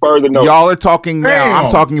until further notice. Y'all are talking now. Damn.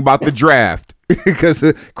 I'm talking about the draft because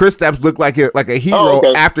Kristaps looked like a hero Oh,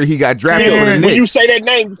 okay. after he got drafted Yeah, for the When Knicks. you say that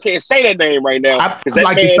name, you can't say that name right now I because that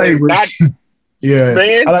like man to say, is not yeah,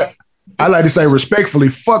 man. I like to say respectfully,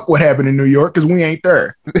 fuck what happened in New York because we ain't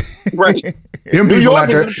there. right. Them New people York out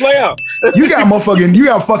is there, the playoff. you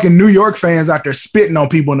got fucking New York fans out there spitting on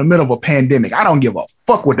people in the middle of a pandemic. I don't give a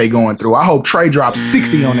fuck what they going through. I hope Trey drops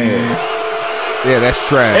 60 on their ass. Yeah, that's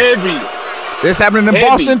trash. Heavy. That's happening in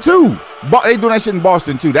Heavy. Boston too. They doing that shit in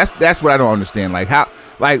Boston too. That's what I don't understand. Like how,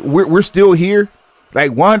 like we're still here.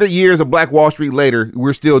 Like 100 years of Black Wall Street later,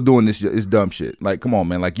 we're still doing this dumb shit. Like, come on,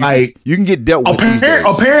 man. Like you can get dealt with these days.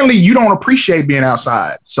 Apparently, you don't appreciate being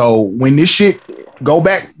outside. So when this shit go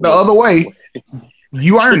back the other way,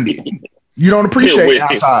 you earned it. You don't appreciate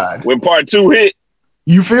outside. When part 2 hit,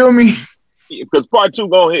 You feel me? because part 2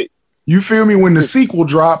 gonna hit. You feel me? When the sequel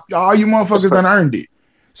drop, all you motherfuckers done earned it.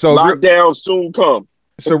 So Lockdown soon come.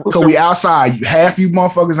 Cause we outside. Half you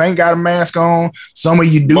motherfuckers ain't got a mask on. Some of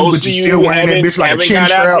you do, Most but of you you still wearing that haven't bitch like a chin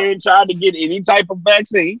got out strap. here and tried to get any type of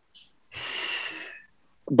vaccine.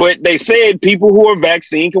 But they said people who are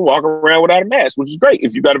vaccinated can walk around without a mask, which is great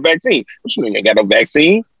if you got a vaccine. But you ain't got no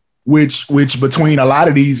vaccine. Which between a lot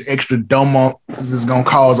of these extra dumb motherfuckers is gonna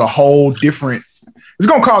cause a whole different. It's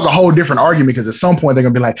gonna cause a whole different argument because at some point they're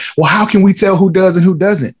gonna be like, "Well, how can we tell who does and who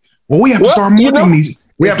doesn't?" Well, we have to start marketing these.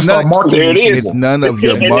 We have to start marketing There it these is. it's people. none of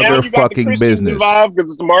your And now you got the motherfucking Christians business. involved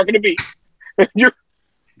because it's the mark of the beast.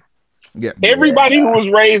 Yeah. Everybody who was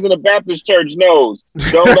raised in a Baptist church knows.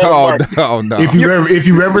 Don't let them Oh market. no. If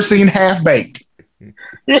you've ever seen Half Baked,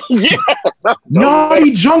 Yeah.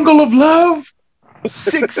 Naughty Jungle of Love,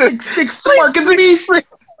 666 Mark of the Beast.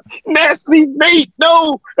 Nasty bait.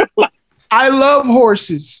 No. I love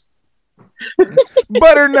horses,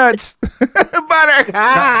 Butternuts. Butter.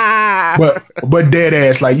 but dead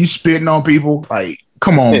ass like you spitting on people. Like,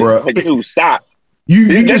 come on, bro. Like, dude, stop. You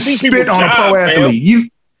That's just these spit people's on a job, pro man. athlete. You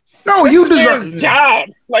deserve. His job.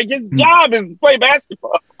 Like his job is to play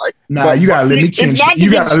basketball. Like Nah, you gotta let me it's kinship. not to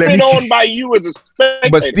You get gotta let spit me. on by you as a spectator.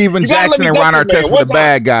 But Steven You gotta let Jackson me and dunk Ron the man Artest were one the time.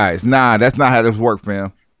 bad guys. Nah, that's not how this works,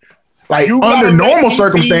 fam. Like You gotta under let normal me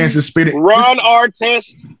circumstances, spit it. Ron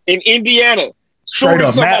Artest in Indiana. Straight Soon as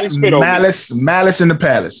up, somebody spit on me. malice in the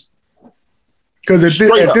palace. Because at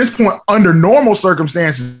Straight up. this point, under normal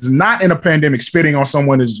circumstances, not in a pandemic, spitting on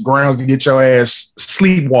someone is grounds to get your ass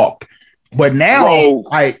sleepwalked. But now, Bro.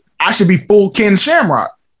 I should be full Ken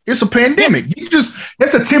Shamrock. It's a pandemic.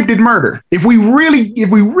 That's attempted murder. If we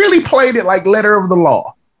really played it like letter of the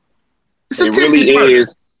law, it really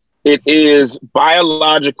is. It is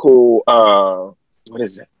biological. What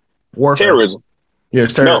is it? Warfare. Terrorism. Yeah,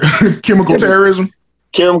 it's chemical terrorism.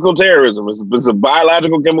 Chemical terrorism. It's a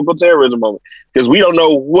biological chemical terrorism moment because we don't know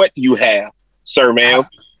what you have, sir, ma'am.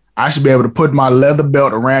 I should be able to put my leather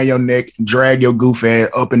belt around your neck and drag your goof ass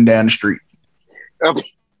up and down the street.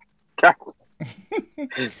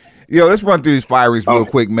 Yo, let's run through these fireys real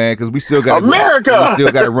quick, man, because we still got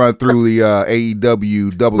to run through the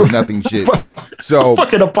AEW Double or Nothing shit. So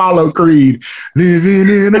fucking Apollo Creed, living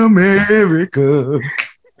in America.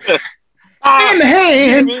 In the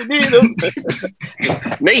hand,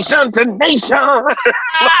 nation to nation.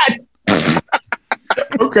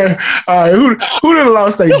 Okay, who done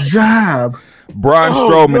lost their job? Braun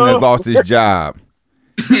Strowman has lost his job.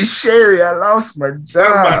 Sherry, I lost my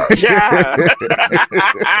job.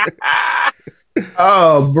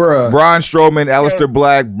 Oh, bro. Braun Strowman, Aleister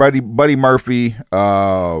Black, Buddy Murphy,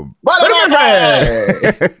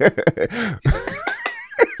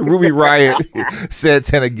 Ruby Riott,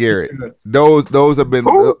 Santana Garrett. Those have been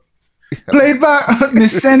played by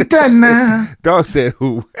Miss Santana. Dog said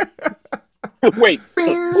who? Wait,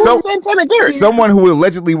 Santana Garrett? Someone who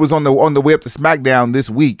allegedly was on the way up to SmackDown this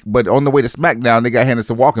week, but on the way to SmackDown, they got handed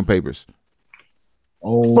some walking papers.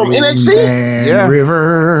 Oh, from NXT? Yeah.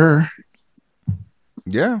 River.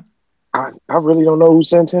 Yeah. I really don't know who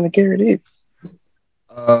Santana Garrett is.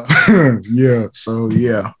 Yeah. So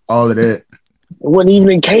yeah, all of that. It wasn't even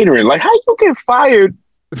in catering. Like, how you get fired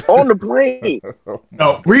on the plane?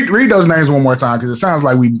 No, read those names one more time because it sounds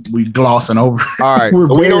like we glossing over. All right,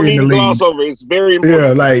 we don't need to gloss over. It's very important.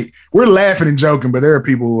 Yeah, like we're laughing and joking, but there are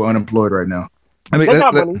people who are unemployed right now. I mean, they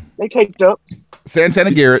got money. They caked up. Santana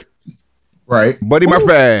Garrett, right? Buddy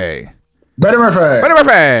Murphy. Buddy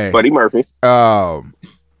Murphy.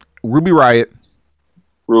 Ruby Riott.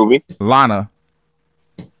 Ruby. Lana.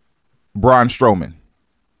 Braun Strowman.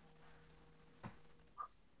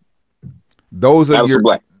 Those are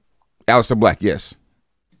Aleister Black, yes.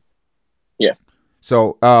 Yeah.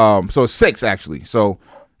 So 6 actually. So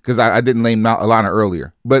because I didn't name Alana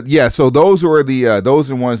earlier, but yeah. So those are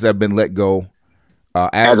the ones that have been let go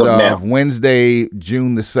as of Wednesday,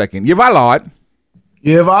 June the 2nd. Yevalod.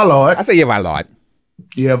 I say Yevalod.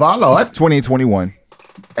 2021.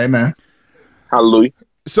 Amen. Hallelujah.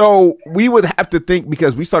 So we would have to think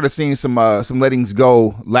because we started seeing some lettings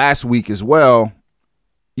go last week as well.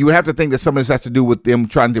 You would have to think that some of this has to do with them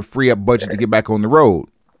trying to free up budget to get back on the road.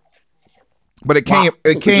 But it came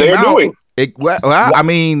out. I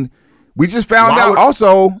mean, we just found out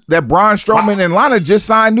also that Braun Strowman and Lana just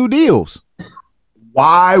signed new deals.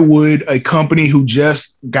 Why would a company who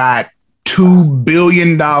just got $2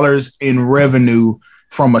 billion in revenue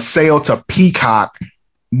from a sale to Peacock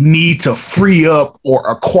need to free up or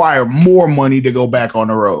acquire more money to go back on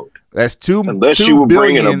the road? That's unless you were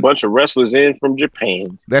bringing a bunch of wrestlers in from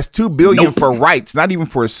Japan. That's $2 billion for rights, not even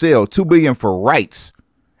for a sale. $2 billion for rights,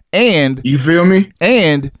 and you feel me?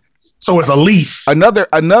 And so it's a lease. Another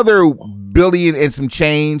 $1 billion and some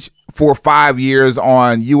change for 5 years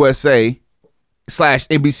on USA /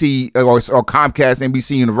 NBC or Comcast,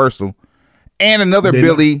 NBC Universal, and another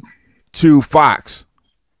billion to Fox.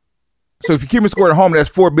 So if you keep it square at home, that's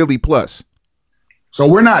 $4 billion plus. So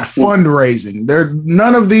we're not fundraising.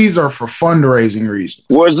 None of these are for fundraising reasons.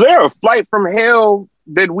 Was there a flight from hell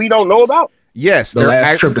that we don't know about? Yes. The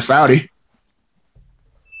last trip to Saudi.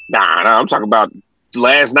 Nah, I'm talking about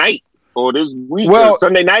last night or this week or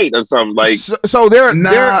Sunday night or something. Like so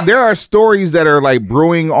there are stories that are like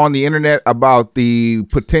brewing on the internet about the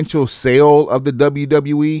potential sale of the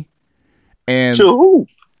WWE. And to who?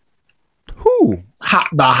 Who?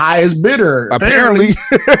 The highest bidder, apparently.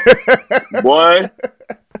 Boy,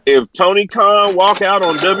 if Tony Khan walk out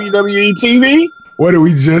on WWE TV, what are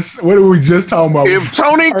we just talking about? If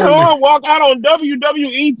Tony Khan walk out on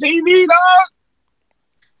WWE TV,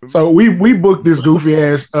 dog. So we booked this goofy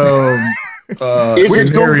ass scenario.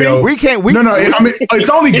 We can't. I mean, it's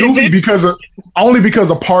only goofy because of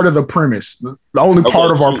part of the premise. The only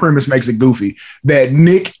part of our premise makes it goofy that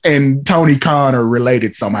Nick and Tony Khan are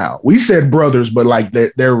related somehow. We said brothers, but like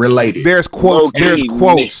they're related. There's quotes. There's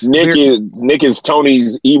quotes. Nick is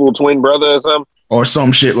Tony's evil twin brother or something, or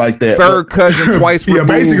some shit like that. Third cousin, twice. Yeah,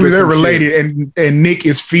 basically they're related, and Nick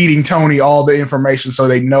is feeding Tony all the information so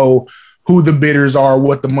they know who the bidders are,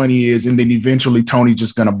 what the money is, and then eventually Tony's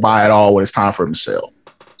just gonna buy it all when it's time for him to sell.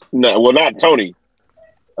 No, well, not Tony.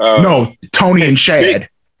 No, Tony and Shad.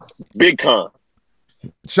 Big Con.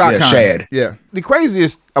 Shad. Yeah. The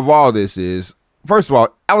craziest of all this is, first of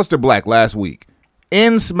all, Aleister Black last week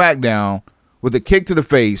in SmackDown with a kick to the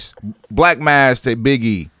face, Black Mass to Big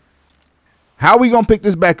E. How are we going to pick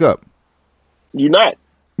this back up? You not.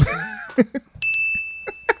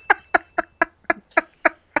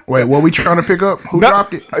 Wait, what we trying to pick up? Who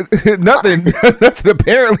dropped it? Nothing. Nothing,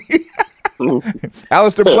 apparently.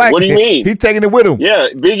 Aleister Black. What do you mean? He's taking it with him. Yeah,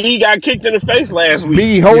 Big E got kicked in the face last week.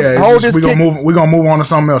 Big E, hold this we're kick. we're gonna move on to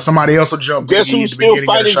something else. Somebody else will jump. Guess Big E who's at the still beginning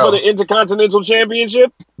of fighting show. for the Intercontinental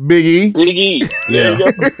Championship? Big E. Big E. Yeah. There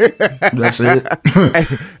you go. That's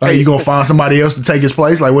it. Like, you gonna find somebody else to take his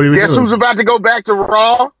place? Like, what are we Guess doing? who's about to go back to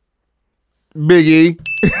Raw? Big E.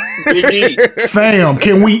 Big E. Fam,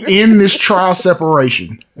 can we end this trial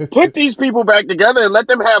separation? Put these people back together and let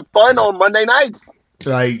them have fun on Monday nights.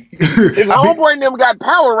 Like, His homeboy and them got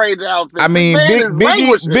Power Ranger outfits. I mean, This man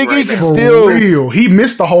is Big E languishing right can now. for still. real, he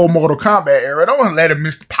missed the whole Mortal Kombat era. Don't let him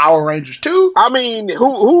miss the Power Rangers too. I mean,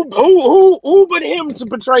 who but him to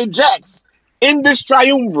portray Jax in this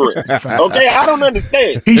triumvirate? Okay, I don't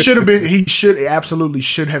understand. He should have been. He absolutely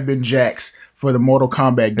should have been Jax for the Mortal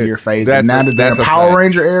Kombat gear phase. That's And now a- that they're that's in a Power fact.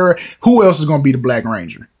 Ranger era, who else is going to be the Black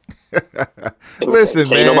Ranger? Listen, Can't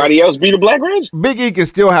man. nobody else be the Black Ranger? Big E can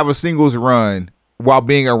still have a singles run while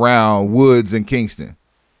being around Woods and Kingston.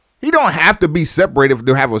 He don't have to be separated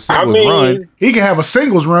to have a I singles mean, run. He can have a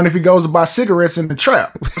singles run if he goes to buy cigarettes in the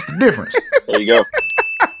trap. What's the difference? there you go.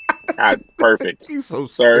 Perfect. He's so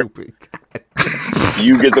Sir. stupid.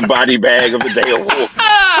 You get the body bag of the day of wolf.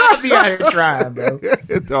 I'll be out here trying, bro.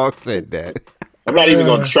 Dog said that. I'm not even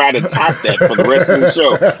going to try to top that for the rest of the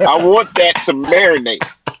show. I want that to marinate.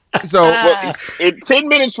 So But in 10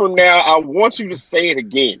 minutes from now, I want you to say it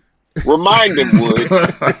again. Remind them, Wood.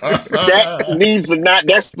 That needs to not.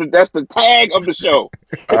 That's the tag of the show.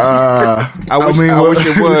 I wish it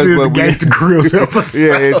this was, is but the we, Gangsta Grills episode.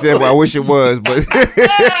 yeah, it's, I wish it was, but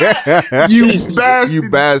You bastard. you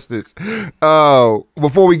bastards.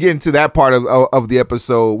 Before we get into that part of the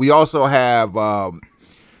episode, we also have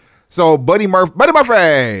so Buddy Murphy.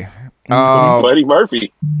 Buddy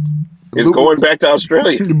Murphy is Lu- going back to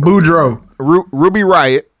Australia. Boudreaux. Ruby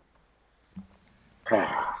Riot.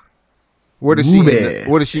 Where does she? Ruby.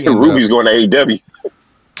 Where does she end Ruby's up? going to AEW.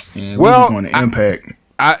 Yeah, Well, Ruby going to Impact.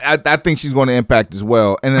 I think she's going to Impact as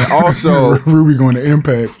well, and then also Ruby going to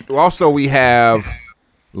Impact. we have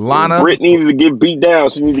Lana. Britt needed to get beat down.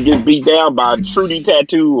 She needed to get beat down by Trudy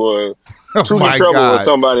Tattoo or Trudy my Trouble God. or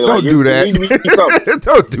somebody. Don't do that. It needs to be something.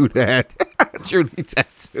 Don't do that. Trudy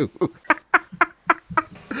Tattoo.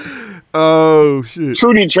 Oh shit.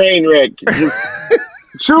 Trudy Trainwreck. Just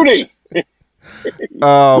Trudy.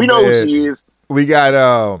 Oh, We know man. who she is. We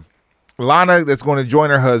got Lana that's going to join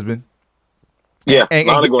her husband. Yeah, and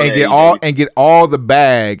Lana going to get all the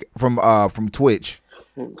bag from Twitch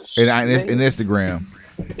and Instagram.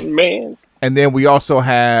 Man. And then we also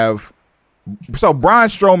have Braun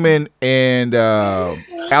Strowman and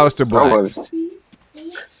Aleister I Black.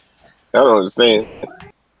 don't understand.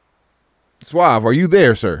 Suave, are you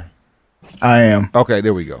there, sir? I am. Okay,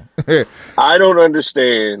 there we go. I don't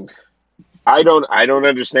understand. I don't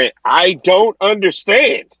understand. I don't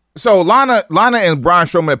understand. So Lana and Braun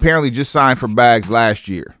Strowman apparently just signed for bags last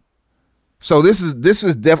year. So this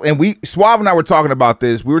is definitely, and Suave and I were talking about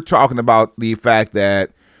this. We were talking about the fact that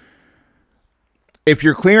if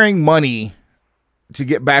you're clearing money to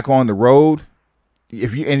get back on the road,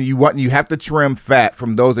 you have to trim fat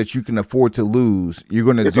from those that you can afford to lose, you're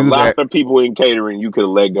going to It's do a lot that. of people in catering you could have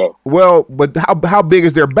let go. Well, but how big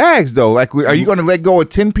is their bags though? Like, are you going to let go of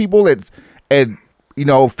 10 people at 50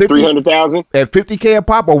 300,000. at $50K a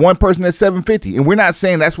pop, or one person at $750? And we're not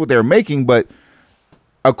saying that's what they're making, but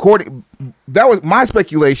that was my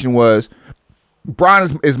speculation was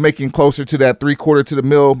Braun is making closer to that $750,000 to the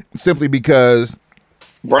mil simply because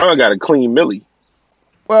Braun got a clean Millie.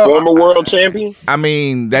 well, Former world champion. I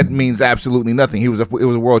mean that means absolutely nothing. It was a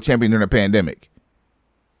world champion during the pandemic.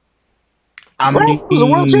 I Braun mean, was a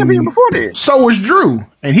world champion before then. so was Drew,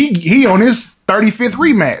 and he on his 35th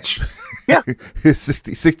rematch. It's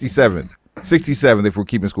 67 if we're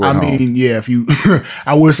keeping score. I at home. mean, yeah, if you,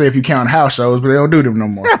 I would say if you count house shows, but they don't do them no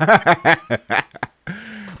more.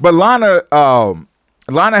 But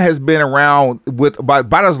Lana has been around with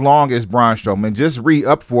about as long as Braun Strowman, just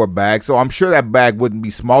re-up for a bag. So I'm sure that bag wouldn't be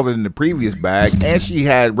smaller than the previous bag. And she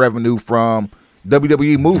had revenue from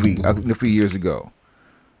WWE movie a few years ago.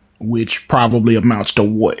 Which probably amounts to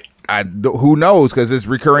what? Who knows? Because it's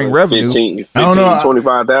recurring revenue. 15, I don't know.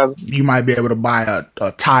 25,000. You might be able to buy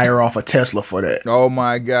a tire off a Tesla for that. Oh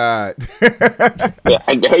my God.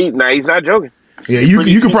 Now he's not joking. Yeah,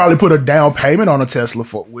 you could probably put a down payment on a Tesla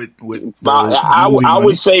for with. I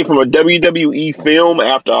would say from a WWE film,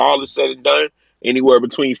 after all is said and done, anywhere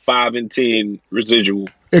between 5 and 10 residual.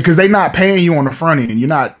 Because they're not paying you on the front end.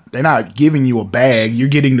 They're not giving you a bag. You're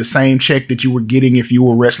getting the same check that you were getting if you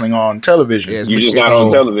were wrestling on television. You're just not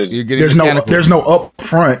on television. There's no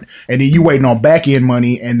upfront, and then you waiting on back end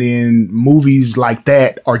money, and then movies like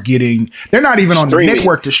that are getting. They're not even on the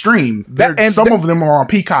network to stream. Some of them are on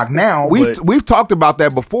Peacock now. We've talked about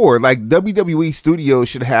that before. Like WWE Studios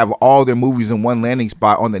should have all their movies in one landing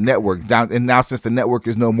spot on the network. Now since the network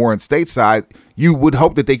is no more in stateside, you would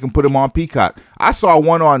hope that they can put them on Peacock. I saw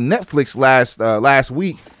one on Netflix last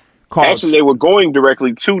week. Actually, they were going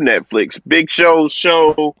directly to Netflix. Big Show's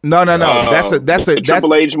show. No. That's a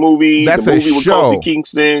Triple H movie. That's the movie a with show. Kofi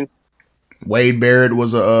Kingston. Wade Barrett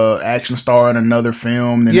was a action star in another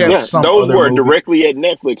film. Then those were directly at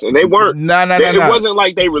Netflix, and they weren't. No. It wasn't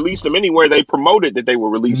like they released them anywhere. They promoted that they were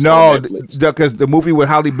released. on Netflix. Because the movie with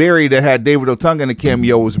Halle Berry that had David Otunga in the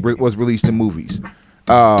cameo was released in movies.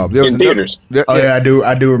 There was in theaters. I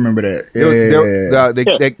do remember that.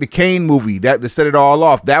 The Kane movie that set it all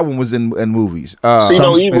off. That one was in movies. See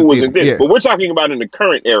No Evil was in theaters, but we're talking about in the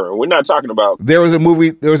current era. We're not talking about. There was a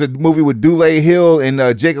movie with Dule Hill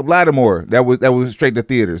and Jacob Lattimore that was straight to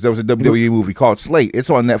theaters. There was a WWE movie called Slate. It's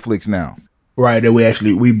on Netflix now. Right. That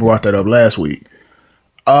we brought that up last week.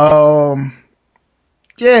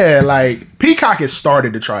 Yeah, like Peacock has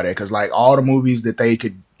started to try that because like all the movies that they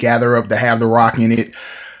could gather up to have The Rock in it.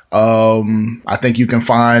 I think you can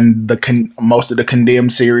find most of the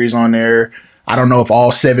Condemned series on there. I don't know if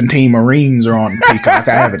all 17 Marines are on Peacock.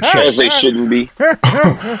 I haven't checked. As they shouldn't be.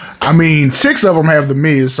 I mean, 6 of them have The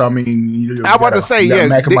Miz. So I mean, you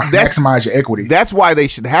maximize your equity. That's why they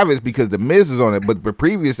should have it, is because The Miz is on it. But the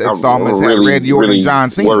previous installments had Randy Orton and John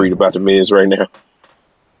Cena. I'm worried about The Miz right now.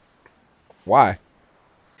 Why?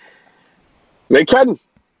 They couldn't.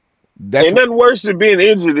 Ain't nothing worse than being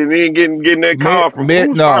injured and then getting that call from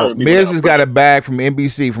Miz has got a bag from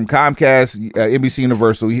NBC, from Comcast, NBC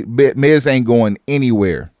Universal. Miz ain't going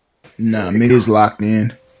anywhere. Nah, Miz locked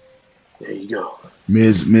in. There you go.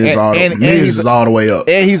 Miz is all the way up.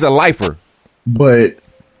 And he's a lifer. But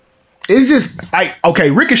it's just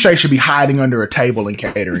Ricochet should be hiding under a table and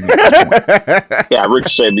catering. Yeah,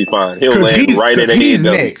 Ricochet be fine. He'll land right at he's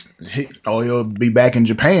next. He'll be back in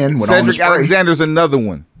Japan. Cedric Alexander's another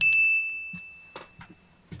one.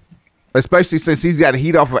 Especially since he's got to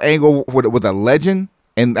heat off an angle with a legend,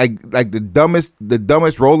 and like the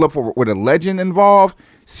dumbest roll up with a legend involved.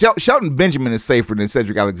 Shelton Benjamin is safer than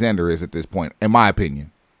Cedric Alexander is at this point, in my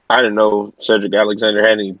opinion. I didn't know Cedric Alexander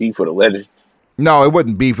had any beef with a legend. No, it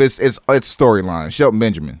wasn't beef. It's storyline. Shelton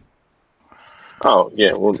Benjamin. Oh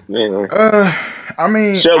yeah, well, I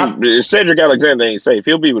mean, Cedric Alexander ain't safe.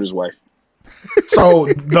 He'll be with his wife. So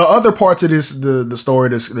the other parts of the story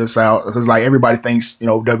that's out, because like everybody thinks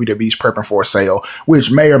WWE's prepping for a sale,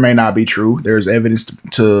 which may or may not be true. There's evidence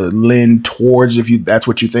to lend towards if that's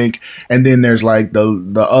what you think, and then there's like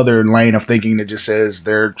the other lane of thinking that just says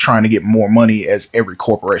they're trying to get more money, as every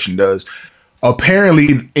corporation does. Apparently,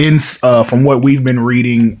 from what we've been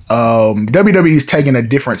reading, WWE's taking a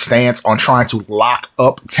different stance on trying to lock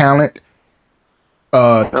up talent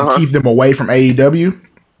to keep them away from AEW.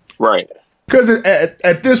 Right. Because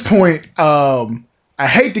at this point, I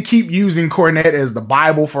hate to keep using Cornette as the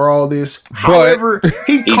Bible for all this. However,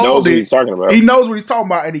 he called it. He knows what he's talking about. He knows what he's talking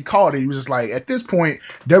about, and he called it. He was just like, at this point,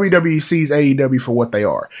 WWE sees AEW for what they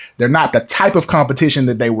are. They're not the type of competition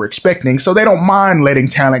that they were expecting, so they don't mind letting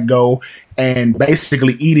talent go and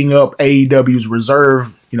basically eating up AEW's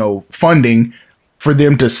reserve, funding for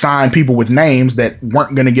them to sign people with names that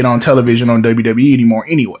weren't going to get on television on WWE anymore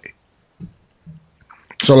anyway.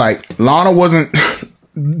 So like Lana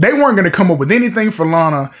they weren't going to come up with anything for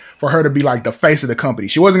Lana for her to be like the face of the company.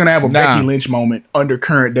 She wasn't going to have a Becky Lynch moment under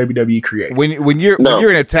current WWE creative. When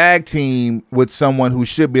you're in a tag team with someone who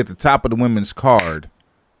should be at the top of the women's card,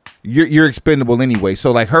 you're expendable anyway.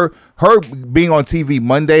 So like her being on TV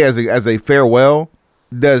Monday as a farewell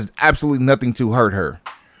does absolutely nothing to hurt her.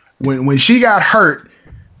 When she got hurt,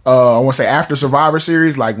 I want to say after Survivor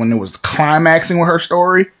Series, like when it was climaxing with her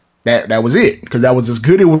story. That was it, because that was as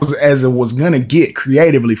good as it was gonna get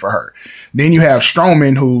creatively for her. Then you have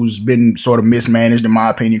Strowman, who's been sort of mismanaged, in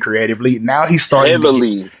my opinion, creatively. Now he's starting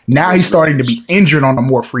to be injured on a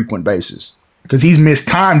more frequent basis because he's missed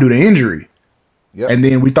time due to injury. Yep. And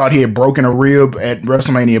then we thought he had broken a rib at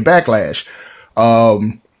WrestleMania Backlash.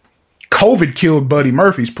 COVID killed Buddy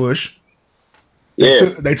Murphy's push.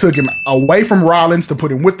 They took him away from Rollins to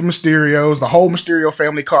put him with the Mysterios. The whole Mysterio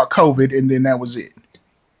family caught COVID, and then that was it.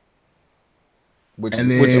 Which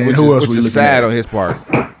is sad on his part.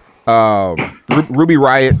 Ruby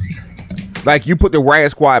Riott, like you put the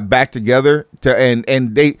Riott Squad back together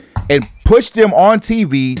and pushed them on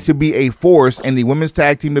TV to be a force in the women's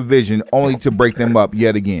tag team division, only to break them up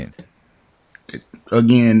yet again.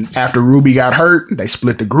 Again, after Ruby got hurt, they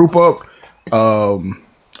split the group up.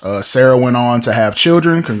 Sarah went on to have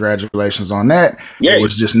children. Congratulations on that. Yay. It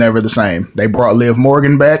was just never the same. They brought Liv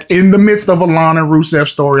Morgan back in the midst of a Lana Rusev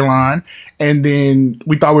storyline. And then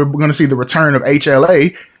we thought we were going to see the return of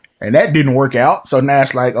HLA, and that didn't work out. So now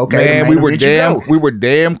it's like, okay, man, we were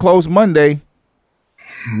damn close Monday.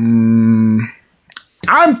 I'm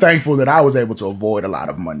thankful that I was able to avoid a lot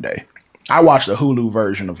of Monday. I watched the Hulu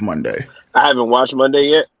version of Monday. I haven't watched Monday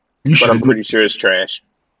yet, but I'm pretty sure it's trash.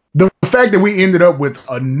 The fact that we ended up with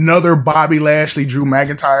another Bobby Lashley Drew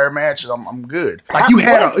McIntyre match, I'm good. Like you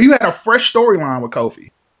had a fresh storyline with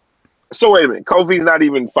Kofi. So wait a minute, Kofi's not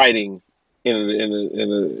even fighting in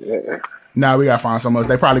a Nah, we gotta find something else.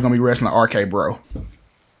 They probably gonna be wrestling RK Bro.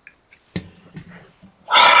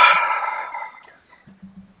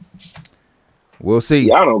 We'll see.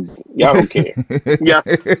 Y'all don't care. Yeah,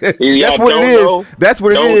 that's what it is. That's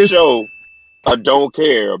what it is. Show I don't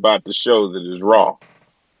care about the show that is Raw.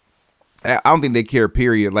 I don't think they care,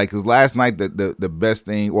 period. Like, because last night, the best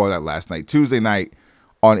thing, or not last night, Tuesday night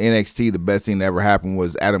on NXT, the best thing that ever happened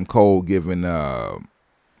was Adam Cole giving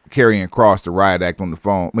Karrion Kross the riot act on the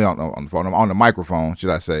phone. On the microphone, should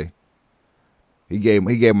I say. He gave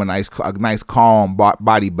him a nice calm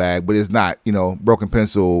body bag, but it's not, broken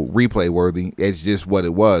pencil replay worthy. It's just what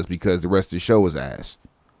it was, because the rest of the show was ass.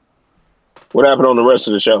 What happened on the rest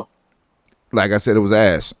of the show? Like I said, it was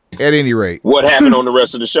ass. At any rate, what happened on the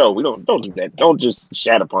rest of the show? We don't do that. Don't just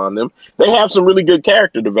shat upon them. They have some really good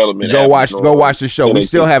character development. Go watch the show. NXT. We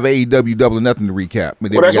still have AEW Double or Nothing to recap.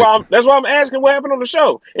 Well, that's why I'm asking what happened on the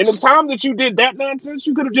show. In the time that you did that nonsense,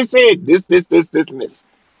 you could have just said this, and this.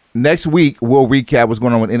 Next week we'll recap what's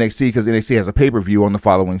going on with NXT, because NXT has a pay-per-view on the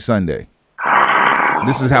following Sunday.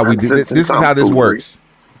 This is how we do this. This is how this works.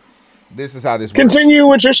 This is how this works. Continue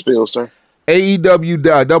with your spiel, sir.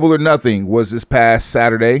 AEW Double or Nothing was this past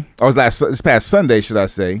Saturday, or this past Sunday, should I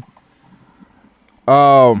say?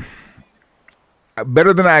 Better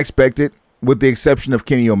than I expected, with the exception of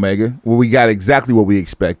Kenny Omega. Well, we got exactly what we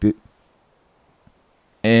expected,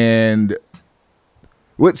 and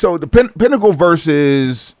so the Pinnacle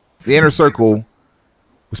versus the Inner Circle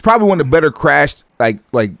was probably one of the better crashed, like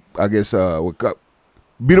I guess,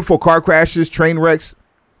 beautiful car crashes, train wrecks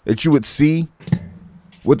that you would see.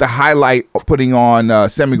 With the highlight putting on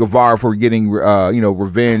Sammy Guevara for getting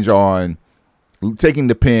revenge on taking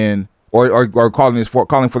the pin or calling for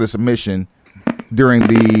the submission during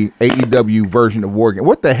the AEW version of War Games.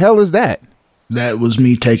 What the hell is that? That was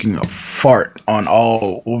me taking a fart on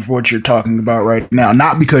all of what you're talking about right now.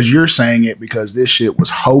 Not because you're saying it, because this shit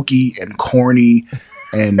was hokey and corny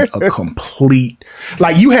and a complete.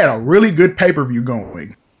 Like, you had a really good pay-per-view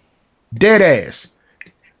going. Dead ass.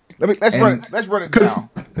 Let's run it down.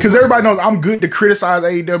 Because everybody knows I'm good to criticize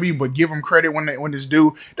AEW, but give them credit when it's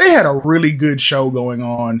due. They had a really good show going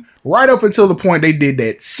on right up until the point they did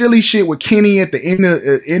that silly shit with Kenny at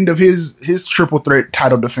the end of his triple threat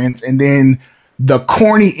title defense, and then the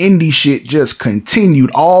corny indie shit just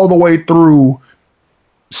continued all the way through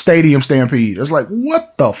Stadium Stampede. It's like,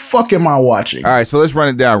 what the fuck am I watching? All right, so let's run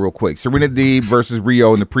it down real quick. Serena Deeb versus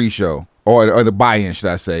Rio in the pre-show. Or the buy-in,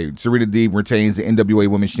 should I say. Serena Deeb retains the NWA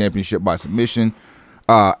Women's Championship by submission.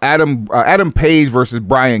 Adam Page versus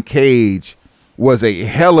Brian Cage was a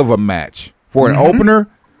hell of a match. For an opener,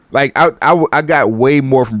 like I got way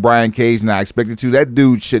more from Brian Cage than I expected to. That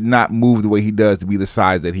dude should not move the way he does to be the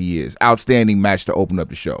size that he is. Outstanding match to open up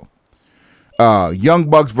the show.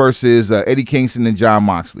 Young Bucks versus Eddie Kingston and Jon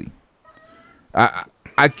Moxley.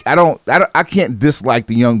 I can't dislike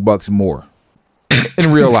the Young Bucks more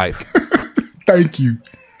in real life. Thank you.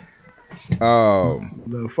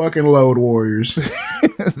 The fucking Load Warriors.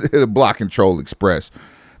 The Block Control Express.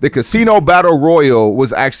 The Casino Battle Royal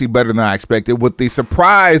was actually better than I expected. With the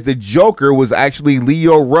surprise, the Joker was actually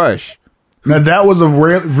Leo Rush. Now that was a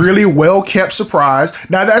really well kept surprise.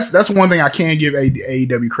 Now that's one thing I can give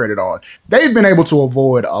AEW credit on. They've been able to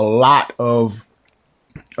avoid a lot of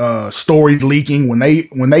stories leaking. When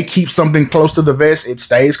they keep something close to the vest, it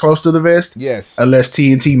stays close to the vest. Yes, unless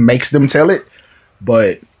TNT makes them tell it.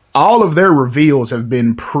 But all of their reveals have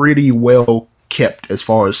been pretty well kept as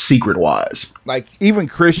far as secret wise. Like even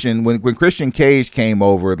Christian, when Christian Cage came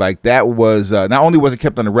over, like that was not only was it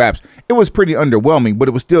kept under wraps, it was pretty underwhelming, but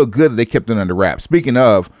it was still good that they kept it under wraps. Speaking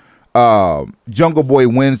of, Jungle Boy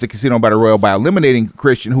wins the Casino Battle Royal by eliminating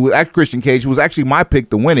Christian Cage, who was actually my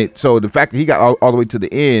pick to win it. So the fact that he got all the way to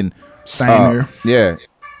the end, same here. Yeah.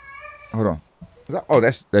 Hold on. Oh,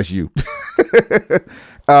 that's you.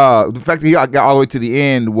 the fact that he got all the way to the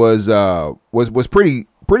end was pretty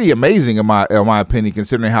amazing in my opinion,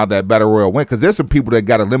 considering how that battle royal went. Because there's some people that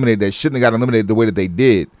got eliminated that shouldn't have got eliminated the way that they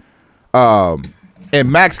did. And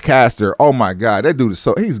Max Caster, oh my God, that dude is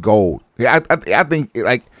he's gold. Yeah, I think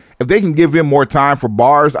like if they can give him more time for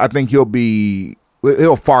bars, I think he'll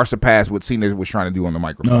far surpass what Cena was trying to do on the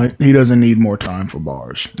microphone. No, he doesn't need more time for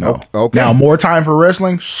bars. No. Oh, okay. Now, more time for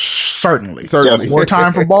wrestling? Certainly. More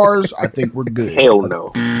time for bars? I think we're good. Hell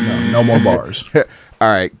no. No more bars. All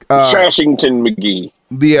right. Trashington McGee.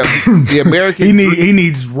 The American he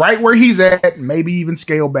needs right where he's at, maybe even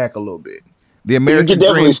scale back a little bit. The American you can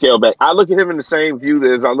definitely Dream. scale back. I look at him in the same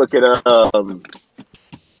view as I look at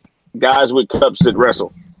guys with cups that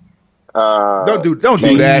wrestle. Don't do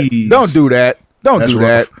that. Jeez. Don't do that. That's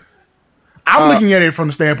rough. I'm looking at it from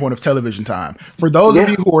the standpoint of television time. For those of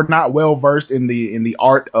you who are not well versed in the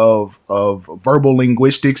art of verbal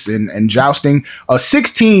linguistics and jousting, a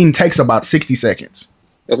 16 takes about 60 seconds.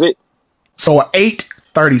 That's it. So an 8,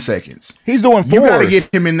 30 seconds. He's doing 4s. You got to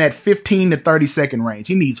get him in that 15 to 30 second range.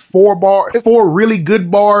 He needs 4 really good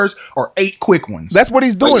bars or 8 quick ones. That's what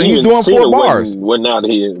he's doing. Like, he's doing Cena 4 bars. Wasn't out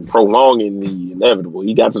here prolonging the inevitable.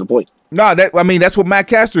 He got to the point. No, that's what Matt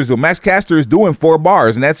Caster is doing. Max Caster is doing 4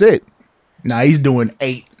 bars, and that's it. Nah, he's doing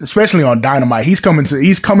 8, especially on Dynamite. He's coming to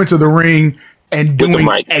the ring and doing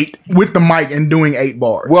 8 with the mic and doing 8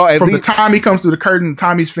 bars. Well, from the time he comes to the curtain, the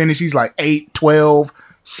time he's finished, he's like 8, 12,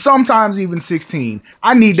 sometimes even 16.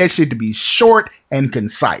 I need that shit to be short and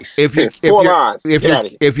concise. If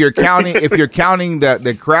you're counting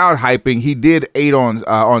the crowd hyping, he did 8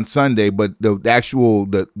 on Sunday, but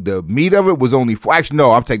the meat of it was only 4. Actually, no,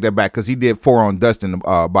 I'll take that back because he did 4 on Dustin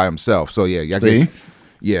by himself. So yeah, I guess,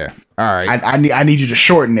 yeah. All right. I need you to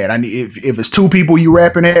shorten that. I need if it's 2 people you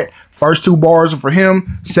rapping at, first 2 bars are for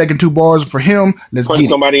him, second 2 bars are for him. Let's punch get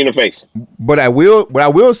somebody in the face. But I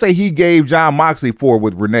will say he gave John Moxley 4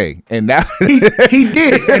 with Renee, and that he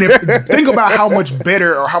did. And think about how much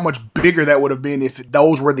better or how much bigger that would have been if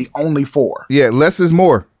those were the only 4. Yeah, less is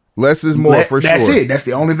more. Less is more for that's sure. That's it. That's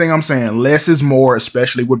the only thing I'm saying. Less is more,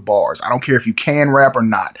 especially with bars. I don't care if you can rap or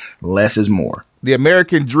not. Less is more. The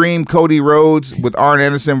American Dream, Cody Rhodes with Arn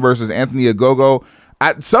Anderson versus Anthony Ogogo.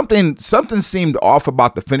 Something seemed off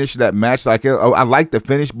about the finish of that match. Like I liked the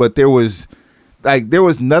finish, but there was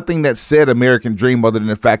nothing that said American Dream other than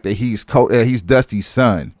the fact that he's Dusty's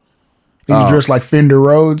son. He's dressed like Fender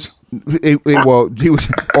Rhodes. He was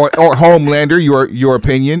or Homelander. Your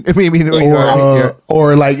opinion? I mean,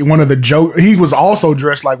 or like one of the Joker. He was also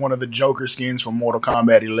dressed like one of the Joker skins from Mortal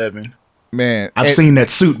Kombat 11. Man, I've seen that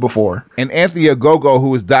suit before. And Anthony Ogogo,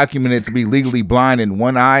 who was documented to be legally blind in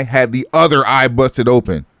one eye, had the other eye busted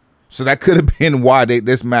open. So that could have been why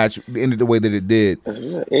this match ended the way that it did.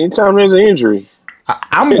 Anytime there's an injury,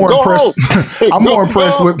 I'm more impressed. I'm more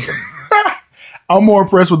impressed with. I'm more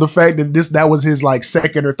impressed with the fact that that was his like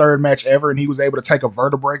second or third match ever, and he was able to take a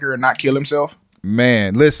vertebraker and not kill himself.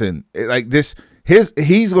 Man, listen, like this.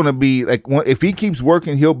 He's gonna be like if he keeps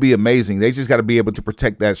working, he'll be amazing. They just got to be able to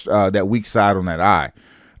protect that weak side on that eye.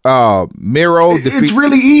 Miro, it's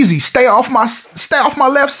really easy. Stay off my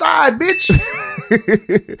left side, bitch.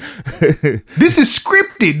 This is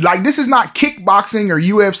scripted. Like this is not kickboxing or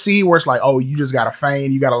UFC where it's like, oh, you just gotta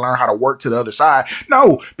feign. You gotta learn how to work to the other side.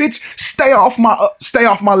 No, bitch, stay off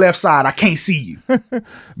my left side. I can't see you.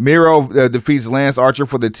 Miro defeats Lance Archer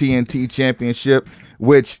for the TNT Championship,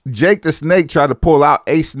 which Jake the Snake tried to pull out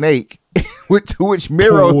a snake. to which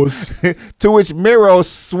Miro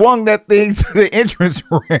swung that thing to the entrance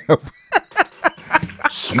ramp.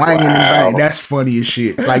 Swinging back. That's funny as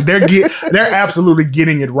shit. Like they're absolutely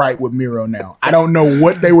getting it right with Miro now. I don't know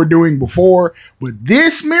what they were doing before, but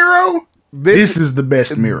this Miro, this is the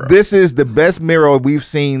best Miro. This is the best Miro we've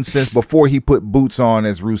seen since before he put boots on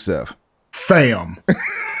as Rusev. Fam.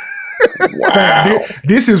 Wow.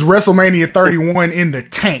 This is WrestleMania 31 in the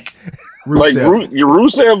tank. Rusev. Like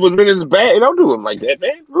Rusev was in his bag. Don't do him like that,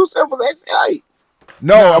 man. Rusev was actually right.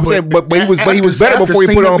 No, I'm saying, but he was better before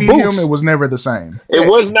he put on boots. It was never the same. It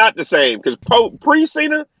was not the same because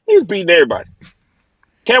pre-Cena, he was beating everybody.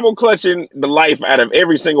 Camel clutching the life out of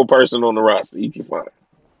every single person on the roster. You can find.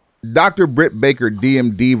 Dr. Britt Baker,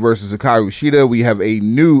 DMD versus Hikaru Shida. We have a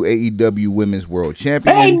new AEW Women's World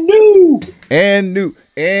Champion. And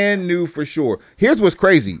new for sure. Here's what's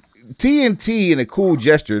crazy. TNT, in a cool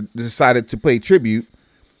gesture, decided to pay tribute.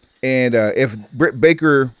 And if Britt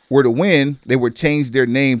Baker were to win, they would change their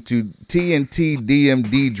name to TNT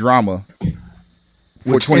DMD Drama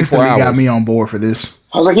for 24 hours. Got me on board for this.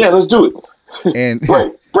 I was like, yeah, let's do it. And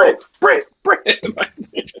Brett.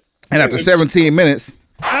 And after 17 minutes,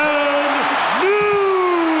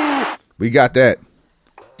 we got that.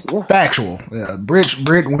 Factual. Yeah,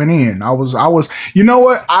 Britt went in. I was. You know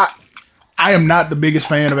what? I am not the biggest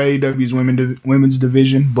fan of AEW's women's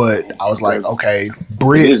division, but I was like, okay,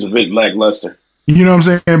 Britt is a bit lackluster. You know what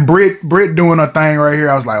I'm saying? Britt doing a thing right here.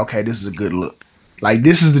 I was like, okay, this is a good look. Like,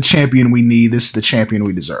 this is the champion we need. This is the champion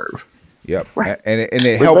we deserve. Yep, and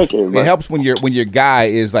it helps. It helps when your guy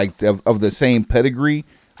is like of the same pedigree,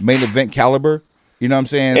 main event caliber. You know what I'm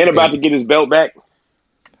saying? And about to get his belt back.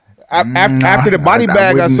 After the body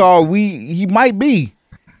bag, I saw he might be.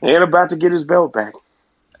 And about to get his belt back.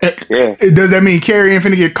 Yeah. Does that mean Kerry ain't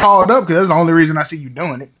finna get called up? Because that's the only reason I see you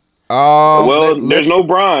doing it. Well, there's no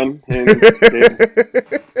Braun.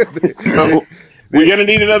 So we're gonna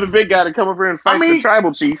need another big guy to come over and fight the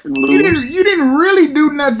tribal chief and lose. You didn't really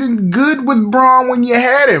do nothing good with Braun when you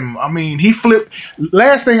had him. I mean, he flipped.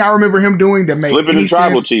 Last thing I remember him doing that made flipping any the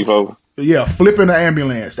tribal sense, chief over. Yeah, flipping the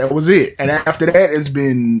ambulance. That was it. And after that, it's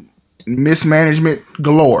been mismanagement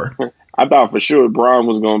galore. I thought for sure Braun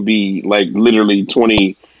was gonna be like literally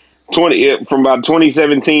 20 from about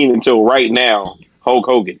 2017 until right now. Hulk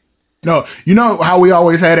Hogan. No, you know how we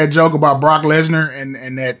always had that joke about Brock Lesnar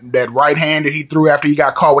and that right hand that he threw after he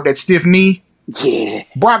got caught with that stiff knee? Yeah.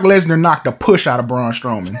 Brock Lesnar knocked a push out of Braun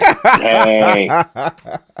Strowman. Hey.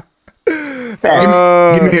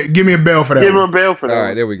 Give me a bell for that. Give him a bell for that. All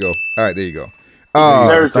right, there we go. All right, there you go.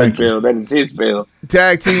 That is his bell.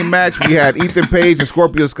 Tag team match. We had Ethan Page and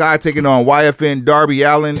Scorpio Sky taking on YFN, Darby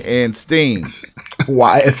Allin, and Sting.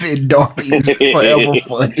 YFN Darby is forever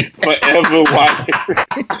funny. Forever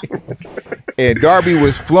And Darby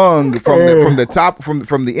was flung from the top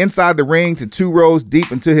from the inside the ring to 2 rows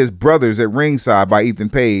deep into his brothers at ringside by Ethan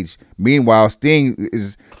Page. Meanwhile, Sting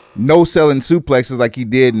is no selling suplexes like he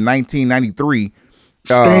did in 1993.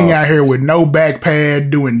 Sting out here with no back pad,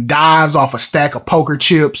 doing dives off a stack of poker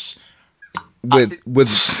chips.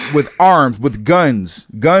 With arms, with guns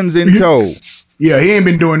in tow. Yeah, he ain't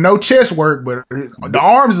been doing no chest work, but the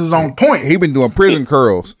arms is on point. He been doing prison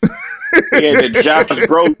curls. Yeah, the Josh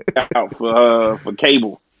broke out for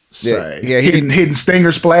Cable. Yeah, hitting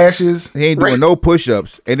stinger splashes. He ain't doing no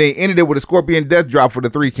push-ups, and they ended it with a Scorpion Death Drop for the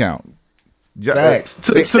 3 count. Facts.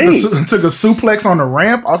 Took a suplex on the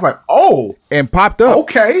ramp. I was like, oh, and popped up.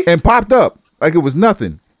 Okay, and popped up like it was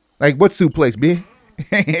nothing. Like, what suplex, B?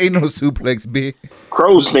 Ain't no suplex, B.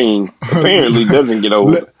 Crow Sting apparently doesn't get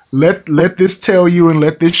old. Let this tell you and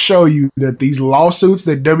let this show you that these lawsuits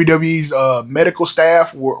that WWE's medical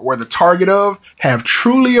staff were the target of have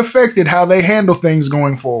truly affected how they handle things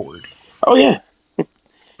going forward. Oh, yeah. And,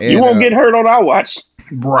 you won't get hurt on our watch.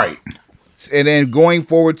 Right. And then going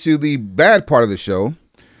forward to the bad part of the show,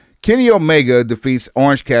 Kenny Omega defeats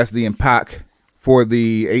Orange Cassidy and Pac for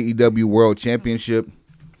the AEW World Championship.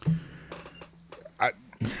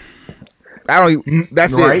 That's it.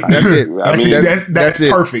 That's it. That's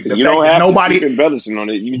perfect. You don't have to keep embellishing on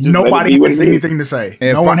it. Nobody has anything to say.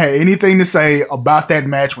 No one had anything to say about that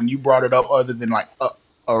match when you brought it up, other than like,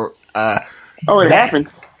 it happened.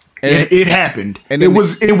 It happened. And it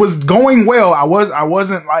was going well. I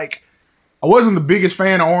wasn't the biggest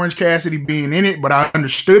fan of Orange Cassidy being in it, but I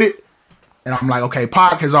understood it. And I'm like, okay,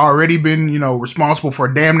 Pac has already been, responsible for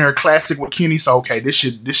a damn near classic with Kenny, so okay, this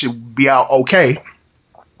should be out okay.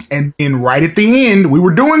 And then right at the end, we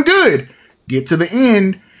were doing good. Get to the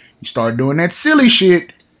end, you start doing that silly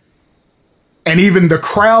shit. And even the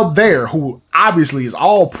crowd there, who obviously is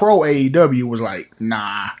all pro AEW, was like,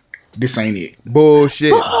 nah, this ain't it.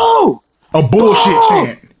 Bullshit. Oh! A bullshit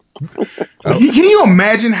chant. Can you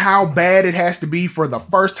imagine how bad it has to be for the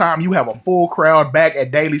first time you have a full crowd back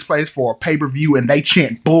at Daly's Place for a pay-per-view and they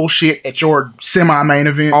chant bullshit at your semi-main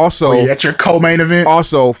event? Also, at your co-main event?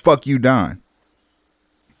 Also, fuck you, Don.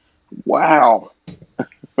 Wow.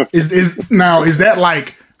 Is that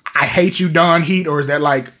like I hate you, Don Heat, or is that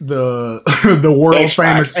like the world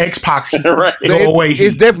famous X-Pac heat? Right. Go away heat.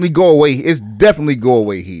 It's definitely go away. It's definitely go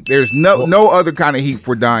away heat. There's no other kind of heat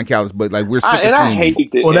for Don Callis, but like we're sick of seeing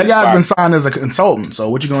him. Well, that guy's been signed as a consultant, so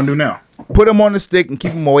what you gonna do now? Put him on the stick and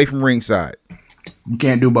keep him away from ringside. You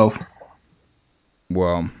can't do both.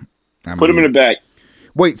 Well, put him in the back.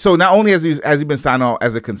 Wait, so not only has he been signed on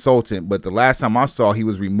as a consultant, but the last time I saw he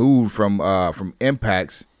was removed from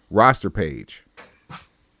Impact's roster page.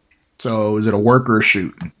 So is it a work or a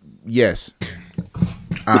shoot? Yes.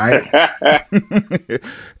 All right.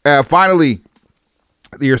 Finally,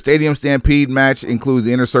 your Stadium Stampede match includes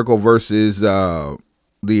the Inner Circle versus the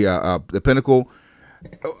Pinnacle.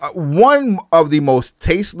 One of the most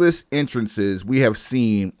tasteless entrances we have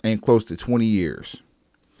seen in close to 20 years.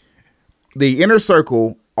 The Inner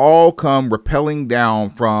Circle all come rappelling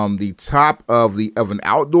down from the top of an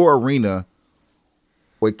outdoor arena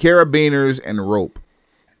with carabiners and rope.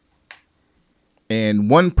 And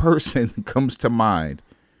one person comes to mind,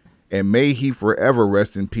 and may he forever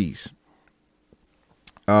rest in peace.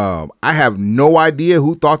 I have no idea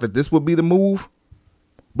who thought that this would be the move,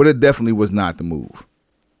 but it definitely was not the move.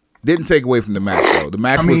 Didn't take away from the match, though. The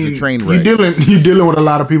match was the train wreck. You're dealing with a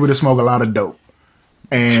lot of people that smoke a lot of dope.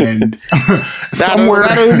 And somewhere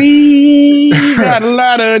got a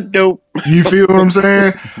lot of dope. You feel what I'm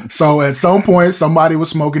saying? So at some point, somebody was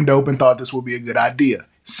smoking dope and thought this would be a good idea.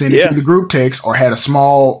 Sent it to the group text or had a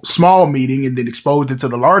small meeting and then exposed it to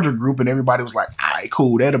the larger group, and everybody was like, "All right,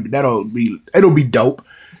 cool, it'll be dope,"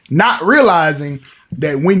 not realizing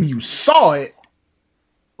that when you saw it,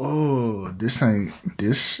 this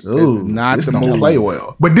don't play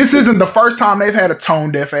well. But this isn't the first time they've had a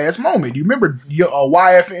tone deaf ass moment. You remember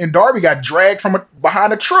YF and Darby got dragged from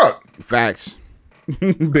behind a truck. Facts.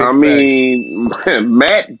 mean,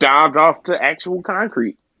 Matt dived off to actual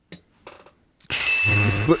concrete.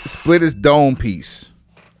 Split his dome piece.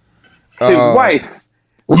 His wife.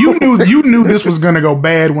 You knew this was gonna go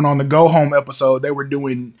bad when on the Go Home episode they were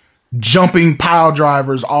doing jumping pile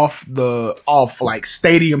drivers off like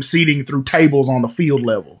stadium seating through tables on the field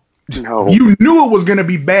level. No. You knew it was gonna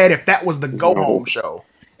be bad if that was the Go Home show,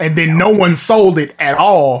 and then no one sold it at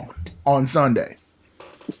all on Sunday.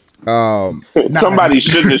 Somebody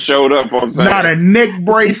shouldn't have showed up on Sunday. Not a neck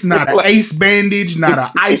brace, not an ace bandage, not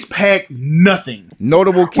an ice pack, nothing.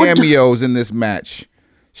 Notable cameos in this match.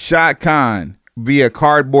 Shad Khan via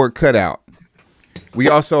cardboard cutout. We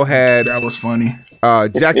also had that was funny.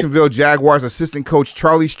 Jacksonville Jaguars assistant coach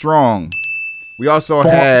Charlie Strong. We also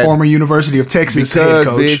had former University of Texas head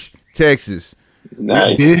coach. Bitch, Texas.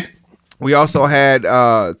 Nice. We also had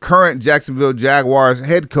current Jacksonville Jaguars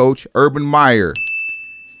head coach Urban Meyer.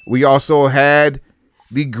 We also had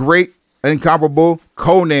the great, incomparable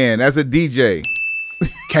Conan as a DJ.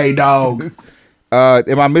 K-Dog.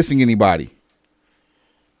 Am I missing anybody?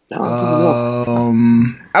 I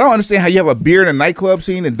don't understand how you have a beer in a nightclub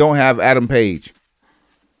scene and don't have Adam Page.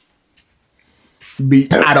 I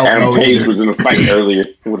don't Adam know. Page was in a fight earlier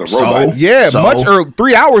with a robot. Yeah, much earlier.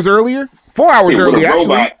 3 hours earlier. 4 hours earlier,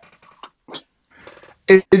 actually.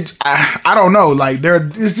 I don't know. Like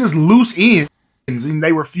it's just loose ends, and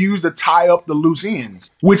they refuse to tie up the loose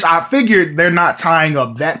ends. Which I figured they're not tying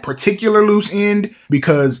up that particular loose end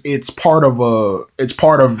because it's part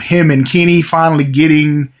of him and Kenny finally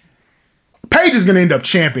getting. Page is going to end up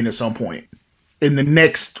champion at some point in the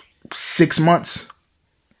next 6 months.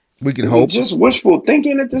 We can hope. Just wishful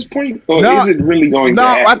thinking at this point, or is it really going to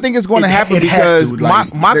happen? I think it's going to happen because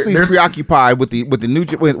Moxley's preoccupied with the New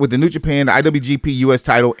Japan, the IWGP US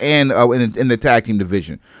title, and in the tag team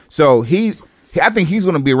division. So I think he's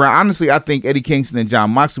going to be around. Honestly, I think Eddie Kingston and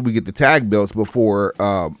John Moxley will get the tag belts before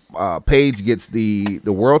Page gets the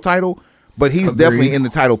world title. But he's definitely in the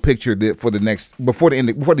title picture before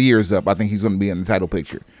the year is up. I think he's going to be in the title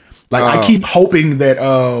picture. Like I keep hoping that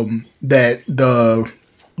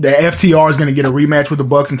the FTR is going to get a rematch with the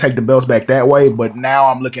Bucks and take the belts back that way. But now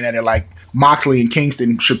I'm looking at it like Moxley and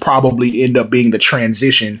Kingston should probably end up being the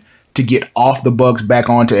transition to get off the Bucks back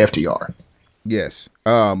onto FTR. Yes.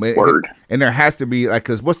 Word. And there has to be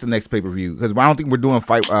because what's the next pay-per-view? Because I don't think we're doing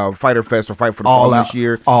Fighter Fest or Fight for the Fallen this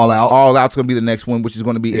year. All Out's going to be the next one, which is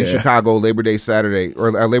going to be in Chicago Labor Day Sunday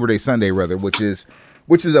rather, which is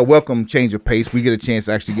a welcome change of pace. We get a chance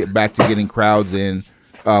to actually get back to getting crowds in.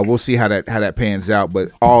 We'll see how that pans out,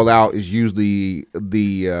 but All Out is usually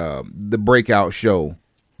the breakout show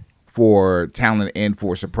for talent and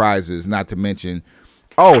for surprises. Not to mention,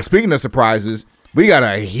 speaking of surprises, we got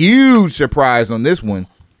a huge surprise on this one.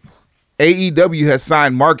 AEW has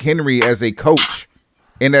signed Mark Henry as a coach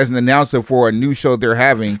and as an announcer for a new show they're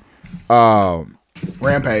having.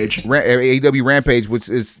 Rampage. AEW Rampage, which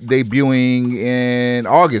is debuting in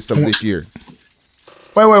August of this year.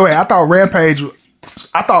 Wait. I thought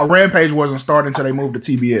Rampage wasn't starting until they moved to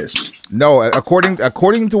TBS. No, according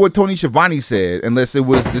to what Tony Schiavone said, unless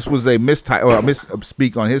this was a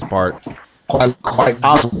misspeak on his part. Quite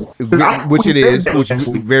possible. Which it is, which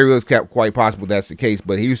very well is quite possible that's the case.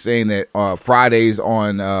 But he was saying that Fridays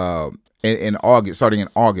on in August, starting in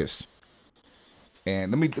August.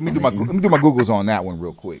 And let me do my Googles on that one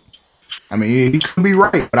real quick. I mean, he could be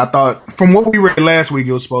right, but I thought from what we read last week,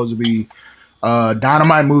 it was supposed to be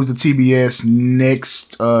Dynamite moves to TBS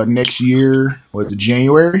next year. Was it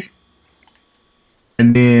January?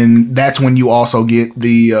 And then that's when you also get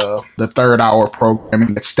the 3rd hour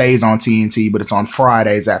programming that stays on TNT, but it's on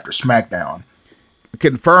Fridays after SmackDown.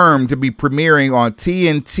 Confirmed to be premiering on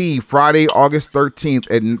TNT Friday, August 13th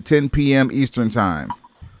at 10 p.m. Eastern Time.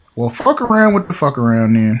 Well, fuck around with the fuck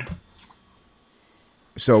around then.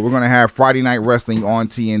 So we're going to have Friday Night Wrestling on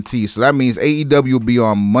TNT. So that means AEW will be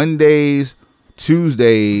on Mondays,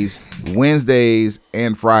 Tuesdays, Wednesdays,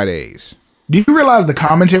 and Fridays. Do you realize the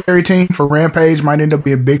commentary team for Rampage might end up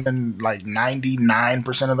being bigger than like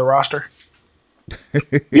 99% of the roster?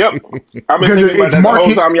 Yep. I've been thinking about that the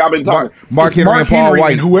whole time y'all been talking. Mark Henry and Paul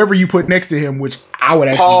White. And whoever you put next to him, which I would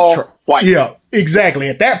actually Paul White. Yeah, exactly.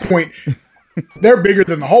 At that point, they're bigger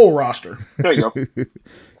than the whole roster. There you go.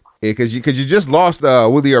 Yeah, because you just lost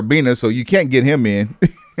Willie Urbina, so you can't get him in.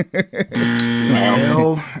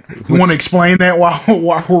 Well, you want to explain that while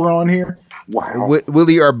we're on here? Wow.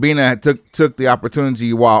 Willie Urbina took the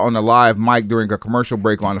opportunity while on the live mic during a commercial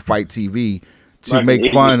break on the Fight TV to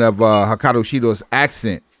make fun of Hikaru Shido's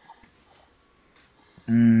accent.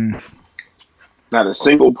 Not a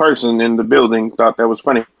single person in the building thought that was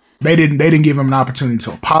funny. They didn't give him an opportunity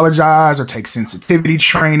to apologize or take sensitivity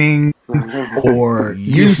training or HR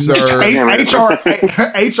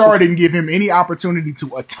didn't give him any opportunity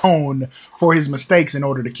to atone for his mistakes in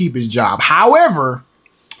order to keep his job. However,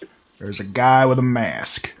 there's a guy with a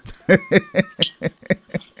mask.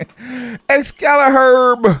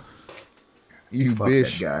 Excalibur. You Fuck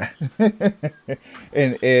bitch. that guy.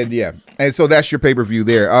 and yeah. And so that's your pay-per-view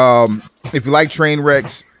there. If you like train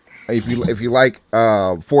wrecks, if you like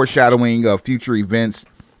foreshadowing of future events,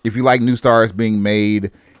 if you like new stars being made,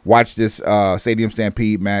 watch this Stadium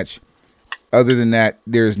Stampede match. Other than that,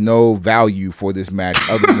 there's no value for this match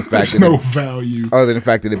other than the fact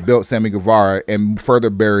that it built Sammy Guevara and further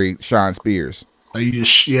buried Sean Spears. You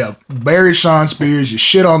just buried Sean Spears, you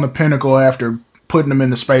shit on the Pinnacle after putting them in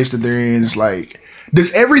the space that they're in. It's like,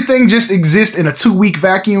 does everything just exist in a 2-week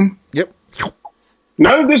vacuum? Yep.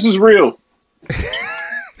 None of this is real.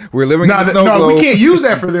 We're living in the snow globe. We can't use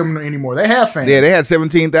that for them anymore. They have fans. Yeah, they had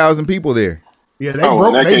 17,000 people there. Yeah,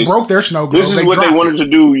 they broke their snow globe. This is what they wanted to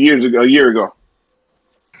do a year ago.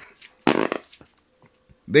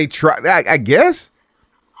 They tried, I guess.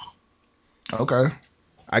 Okay.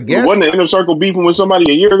 I guess. Wasn't the Inner Circle beefing with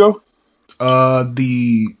somebody a year ago?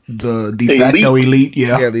 The de facto elite,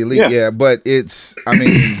 yeah. Yeah, the elite, yeah. But it's, I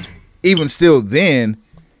mean, even still then,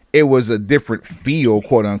 it was a different feel,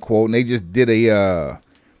 quote unquote. And they just did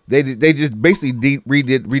they just basically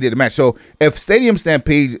redid the match. So if Stadium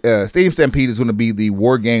Stampede is going to be the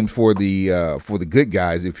war games for the good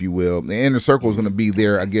guys, if you will, the Inner Circle is going to be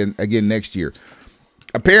there again next year.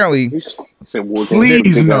 Apparently,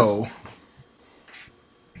 please no.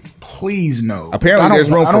 Please no. Apparently,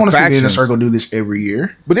 there's room for factions. I don't want to see the Inner Circle do this every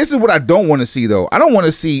year. But this is what I don't want to see, though. I don't want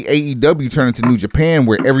to see AEW turn into New Japan,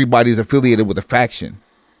 where everybody's affiliated with a faction.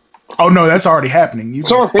 Oh no, that's already happening.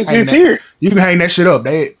 It's here. You can hang that shit up.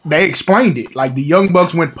 They explained it. Like the Young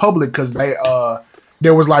Bucks went public because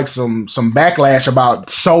there was like some backlash about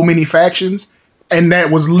so many factions, and that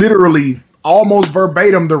was literally almost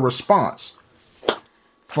verbatim the response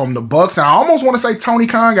from the Bucks. And I almost want to say Tony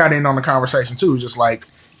Khan got in on the conversation too. Just like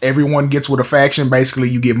everyone gets with a faction. Basically,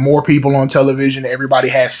 you get more people on television. Everybody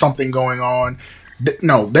has something going on.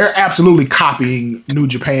 No, they're absolutely copying New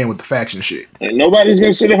Japan with the faction shit. And nobody's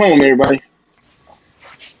gonna sit at home, everybody.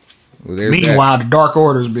 Well, meanwhile, the Dark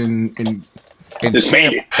Order's been in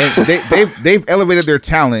disbanded. And they've elevated their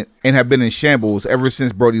talent and have been in shambles ever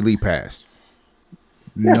since Brody Lee passed.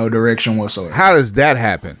 No direction whatsoever. How does that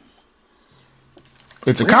happen?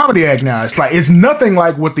 It's a comedy act now. It's nothing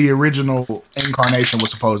like what the original incarnation was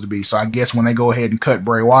supposed to be. So I guess when they go ahead and cut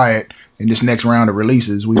Bray Wyatt in this next round of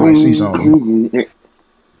releases, we might see something.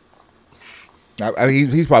 I mean,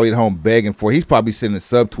 he's probably at home begging for it. He's probably sending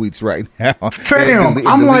subtweets right now. Fam,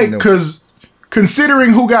 I'm like, because considering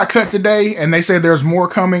who got cut today, and they say there's more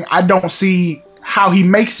coming, I don't see how he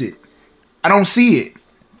makes it. I don't see it.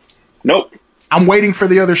 Nope. I'm waiting for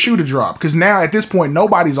the other shoe to drop because now at this point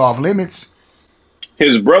nobody's off limits.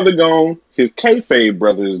 His brother gone. His kayfabe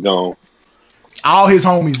brother is gone. All his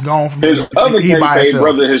homies gone from his other kayfabe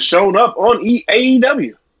brother has shown up on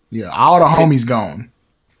AEW. Yeah, all the homies gone.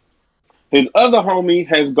 His other homie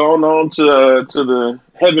has gone on to the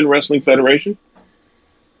Heaven Wrestling Federation,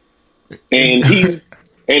 and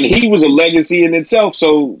he was a legacy in itself.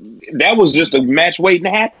 So that was just a match waiting to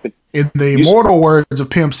happen. In the immortal words of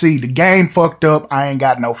Pimp C, the game fucked up. I ain't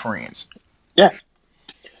got no friends. Yeah.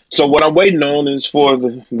 So what I'm waiting on is for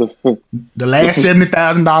the last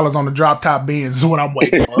 $70,000 on the drop top Benz is what I'm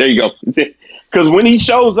waiting for. There you go. Because when he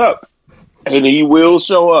shows up, and he will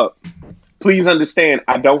show up, please understand,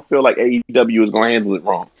 I don't feel like AEW is going to handle it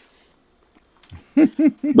wrong.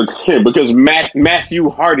 Because Matthew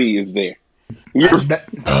Hardy is there. I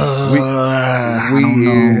don't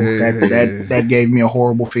know. That gave me a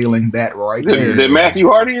horrible feeling. That right there. That Matthew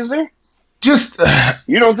Hardy is there? just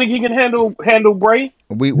You don't think he can handle Bray?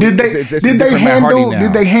 did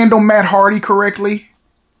they handle Matt Hardy correctly?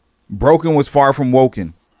 Broken was far from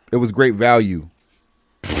woken. It was great value.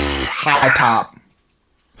 High top,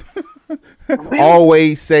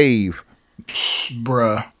 Always save.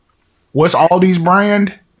 bruh. What's Aldi's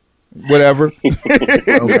brand? Whatever.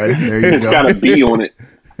 Okay, there you It's go. got a B on it.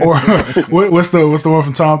 Or what's the one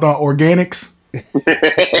from Tom Thumb? Organics.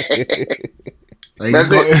 Like, That's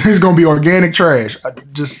it's gonna be organic trash.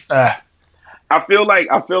 I feel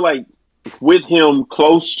like with him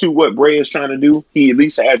close to what Bray is trying to do, he at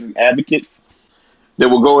least has an advocate that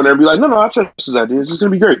will go in there and be like, no, I trust his ideas. It's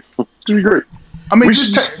gonna be great. It's gonna be great. I mean,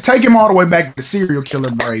 just take him all the way back to serial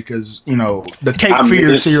killer Bray, because the Cape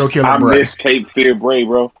Fear serial killer Bray. I miss Cape Fear Bray,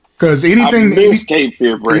 bro. Because Cape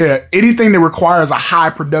Fear Bray. Yeah, anything that requires a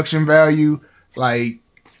high production value, like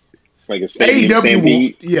a stadium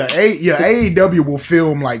AEW will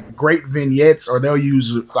film like great vignettes, or they'll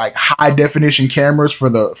use like high definition cameras for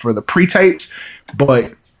the pre-tapes,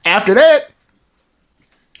 but after that,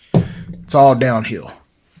 it's all downhill.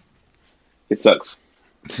 It sucks.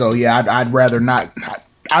 So yeah, I'd rather not.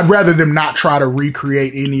 I'd rather them not try to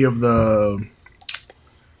recreate any of the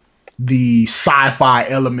sci-fi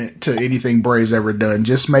element to anything Bray's ever done.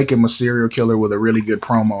 Just make him a serial killer with a really good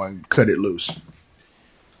promo and cut it loose.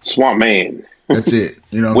 Swamp Man. That's it.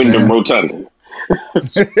 You know, Wyndham Rotunda.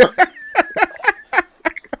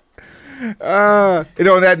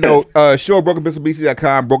 On that note, show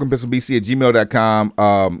brokenpistolbc.com,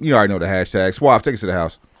 brokenpistolbc@gmail.com. You already know the hashtag. Suave, take us to the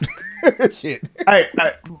house. Shit. Hey,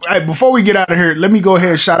 before we get out of here, let me go ahead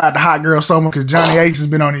and shout out to Hot Girl Summer, because Johnny Ace has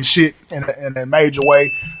been on his shit in a major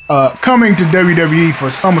way. Coming to WWE for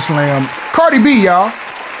SummerSlam, Cardi B, y'all.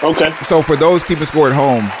 Okay. So for those keeping score at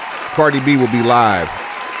home, Cardi B will be live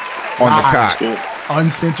on the cock.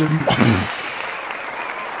 Uncensored.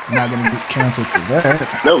 Not gonna get canceled for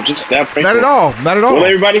that. No, just that. Not at all. Well,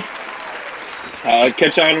 everybody,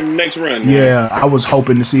 catch y'all on the next run. Yeah, I was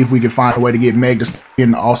hoping to see if we could find a way to get Meg to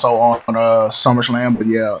in also on SummerSlam, but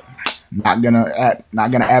yeah, not gonna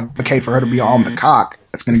advocate for her to be on the cock.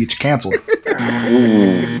 That's gonna get you canceled.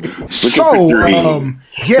 So,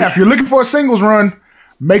 yeah, if you're looking for a singles run,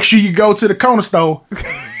 make sure you go to the corner store.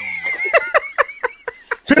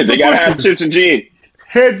 They gotta have chips and gin.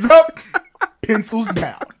 Heads up, pencils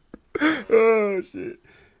down. Oh shit.